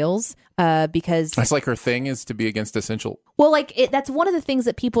essential oils because that's like her thing is to be against essential. Well, that's one of the things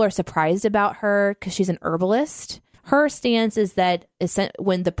that people are surprised about her because she's an herbalist. Her stance is that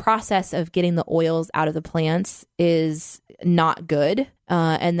when the process of getting the oils out of the plants is not good,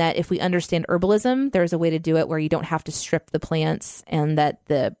 and that if we understand herbalism, there's a way to do it where you don't have to strip the plants, and that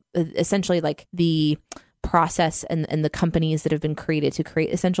essentially the process and the companies that have been created to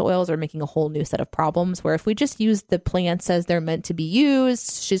create essential oils are making a whole new set of problems, where if we just use the plants as they're meant to be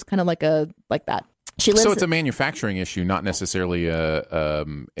used, she's kind of like that. So it's a manufacturing issue, not necessarily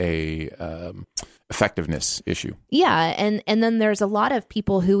a effectiveness issue. Yeah, and then there's a lot of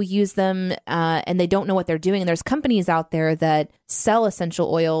people who use them and they don't know what they're doing. And there's companies out there that sell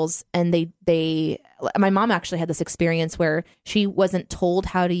essential oils, and my mom actually had this experience where she wasn't told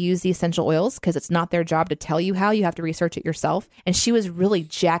how to use the essential oils because it's not their job to tell you how. You have to research it yourself. And she was really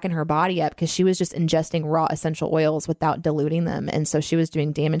jacking her body up because she was just ingesting raw essential oils without diluting them. And so she was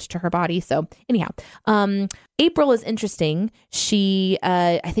doing damage to her body. So anyhow, April is interesting. She,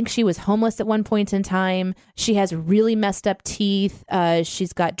 I think she was homeless at one point in time. She has really messed up teeth.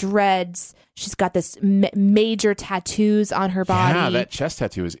 She's got dreads. She's got this major tattoos on her body. Yeah, that chest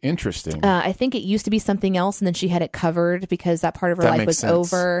tattoo is interesting. I think it used to be something else, and then she had it covered because that part of her life was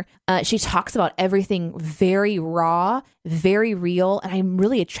over. She talks about everything very raw, very real, and I'm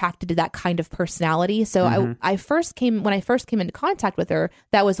really attracted to that kind of personality. So when I first came into contact with her,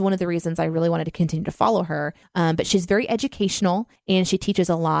 that was one of the reasons I really wanted to continue to follow her. But she's very educational, and she teaches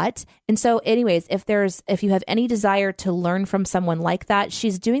a lot. And so, anyways, if you have any desire to learn from someone like that,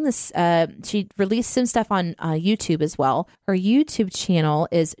 she's doing this. She released some stuff on YouTube as well. Her YouTube channel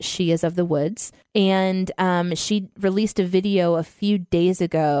is She Is of the Woods. And she released a video a few days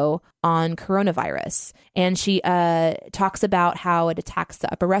ago on coronavirus. And she talks about how it attacks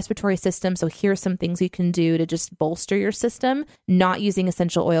the upper respiratory system. So here's some things you can do to just bolster your system, not using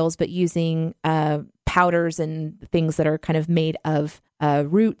essential oils, but using powders and things that are kind of made of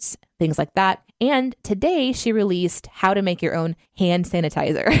roots, things like that. And today she released how to make your own hand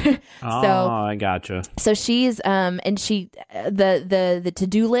sanitizer. I gotcha. So she's and she the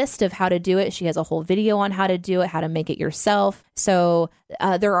to-do list of how to do it. She has a whole video on how to do it, how to make it yourself. So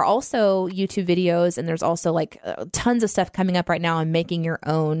there are also YouTube videos, and there's also tons of stuff coming up right now on making your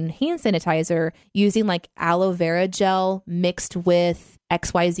own hand sanitizer using aloe vera gel mixed with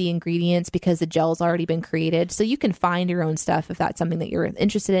XYZ ingredients because the gel's already been created. So you can find your own stuff if that's something that you're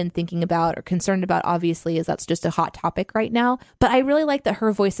interested in, thinking about, or concerned about, obviously, as that's just a hot topic right now. But I really like that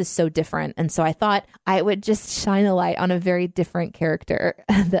her voice is so different. And so I thought I would just shine a light on a very different character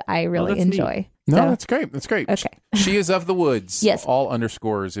that I really enjoy. Neat. No, that's great. That's great. Okay. She Is of the Woods. Yes. All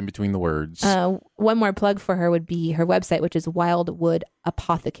underscores in between the words. One more plug for her would be her website, which is Wildwood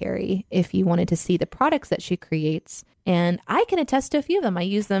Apothecary, if you wanted to see the products that she creates. And I can attest to a few of them. I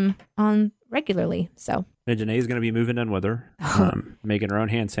use them on regularly. So And Janae's going to be moving in with her, making her own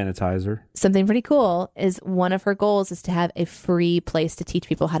hand sanitizer. Something pretty cool is one of her goals is to have a free place to teach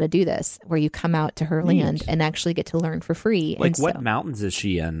people how to do this, where you come out to her land and actually get to learn for free. Like, what mountains is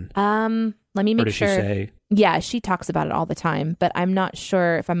she in? Let me make sure. She say? Yeah, she talks about it all the time, but I'm not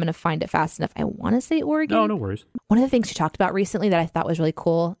sure if I'm going to find it fast enough. I want to say Oregon. No worries. One of the things she talked about recently that I thought was really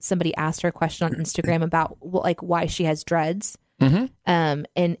cool, somebody asked her a question on Instagram about why she has dreads. Mm-hmm.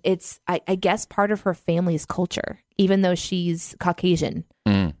 And it's, I guess, part of her family's culture, even though she's Caucasian.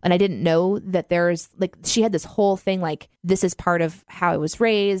 Mm. And I didn't know that there's she had this whole thing this is part of how I was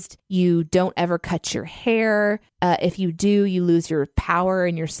raised. You don't ever cut your hair. If you do, you lose your power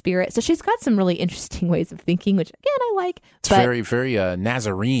and your spirit. So she's got some really interesting ways of thinking, which again, I like. It's very, very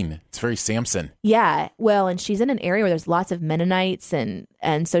Nazarene. It's very Samson. Yeah. Well, and she's in an area where there's lots of Mennonites,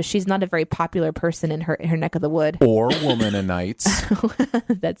 and so she's not a very popular person in her neck of the wood. Or Womanites.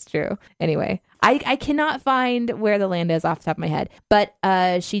 That's true. Anyway, I cannot find where the land is off the top of my head, but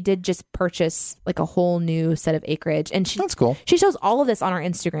she did just purchase a whole new set of acreage, and that's cool. She shows all of this on her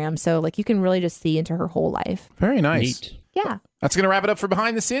Instagram, so you can really just see into her whole life. Very nice. Neat. Yeah. That's going to wrap it up for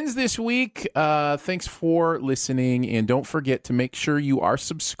Behind the Sins this week. Thanks for listening. And don't forget to make sure you are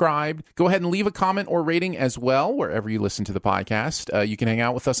subscribed. Go ahead and leave a comment or rating as well, wherever you listen to the podcast. You can hang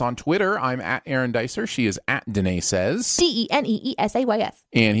out with us on Twitter. I'm at Aaron Dicer. She is at Danae Says. DeneeSays.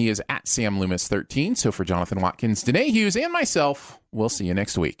 And he is at Sam Loomis 13. So for Jonathan Watkins, Danae Hughes, and myself, we'll see you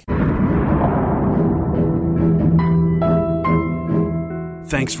next week.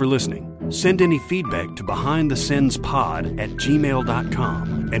 Thanks for listening. Send any feedback to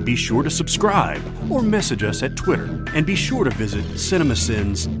behindthesinspod@gmail.com. And be sure to subscribe or message us at Twitter. And be sure to visit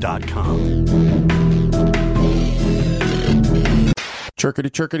cinemasins.com. Chirkity,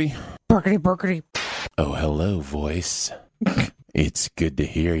 chirkity. Burkity, burkity. Oh, hello, voice. It's good to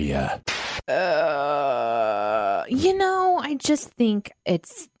hear ya. I just think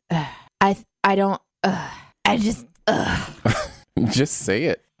it's, I just say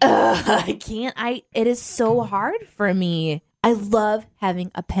it. I can't. It is so hard for me. I love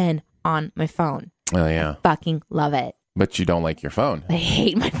having a pen on my phone. Oh, yeah. I fucking love it. But you don't like your phone. I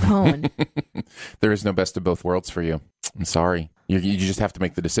hate my phone. There is no best of both worlds for you. I'm sorry. You just have to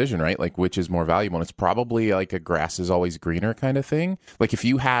make the decision, right? Like, which is more valuable? And it's probably like a grass is always greener kind of thing. Like, if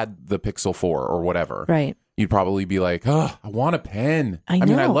you had the Pixel 4 or whatever, right, you'd probably be like, oh, I want a pen. I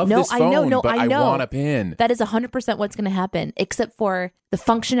mean, I love this phone, but I want a pen. That is 100% what's going to happen, except for the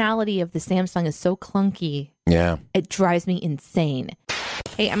functionality of the Samsung is so clunky. Yeah. It drives me insane.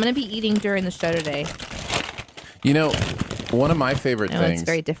 Hey, I'm going to be eating during the show today. You know, one of my favorite things. It's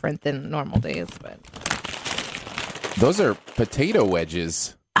very different than normal days, but. Those are potato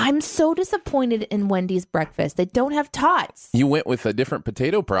wedges. I'm so disappointed in Wendy's breakfast. They don't have tots. You went with a different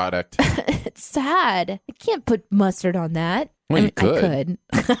potato product. It's sad. I can't put mustard on that. Well, I could.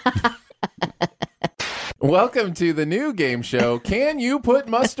 Welcome to the new game show. Can you put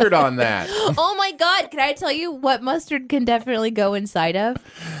mustard on that? Oh my God. Can I tell you what mustard can definitely go inside of?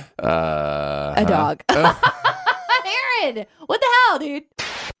 A dog. Aaron, what the hell, dude?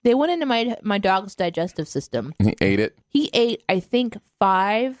 They went into my dog's digestive system. He ate it? He ate, I think,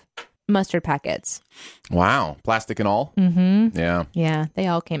 5 mustard packets. Wow. Plastic and all? Mm-hmm. Yeah. Yeah, they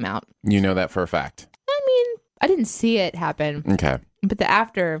all came out. You know that for a fact? I mean, I didn't see it happen. Okay. But the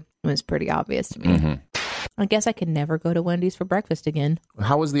after was pretty obvious to me. Mm-hmm. I guess I could never go to Wendy's for breakfast again.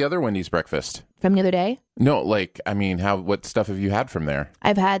 How was the other Wendy's breakfast? From the other day? No, what stuff have you had from there?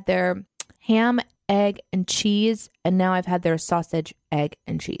 I've had their ham, egg, and cheese, and now I've had their sausage, egg,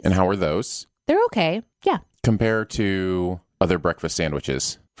 and cheese. And how were those? They're okay. Yeah. Compare to other breakfast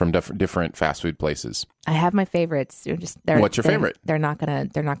sandwiches from different fast food places. I have my favorites. What's your favorite? They're not gonna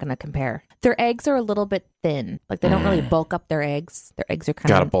compare. Their eggs are a little bit thin. Like they don't really bulk up their eggs. Their eggs are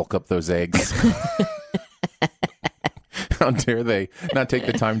kind of gotta bulk up those eggs. How dare they not take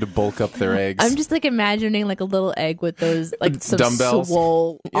the time to bulk up their eggs? I'm just like imagining like a little egg with those like some dumbbells,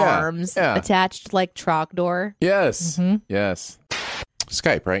 swole arms attached like trogdor. Yes, yes.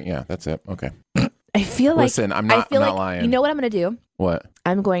 Skype, right? Yeah, that's it. Okay. I feel like. Listen, I'm not lying. You know what I'm going to do? What?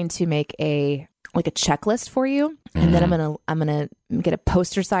 I'm going to make a checklist for you, and then I'm gonna get a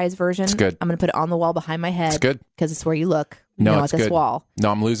poster size version. It's good. I'm gonna put it on the wall behind my head. It's good because it's where you look. It's at this good. Wall.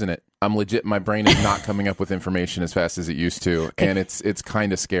 No, I'm losing it. I'm legit. My brain is not coming up with information as fast as it used to, and it's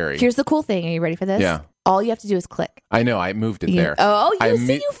kind of scary. Here's the cool thing. Are you ready for this? Yeah. All you have to do is click. I know. I moved it there. Oh, you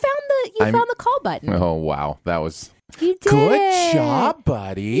found the call button. Oh wow, that was. You did. Good job,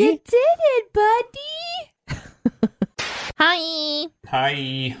 buddy. You did it, buddy. Hi.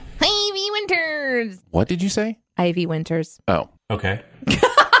 Hi. Ivy Winters. What did you say? Ivy Winters. Oh. Okay.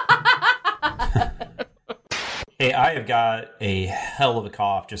 Hey, I have got a hell of a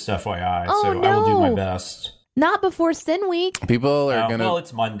cough, just FYI, so no. I will do my best. Not before Sin Week. People are going to... Well,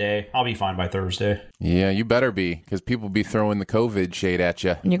 it's Monday. I'll be fine by Thursday. Yeah, you better be, because people be throwing the COVID shade at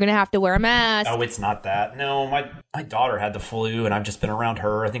you. And you're going to have to wear a mask. Oh, it's not that. No, my daughter had the flu, and I've just been around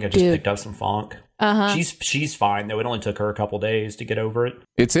her. I think I just picked up some funk. Uh-huh. She's fine, though. It only took her a couple days to get over it.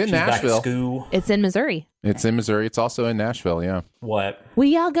 It's in She's Nashville. Back at school. It's in Missouri. It's in Missouri. It's also in Nashville, yeah. What?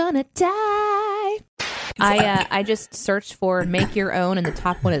 We are gonna die. I just searched for make your own, and the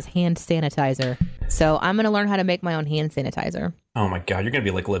top one is hand sanitizer. So I'm going to learn how to make my own hand sanitizer. Oh my God, you're going to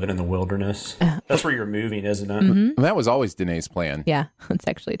be like living in the wilderness. That's where you're moving, isn't it? Mm-hmm. That was always Danae's plan. Yeah, that's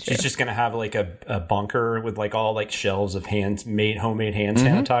actually true. She's just going to have like a bunker with like all like shelves of homemade hand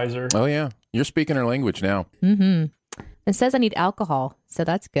sanitizer. Oh yeah, you're speaking her language now. Mm-hmm. It says I need alcohol, so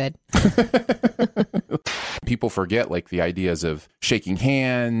that's good. People forget like the ideas of shaking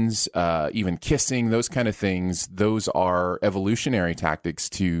hands, even kissing, those kind of things. Those are evolutionary tactics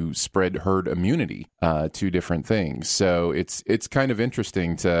to spread herd immunity to different things. So it's kind of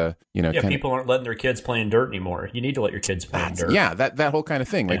interesting to, people aren't letting their kids play in dirt anymore. You need to let your kids play in dirt. Yeah, that whole kind of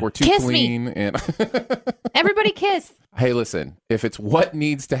thing. Like we're too Kiss clean me. and Everybody kiss. Hey, listen, if it's what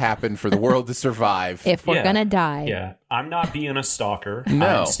needs to happen for the world to survive. If we're going to die. Yeah. I'm not being a stalker.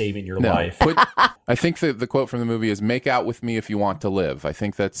 No. I'm saving your life. I think the quote from the movie is "Make out with me if you want to live." I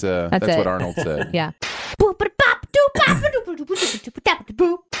think that's what Arnold said. Yeah.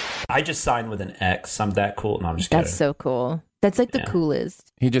 I just signed with an X. I'm that cool. No, I'm just kidding. That's so cool. That's like the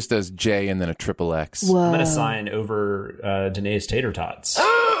coolest. He just does J and then a triple X. Whoa. I'm going to sign over Danae's tater tots.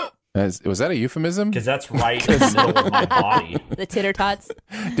 Was that a euphemism? Because that's right in the middle of my body. The titter tots.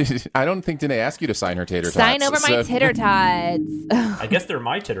 I don't think Danae asked you to sign her tater tots. Sign over my titter tots. I guess they're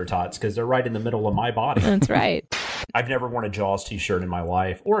my titter tots because they're right in the middle of my body. That's right. I've never worn a Jaws t-shirt in my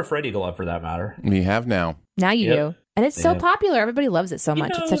life, or a Freddy glove for that matter. We have now. Now you do. And it's so popular. Everybody loves it so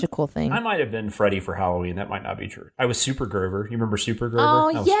much. It's such a cool thing. I might have been Freddy for Halloween. That might not be true. I was Super Grover. You remember Super Grover? Oh,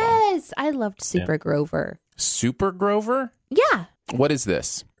 yes. Fun. I loved Super Grover. Super Grover? Yeah. What is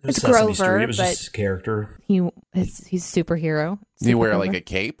this? It's Sesame Grover, Street. It was just his character. He's a superhero. Did he wear like a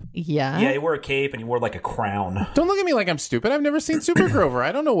cape? Yeah. Yeah, he wore a cape and he wore like a crown. Don't look at me like I'm stupid. I've never seen Super Grover.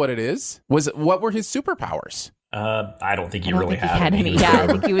 I don't know what it is. What were his superpowers? I don't think he really had any. Yeah, I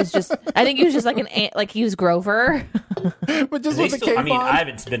think he was just like he was Grover. But just with the cape on. I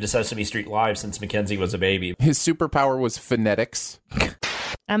haven't been to Sesame Street Live since Mackenzie was a baby. His superpower was phonetics.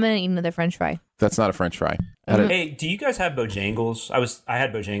 I'm gonna eat another French fry. That's not a French fry. Hey, do you guys have Bojangles? I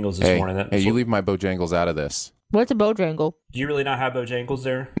had Bojangles this morning. Hey, you leave my Bojangles out of this. What's a Bojangle? Do you really not have Bojangles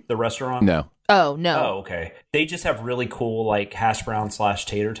there? The restaurant? No. Oh, no. Oh, okay. They just have really cool like hash brown /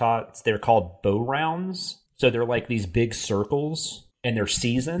 tater tots. They're called Bo Rounds. So they're like these big circles and they're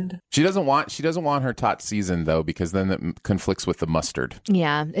seasoned. She doesn't want her tot seasoned though, because then it conflicts with the mustard.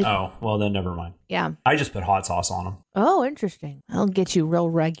 Yeah. Well then never mind. Yeah. I just put hot sauce on them. Oh, interesting. I'll get you real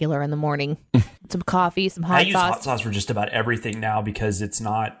regular in the morning. Some coffee, some hot sauce. I use hot sauce for just about everything now because it's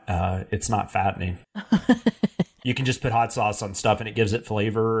not fattening. You can just put hot sauce on stuff and it gives it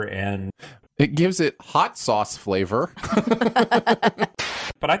flavor and it gives it hot sauce flavor.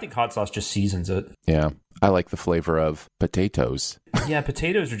 But I think hot sauce just seasons it. Yeah. I like the flavor of potatoes. Yeah,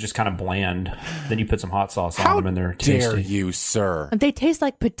 potatoes are just kind of bland. Then you put some hot sauce on them and they're tasty. How dare you, sir? They taste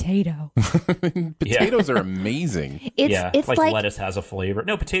like potato. Potatoes are amazing. It's like lettuce has a flavor.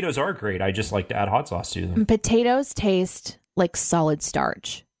 No, potatoes are great. I just like to add hot sauce to them. Potatoes taste like solid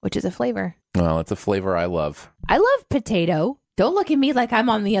starch, which is a flavor. Well, it's a flavor I love. I love potato. Don't look at me like I'm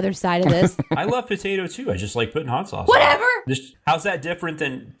on the other side of this. I love potato too. I just like putting hot sauce Whatever. on. How's that different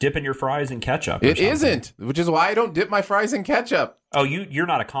than dipping your fries in ketchup? It isn't, which is why I don't dip my fries in ketchup. Oh, you're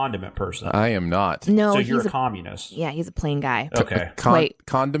not a condiment person. I am not. No, so you're a communist. Yeah, he's a plain guy. Okay.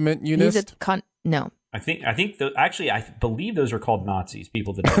 Condiment unist? No. I believe those are called Nazis,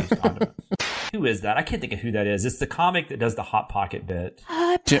 people that don't use condiments. Who is that? I can't think of who that is. It's the comic that does the Hot Pocket bit.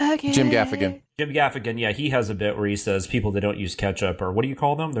 Jim Gaffigan. Jim Gaffigan, yeah, he has a bit where he says people that don't use ketchup, or what do you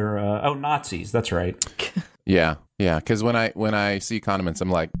call them? They're Nazis. That's right. Yeah, because when I see condiments,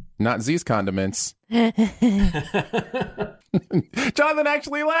 I'm like, not these condiments. Jonathan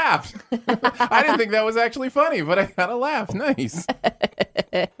actually laughed. I didn't think that was actually funny, but I kind of laughed. Nice.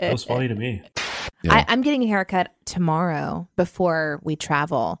 That was funny to me. Yeah. I'm getting a haircut tomorrow before we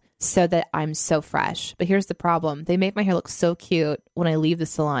travel so that I'm so fresh. But here's the problem. They make my hair look so cute when I leave the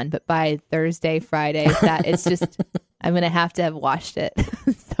salon. But by Thursday, Friday, it's just, I'm going to have washed it.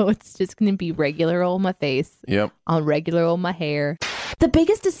 So it's just going to be regular on my face. Yep. On regular on my hair. The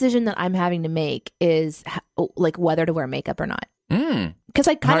biggest decision that I'm having to make is like whether to wear makeup or not. Because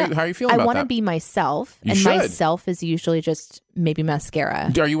I kind of, how are you feeling about I want to that? be myself, You and should. myself is usually just maybe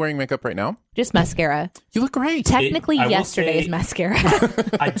mascara. Are you wearing makeup right now? Just mascara. You look great. Technically, I will yesterday's say- mascara.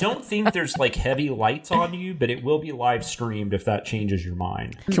 I don't think there's like heavy lights on you, but it will be live streamed if that changes your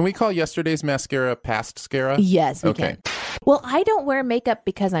mind. Can we call yesterday's mascara past mascara? Yes, we Okay. can. Well, I don't wear makeup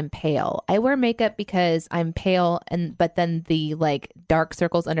because I'm pale. I wear makeup because I'm pale, but then the like dark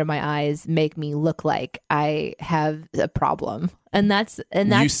circles under my eyes make me look like I have a problem. And that's You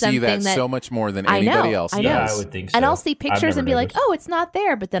see something that that so much more than I know, anybody else I know. does. Yeah, I would think so. And I'll see I've pictures never and be like, noticed. "Oh, it's not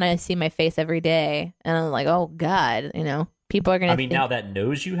there," but then I see my face every day, and I'm like, "Oh God," people are gonna. I mean, think now that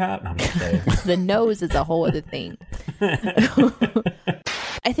nose you have, no, I'm just saying. the nose is a whole other thing.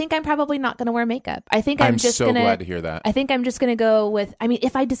 I think I'm probably not going to wear makeup. I think I'm just so gonna, glad to hear that. I think I'm just going to go with, I mean,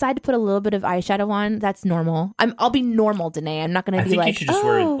 if I decide to put a little bit of eyeshadow on, that's normal. I'll be normal, Danae. I'm not going to be like, I think you should just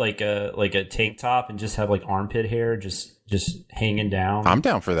wear like a tank top and just have like armpit hair just hanging down. I'm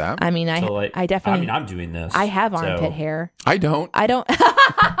down for that. I mean, I definitely. I mean, I'm doing this. I have armpit hair. I don't.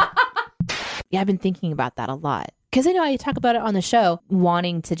 Yeah, I've been thinking about that a lot. Because I know I talk about it on the show,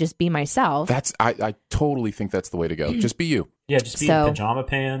 wanting to just be myself. I totally think that's the way to go. Just be you. Yeah, just be in pajama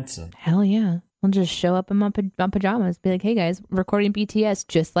pants. Hell yeah. I'll just show up in my pajamas. Be like, hey guys, recording BTS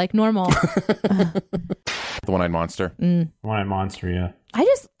just like normal. The One-Eyed Monster. One-Eyed Monster, yeah.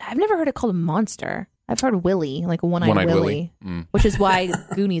 I've never heard it called a monster. I've heard Willy, like a one-eyed Willy. Which is why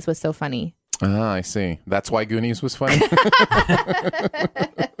Goonies was so funny. Ah, I see. That's why Goonies was funny?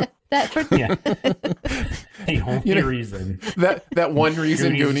 Yeah. The only reason. That one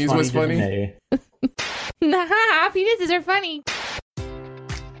reason Goonies was funny. Nah, penises are funny.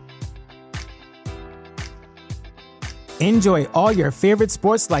 Enjoy all your favorite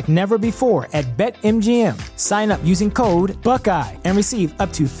sports like never before at BetMGM. Sign up using code Buckeye and receive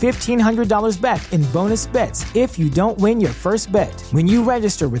up to $1,500 back in bonus bets if you don't win your first bet. When you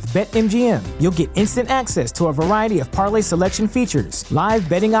register with BetMGM, you'll get instant access to a variety of parlay selection features, live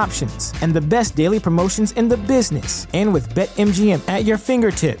betting options, and the best daily promotions in the business. And with BetMGM at your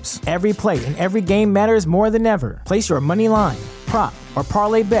fingertips, every play and every game matters more than ever. Place your money line, prop, or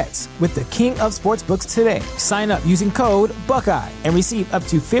parlay bets with the king of sportsbooks today. Sign up using code Buckeye and receive up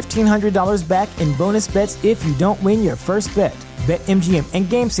to $1,500 back in bonus bets if you don't win your first bet. BetMGM and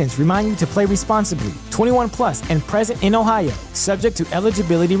GameSense remind you to play responsibly. 21 plus and present in Ohio, subject to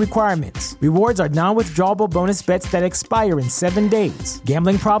eligibility requirements. Rewards are non-withdrawable bonus bets that expire in 7 days.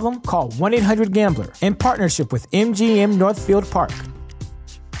 Gambling problem? Call 1-800-GAMBLER in partnership with MGM Northfield Park.